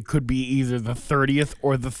here, it could be either the 30th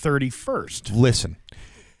or the 31st. Listen,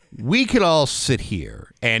 we could all sit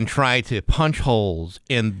here and try to punch holes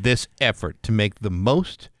in this effort to make the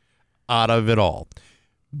most out of it all.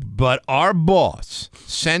 But our boss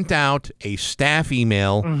sent out a staff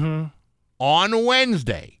email on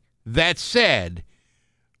Wednesday that said,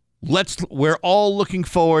 we're all looking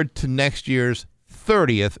forward to next year's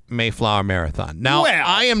 30th Mayflower Marathon. Now, Well,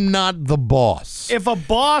 I am not the boss. If a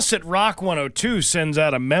boss at Rock 102 sends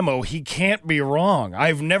out a memo, he can't be wrong.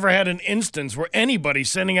 I've never had an instance where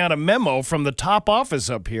anybody's sending out a memo from the top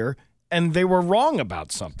office up here and they were wrong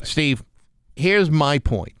about something. Steve, here's my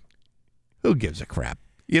point. Who gives a crap?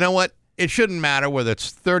 You know what? It shouldn't matter whether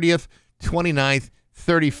it's 30th, 29th,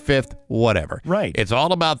 35th, whatever. Right. It's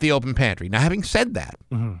all about the open pantry. Now, having said that,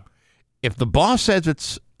 if the boss says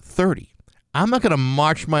it's 30, I'm not going to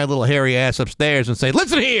march my little hairy ass upstairs and say,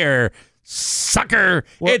 listen here, sucker,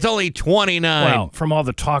 it's only 29. Well, from all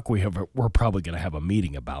the talk we have, we're probably going to have a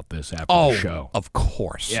meeting about this after the show. Of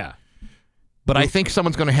course. Yeah. But I think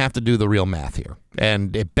someone's going to have to do the real math here,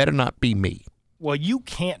 and it better not be me. Well, you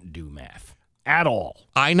can't do math at all.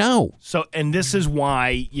 I know. So, and this is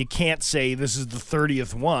why you can't say this is the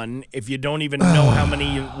 30th one if you don't even know how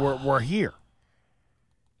many were here.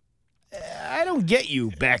 I don't get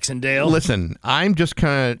you, Baxendale. Listen, I'm just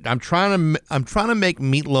trying to make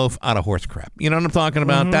meatloaf out of horse crap. You know what I'm talking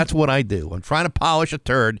about? That's what I do. I'm trying to polish a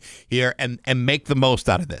turd here and make the most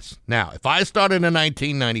out of this. Now, if I started in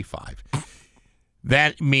 1995,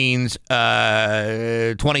 that means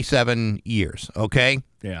 27 years, okay?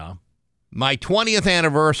 Yeah. My 20th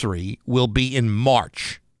anniversary will be in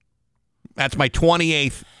March. That's my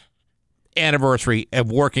 28th anniversary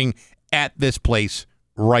of working at this place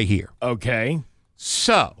right here. Okay.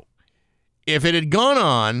 So, if it had gone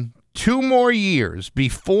on 2 more years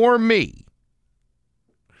before me,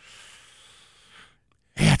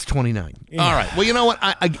 it's 29. Yeah. All right. Well, you know what?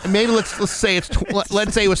 Maybe let's say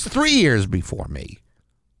let's say it was 3 years before me.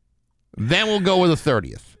 Then we'll go with the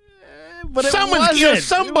 30th. But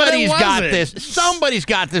somebody's got this. Somebody's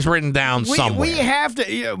got this written down somewhere. We have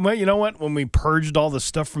to. Well, you know what? When we purged all the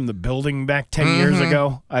stuff from the building back 10 years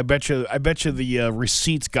ago, I bet you the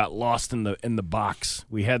receipts got lost in the box.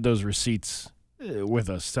 We had those receipts with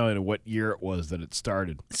us, telling you what year it was that it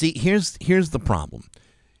started. See, here's the problem.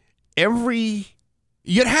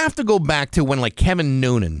 You'd have to go back to when like Kevin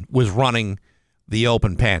Noonan was running the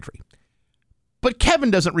open pantry, but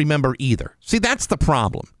Kevin doesn't remember either. See, that's the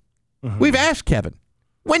problem. We've asked Kevin,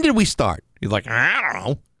 when did we start? He's like, I don't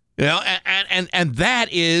know. You know, and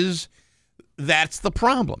that's the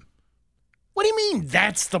problem. What do you mean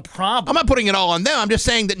that's the problem? I'm not putting it all on them. I'm just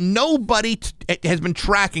saying that nobody has been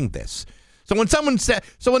tracking this. So when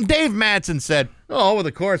Dave Madsen said, oh, over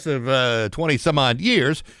the course of 20 some odd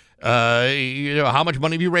years, how much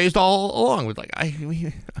money have you raised all along? It's like, I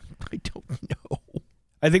don't know.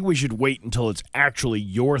 I think we should wait until it's actually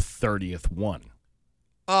your 30th one.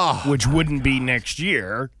 Oh, which wouldn't be next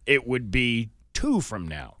year. It would be 2 from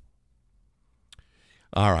now.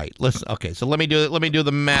 All right. Listen. Okay. So let me do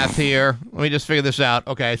the math here. Let me just figure this out.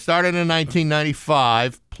 Okay. I started in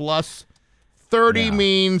 1995 plus 30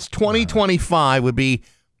 means 2025 would be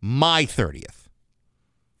my 30th.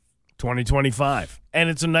 2025. And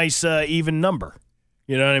it's a nice even number.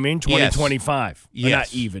 You know what I mean? 2025. Yes.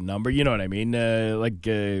 Not even number. You know what I mean? Like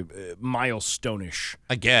milestone-ish.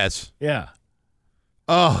 I guess. Yeah.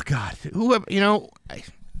 Oh God!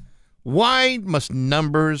 Why must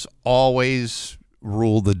numbers always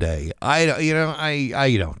rule the day? I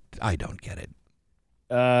don't get it.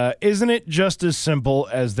 Isn't it just as simple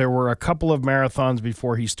as there were a couple of marathons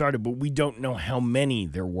before he started, but we don't know how many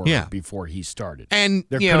there were before he started. And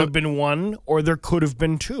there could have been 1 or there could have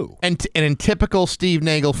been 2. And in typical Steve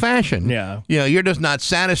Nagel fashion, you're just not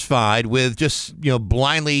satisfied with just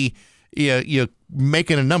blindly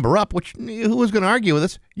making a number up, which who was going to argue with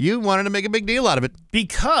us? You wanted to make a big deal out of it.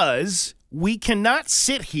 Because We cannot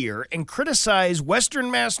sit here and criticize Western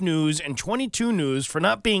Mass News and 22 News for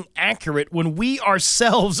not being accurate when we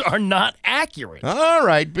ourselves are not accurate. All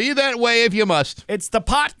right, be that way if you must. It's the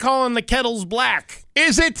pot calling the kettle's black.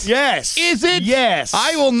 Is it? Yes. Is it? Yes.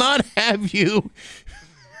 I will not have you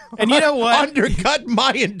And you know what? undercut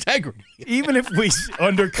my integrity. Even if we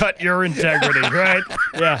undercut your integrity, right?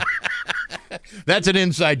 Yeah. That's an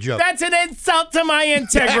inside joke. That's an insult to my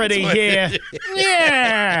integrity That's what here. it is.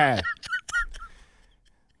 Yeah.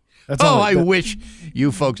 That's I wish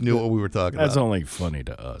you folks knew what we were talking That's about. only funny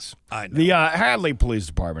to us. I know. The Hadley Police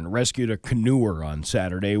Department rescued a canoer on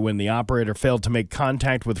Saturday when the operator failed to make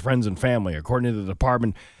contact with friends and family. According to the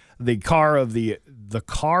department, the car of the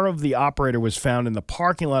operator was found in the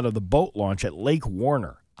parking lot of the boat launch at Lake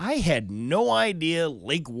Warner. I had no idea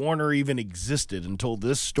Lake Warner even existed until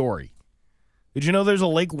this story. Did you know there's a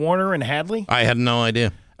Lake Warner in Hadley? I had no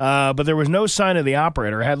idea. But there was no sign of the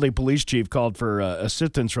operator. Hadley Police Chief called for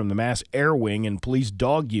assistance from the Mass Air Wing and police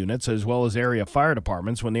dog units, as well as area fire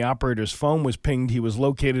departments. When the operator's phone was pinged, he was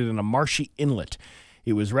located in a marshy inlet.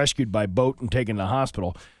 He was rescued by boat and taken to the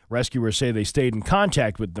hospital. Rescuers say they stayed in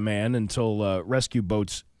contact with the man until rescue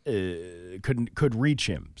boats could reach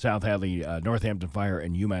him. South Hadley, Northampton Fire,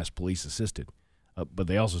 and UMass Police assisted. But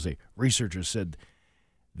they also say researchers said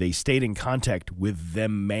they stayed in contact with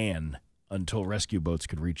them man until rescue boats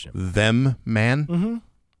could reach him. Them man? Mm-hmm.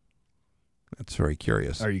 That's very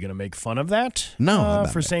curious. Are you going to make fun of that? No, I'm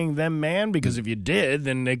not for saying them man? Because if you did,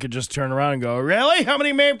 then they could just turn around and go, really? How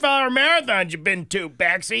many Mayflower marathons you been to,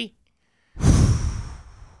 Baxi?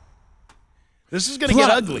 This is going to get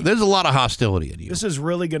ugly. There's a lot of hostility in you. This is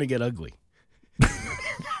really going to get ugly.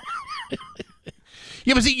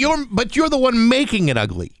 Yeah, but see, you're the one making it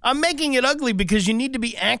ugly. I'm making it ugly because you need to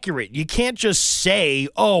be accurate. You can't just say,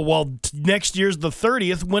 oh, well, next year's the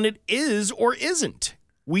 30th when it is or isn't.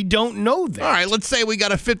 We don't know that. All right, let's say we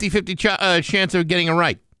got a 50-50 chance of getting it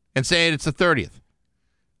right and say it's the 30th.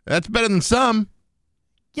 That's better than some.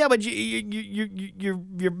 Yeah, but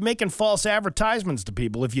you're making false advertisements to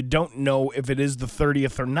people if you don't know if it is the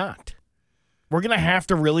 30th or not. We're going to have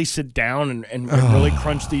to really sit down and really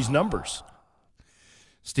crunch these numbers.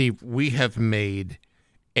 Steve, we have made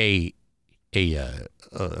a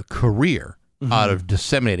career out of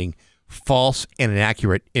disseminating false and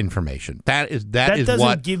inaccurate information. That is doesn't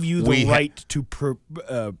what give you the right to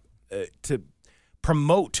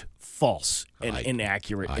promote false and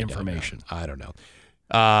inaccurate information. I don't know.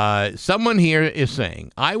 Someone here is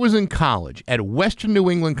saying, I was in college at Western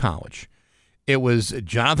New England College. It was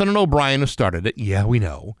Jonathan and O'Brien who started it. Yeah, we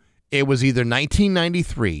know. It was either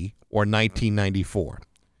 1993 or 1994.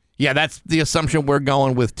 Yeah, that's the assumption we're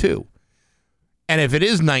going with, too. And if it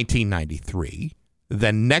is 1993,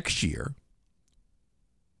 then next year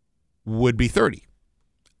would be 30.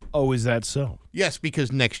 Oh, is that so? Yes,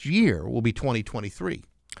 because next year will be 2023.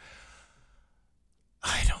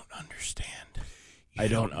 I don't understand. I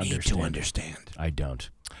don't need to understand. I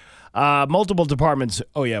don't. Multiple departments.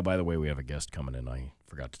 Oh, yeah, by the way, we have a guest coming in. I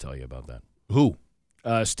forgot to tell you about that. Who?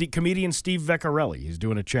 Comedian Steve Vecchiarelli. He's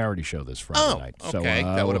doing a charity show this Friday night. So, okay.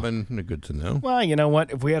 That would have been good to know. Well, you know what?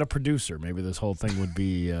 If we had a producer, maybe this whole thing would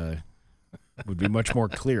be much more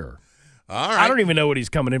clear. All right. I don't even know what he's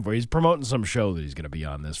coming in for. He's promoting some show that he's going to be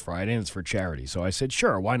on this Friday, and it's for charity. So I said,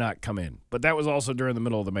 sure, why not come in? But that was also during the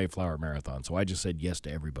middle of the Mayflower Marathon, so I just said yes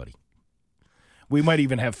to everybody. We might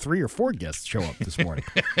even have 3 or 4 guests show up this morning.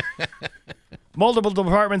 Multiple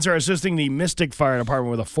departments are assisting the Mystic Fire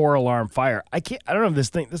Department with a 4-alarm fire. I don't know if this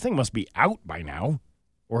thing must be out by now,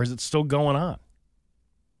 or is it still going on?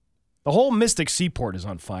 The whole Mystic Seaport is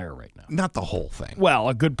on fire right now. Not the whole thing. Well,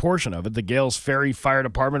 a good portion of it. The Gales Ferry Fire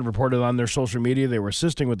Department reported on their social media they were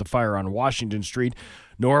assisting with the fire on Washington Street.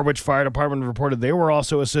 Norwich Fire Department reported they were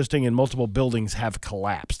also assisting, and multiple buildings have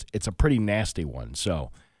collapsed. It's a pretty nasty one,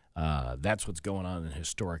 so that's what's going on in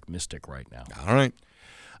historic Mystic right now. All right.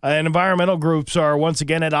 And environmental groups are once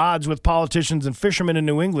again at odds with politicians and fishermen in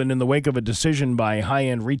New England in the wake of a decision by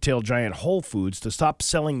high-end retail giant Whole Foods to stop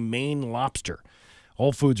selling Maine lobster.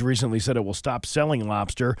 Whole Foods recently said it will stop selling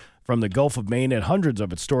lobster from the Gulf of Maine at hundreds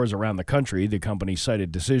of its stores around the country. The company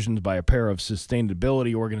cited decisions by a pair of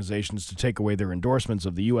sustainability organizations to take away their endorsements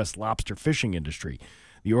of the U.S. lobster fishing industry.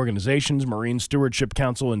 The organizations, Marine Stewardship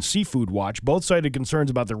Council and Seafood Watch, both cited concerns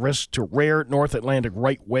about the risk to rare North Atlantic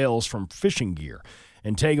right whales from fishing gear.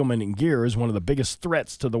 Entanglement in gear is one of the biggest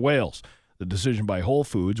threats to the whales. The decision by Whole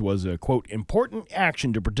Foods was a, quote, important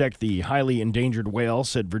action to protect the highly endangered whale,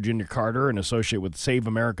 said Virginia Carter, an associate with Save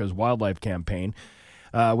America's Wildlife Campaign.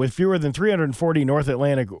 With fewer than 340 North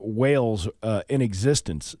Atlantic whales in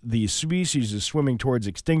existence, the species is swimming towards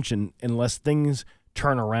extinction unless things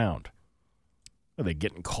turn around. Are they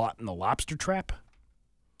getting caught in the lobster trap?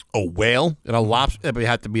 A whale and a lobster? It would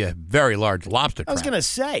have to be a very large lobster I was trap. gonna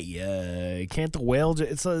say, can't the whale?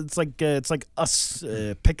 It's like us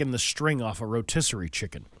picking the string off a rotisserie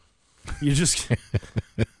chicken. You just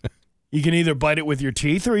you can either bite it with your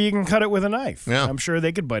teeth or you can cut it with a knife. Yeah. I'm sure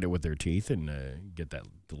they could bite it with their teeth and get that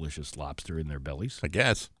delicious lobster in their bellies. I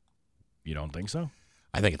guess. You don't think so?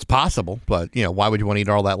 I think it's possible, but why would you want to eat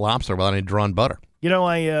all that lobster without any drawn butter?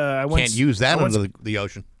 I once, Can't use that under the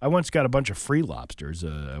ocean. I once got a bunch of free lobsters.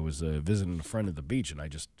 I was visiting a friend at the beach, and I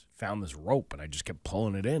just found this rope, and I just kept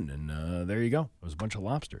pulling it in, and there you go. It was a bunch of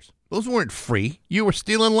lobsters. Those weren't free. You were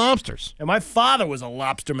stealing lobsters. And my father was a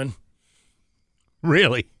lobsterman.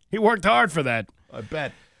 Really? He worked hard for that. I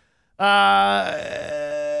bet.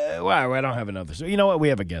 Well, I don't have another. So you know what? We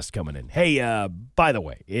have a guest coming in. Hey, by the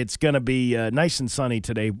way, it's going to be nice and sunny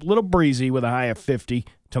today. A little breezy with a high of 50.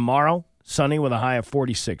 Tomorrow, sunny with a high of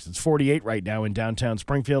 46. It's 48 right now in downtown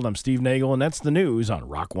Springfield. I'm Steve Nagel, and that's the news on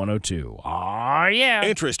Rock 102. Aw, yeah.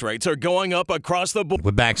 Interest rates are going up across the board.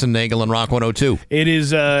 With Bax and Nagel and Rock 102. It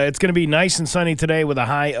is. It's going to be nice and sunny today with a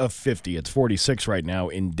high of 50. It's 46 right now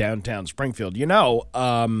in downtown Springfield.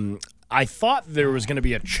 I thought there was going to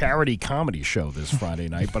be a charity comedy show this Friday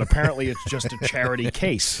night, but apparently it's just a charity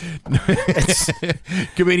case.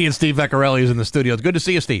 Comedian Steve Vecchiarelli is in the studio. It's good to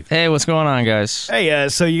see you, Steve. Hey, what's going on, guys? Hey,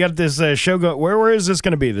 so you got this show going. Where is this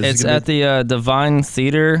going to be? It's at the Divine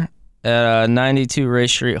Theater at 92 Ray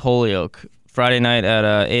Street, Holyoke. Friday night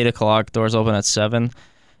at 8 o'clock. Doors open at 7.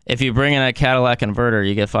 If you bring in a Cadillac converter,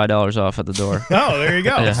 you get $5 off at the door. Oh, there you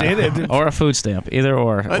go. Yeah. See, or a food stamp, either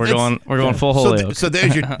or. We're going full Holyoke. So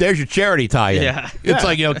there's your charity tie-in. Yeah. It's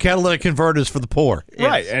like catalytic converters for the poor.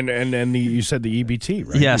 Right, and you said the EBT,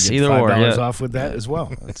 right? Yes, you get either or. $5 Yeah. off with that as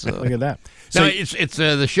well. Look at that. So it's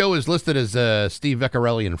the show is listed as Steve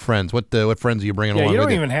Vecchiarelli and friends. What friends are you bringing along? You don't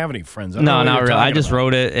with even have any friends. No, not really. I just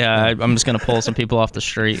wrote it. Yeah, I'm just gonna pull some people off the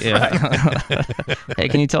street. Yeah. Hey,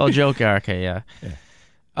 can you tell a joke? Yeah, okay, yeah.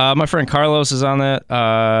 My friend Carlos is on that.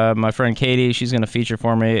 My friend Katie, she's going to feature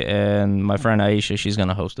for me. And my friend Aisha, she's going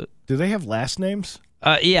to host it. Do they have last names?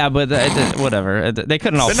 Yeah, but whatever. They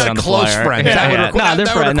couldn't all fit on the flyer. They're not close friends. That would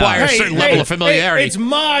require a certain level of familiarity. Hey, it's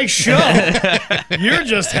my show. You're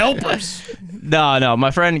just helpers. No. My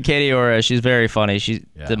friend Katie, she's very funny. She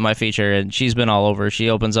did my feature, and she's been all over. She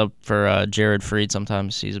opens up for Jared Freed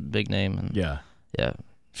sometimes. He's a big name. And yeah.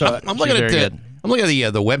 So I'm looking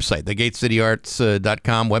at the website, the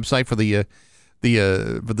GateCityArts.com website for the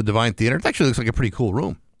Divine Theater. It actually looks like a pretty cool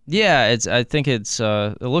room. Yeah, I think it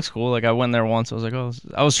looks cool. Like I went there once. I was like,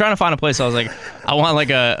 I was trying to find a place. I was like, I want like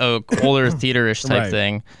a older theater-ish type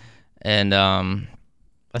thing, and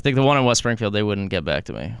I think the one in West Springfield they wouldn't get back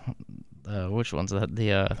to me. Which one's that?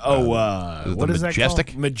 What is Majestic?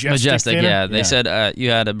 that called? Majestic. Theater? Yeah, they said you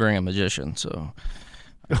had to bring a magician. So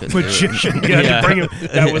magician. You had to bring him.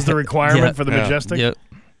 That was the requirement for the Majestic. Yep.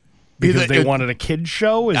 Because they wanted a kid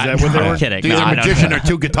show? Is that what they were? Kidding. Either a magician or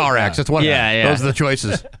two guitar acts. That's one. Yeah. Those are the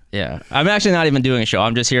choices. Yeah, I'm actually not even doing a show.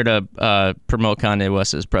 I'm just here to promote Kanye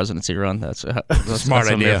West's presidency run. That's smart what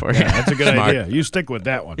I'm idea. here for. Yeah, that's a good idea. You stick with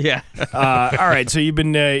that one. Yeah. All right. So you've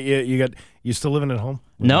been you still living at home?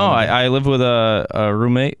 No, I live with a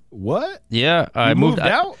roommate. What? Yeah, I moved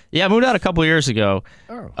out. I moved out a couple years ago.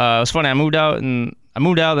 Oh. It was funny. I moved out,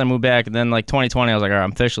 then moved back, and then like 2020, I was like, all right,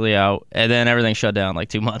 I'm officially out, and then everything shut down like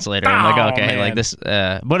 2 months later. I'm like, okay, man. like this.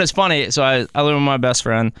 But it's funny. So I live with my best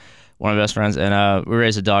friend, one of my best friends, and we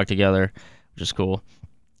raised a dog together, which is cool.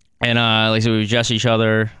 And like so we dress each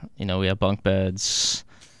other. We have bunk beds.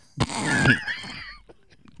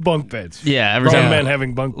 Bunk beds. Yeah, every time men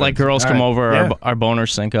having bunk beds. Like girls come over, our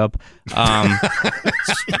boners sync up.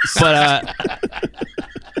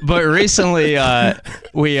 But recently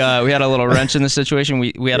we had a little wrench in the situation.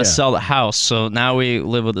 We had to sell the house, so now we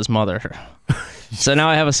live with his mother. So now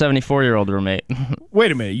I have a 74-year-old roommate.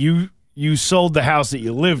 Wait a minute, you sold the house that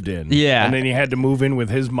you lived in, and then you had to move in with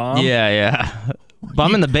his mom. Yeah. But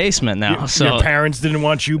I'm in the basement now. Your parents didn't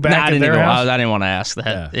want you back in their house? I didn't want to ask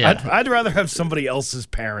that. Yeah. I'd rather have somebody else's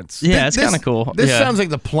parents. Yeah, it's kind of cool. This sounds like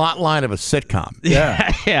the plot line of a sitcom.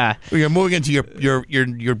 Yeah. Yeah. Where you're moving into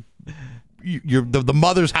the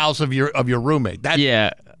mother's house of your roommate. I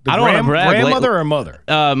don't want to brag. Grandmother or mother?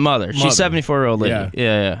 Mother. She's 74-year-old lady.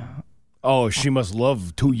 Yeah. Oh, she must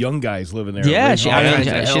love two young guys living there. Yeah, she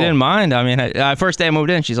didn't mind. I mean, first day I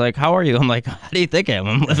moved in, she's like, "How are you?" I'm like, "How do you think I am?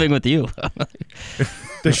 I'm living with you."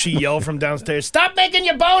 Does she yell from downstairs, "Stop making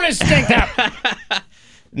your bonus stink up"?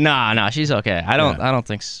 Nah, she's okay. I don't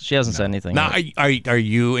think she hasn't said anything. Now, are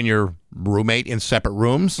you and your roommate in separate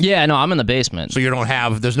rooms? Yeah, no, I'm in the basement. So you don't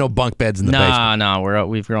have, there's no bunk beds in the basement? No,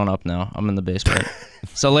 we've grown up now. I'm in the basement.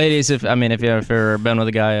 So ladies, if you've ever been with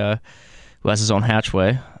a guy who has his own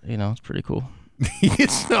hatchway, it's pretty cool.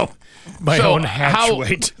 My own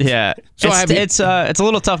hatchway. Yeah. So it's a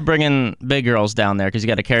little tough bringing big girls down there because you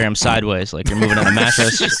got to carry them sideways like you're moving on a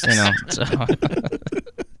mattress, So.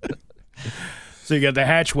 So you got the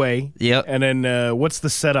hatchway. Yep. And then what's the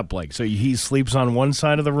setup like? So he sleeps on one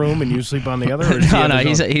side of the room and you sleep on the other? Or No,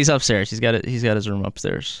 he's upstairs. He's got his room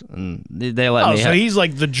upstairs, and they let me. So he's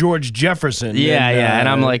like the George Jefferson. Yeah, and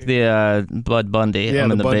I'm like the Bud Bundy. Yeah,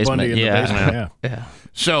 I'm in the Bud basement. Bundy in the basement, yeah.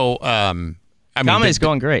 So, comedy's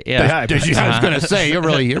going great. Yeah. I was going to say you're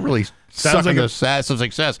really sucking the sass of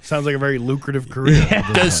success. Sounds like a very lucrative career.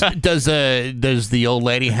 Does the old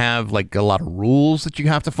lady have like a lot of rules that you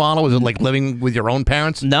have to follow? Is it like living with your own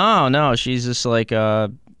parents? No. She's just like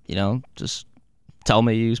just tell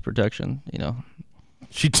me you use protection.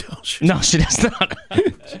 She tells you. No, she does not.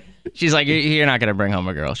 She's like, you're not gonna bring home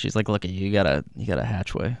a girl. She's like, look at you. You got a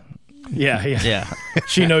hatchway. Yeah.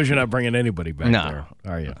 She knows you're not bringing anybody back there,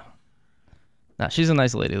 are you? No, she's a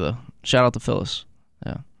nice lady though. Shout out to Phyllis.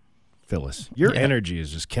 Yeah. Phyllis, your energy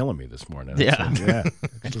is just killing me this morning. Yeah.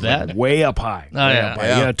 It's like way up high. Oh, yeah.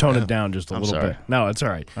 You gotta tone it down just a little bit. No, it's all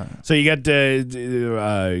right. So you got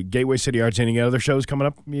Gateway City Arts. Any other shows coming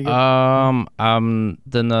up? Then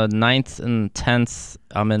the 9th and 10th,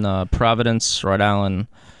 I'm in Providence, Rhode Island,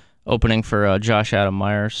 opening for Josh Adam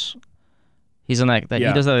Myers. He's in that he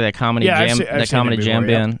does that comedy jam, I've seen comedy him jam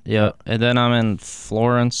before, band. Yeah. And then I'm in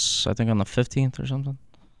Florence, I think on the 15th or something.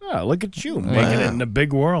 Oh, look at you making it in the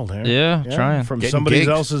big world, huh? Yeah, trying. From Getting somebody gigs.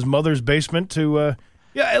 else's mother's basement to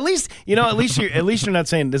at least you're not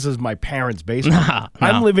saying this is my parents' basement. No.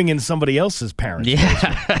 I'm living in somebody else's parents'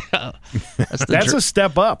 basement. That's a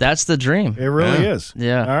step up. That's the dream. It really is.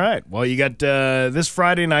 Yeah. All right. Well, you got this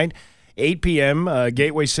Friday night, 8 p.m.,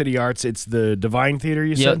 Gateway City Arts. It's the Divine Theater,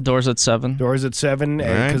 you Yeah, said? doors at 7. Doors at 7,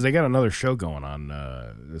 because right. they got another show going on,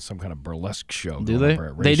 some kind of burlesque show. Do going they? over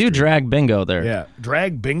at Ray They do Street. drag bingo there. Yeah.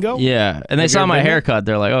 Drag bingo? Yeah, and they Have you saw ever my been there? haircut.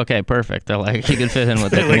 They're like, okay, perfect. They're like, you can fit in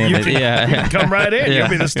with the Like, you community. Yeah. Come right in. Yeah. You'll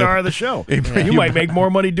be the star of the show. You might make more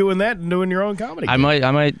money doing that than doing your own comedy. I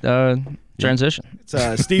might transition.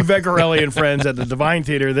 It's Steve Vecchiarelli and friends at the Divine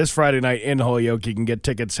Theater this Friday night in Holyoke. You can get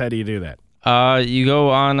tickets. How do you do that? You go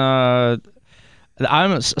on.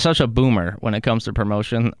 I'm such a boomer when it comes to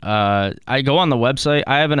promotion. I go on the website.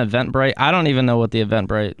 I have an Eventbrite. I don't even know what the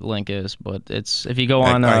Eventbrite link is, but it's if you go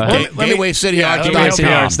on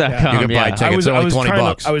GatewayCityArts.com. You can buy tickets. They're only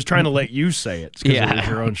 $20. I was trying to let you say it. Because it was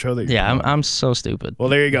your own show that you're doing. I'm so stupid. Well,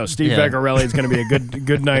 there you go. Steve Vecchiarelli. It's going to be a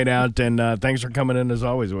good night out, and thanks for coming in as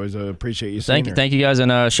always. Always appreciate you. Thank you guys,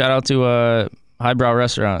 and shout out to Highbrow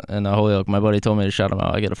Restaurant in Holyoke. My buddy told me to shout him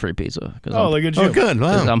out. I get a free pizza. Look at you. Oh, good.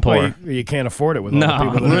 Wow. I'm poor. Well, you can't afford it with all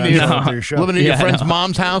the people that are your show. Living in your friend's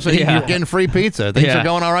mom's house and you're getting free pizza. Things are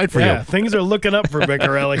going all right for you. Yeah, things are looking up for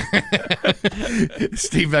Vecchiarelli.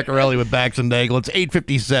 Steve Vecchiarelli with Bax and Nagel. It's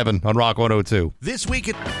 8:57 on Rock 102. This week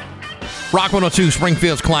at Rock 102,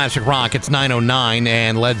 Springfield's Classic Rock. It's 9:09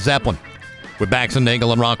 and Led Zeppelin with Bax and Nagel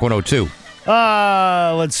on Rock 102.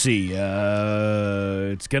 Let's see.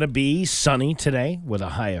 It's going to be sunny today with a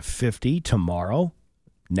high of 50 tomorrow.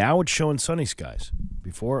 Now it's showing sunny skies.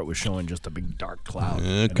 Before it was showing just a big dark cloud. Okay.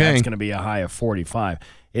 And that's going to be a high of 45.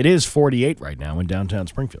 It is 48 right now in downtown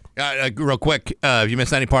Springfield. Real quick, if you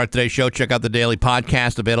missed any part of today's show, check out the daily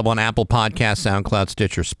podcast available on Apple Podcasts, SoundCloud,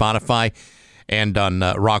 Stitcher, Spotify, and on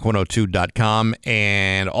rock102.com.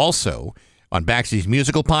 And also on Baxy's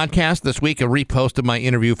musical podcast this week, a repost of my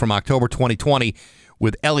interview from October 2020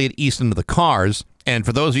 with Elliot Easton of the Cars. And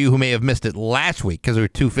for those of you who may have missed it last week because we were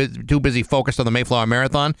too busy focused on the Mayflower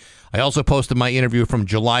Marathon, I also posted my interview from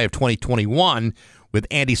July of 2021 with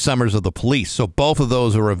Andy Summers of the Police. So both of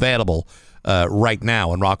those are available right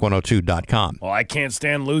now on rock102.com. Well, I can't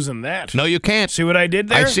stand losing that. No, you can't. See what I did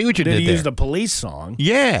there? I see what you did He there. used a Police song.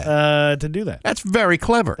 Yeah. To do that. That's very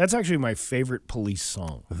clever. That's actually my favorite Police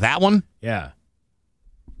song. That one? Yeah.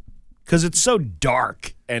 Because it's so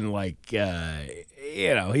dark and like,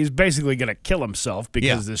 he's basically going to kill himself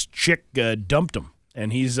because this chick dumped him.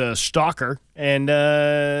 And he's a stalker, and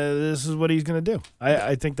this is what he's going to do.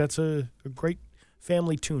 I think that's a great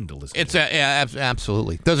family tune to listen to.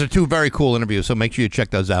 Absolutely. Those are two very cool interviews, so make sure you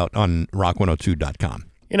check those out on rock102.com.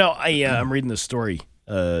 I'm reading this story.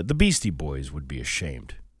 The Beastie Boys would be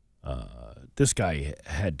ashamed. This guy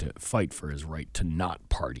had to fight for his right to not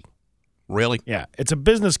party. Really? Yeah. It's a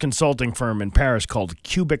business consulting firm in Paris called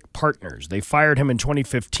Cubic Partners. They fired him in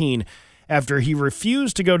 2015 after he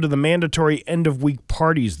refused to go to the mandatory end-of-week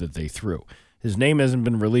parties that they threw. His name hasn't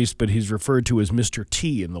been released, but he's referred to as Mr.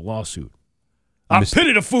 T in the lawsuit. I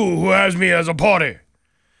pity the fool who has me as a party.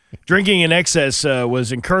 Drinking in excess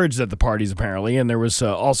was encouraged at the parties, apparently, and there was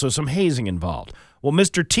also some hazing involved. Well,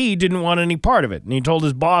 Mr. T didn't want any part of it, and he told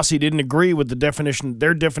his boss he didn't agree with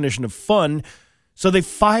their definition of fun, so they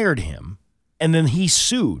fired him, and then he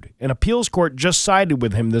sued. An appeals court just sided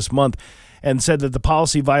with him this month and said that the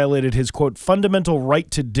policy violated his, quote, fundamental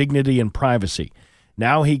right to dignity and privacy.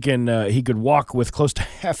 Now he could walk with close to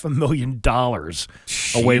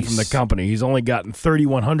 $500,000 away from the company. He's only gotten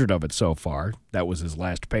 $3,100 of it so far. That was his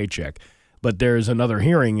last paycheck. But there's another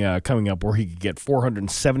hearing coming up where he could get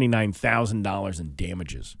 $479,000 in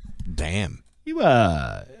damages. Damn.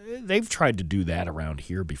 They've tried to do that around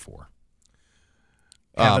here before.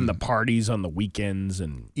 Having the parties on the weekends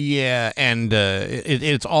and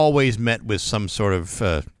it's always met with some sort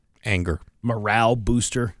of anger. Morale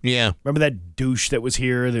booster. Yeah. Remember that douche that was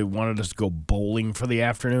here that wanted us to go bowling for the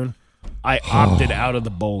afternoon? I opted out of the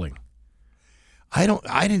bowling. I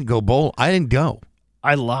didn't go bowl. I didn't go.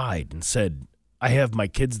 I lied and said I have my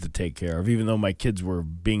kids to take care of, even though my kids were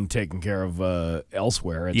being taken care of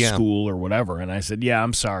elsewhere at school or whatever. And I said, yeah,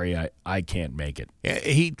 I'm sorry, I can't make it. Yeah,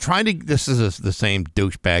 he tried to. This is the same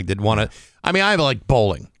douchebag that want to. I mean, I like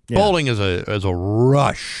bowling. Yeah. Bowling is a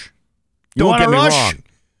rush. Don't get me wrong.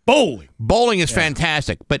 Bowling. Bowling is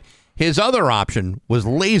fantastic, but his other option was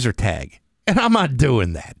laser tag, and I'm not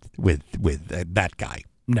doing that with that guy.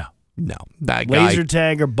 No, that guy. Laser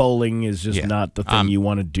tag or bowling is just not the thing you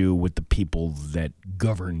want to do with the people that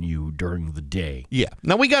govern you during the day. Yeah.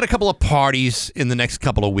 Now we got a couple of parties in the next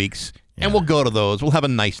couple of weeks, and we'll go to those. We'll have a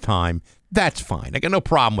nice time. That's fine. I got no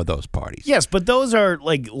problem with those parties. Yes, but those are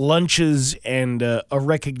like lunches and a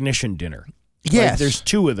recognition dinner. Yes. Like, there's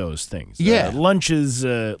two of those things. Yeah. Lunches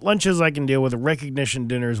I can deal with. Recognition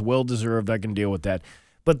dinners, well-deserved, I can deal with that.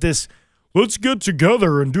 But this, let's get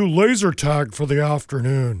together and do laser tag for the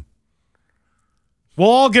afternoon.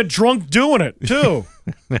 We'll all get drunk doing it, too.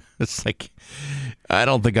 It's like, I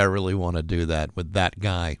don't think I really want to do that with that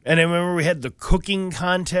guy. And I remember we had the cooking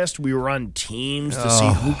contest. We were on teams to see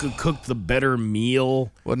who could cook the better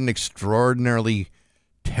meal. What an extraordinarily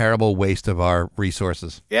terrible waste of our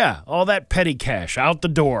resources. Yeah, all that petty cash out the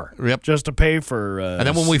door. Yep. Just to pay for... and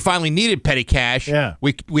then when we finally needed petty cash,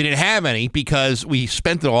 we didn't have any because we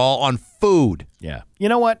spent it all on food. Yeah. You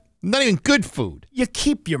know what? Not even good food. You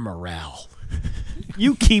keep your morale.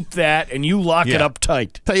 You keep that and you lock it up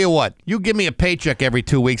tight. Tell you what, you give me a paycheck every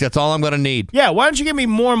 2 weeks. That's all I'm going to need. Yeah, why don't you give me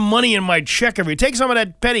more money in my check take some of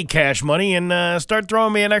that petty cash money and start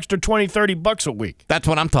throwing me an extra $20-$30 a week. That's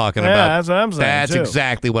what I'm talking about. That's what I'm saying, That's too.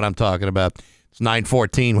 exactly what I'm talking about. It's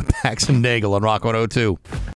 9:14 with Bax and Nagel on Rock 102.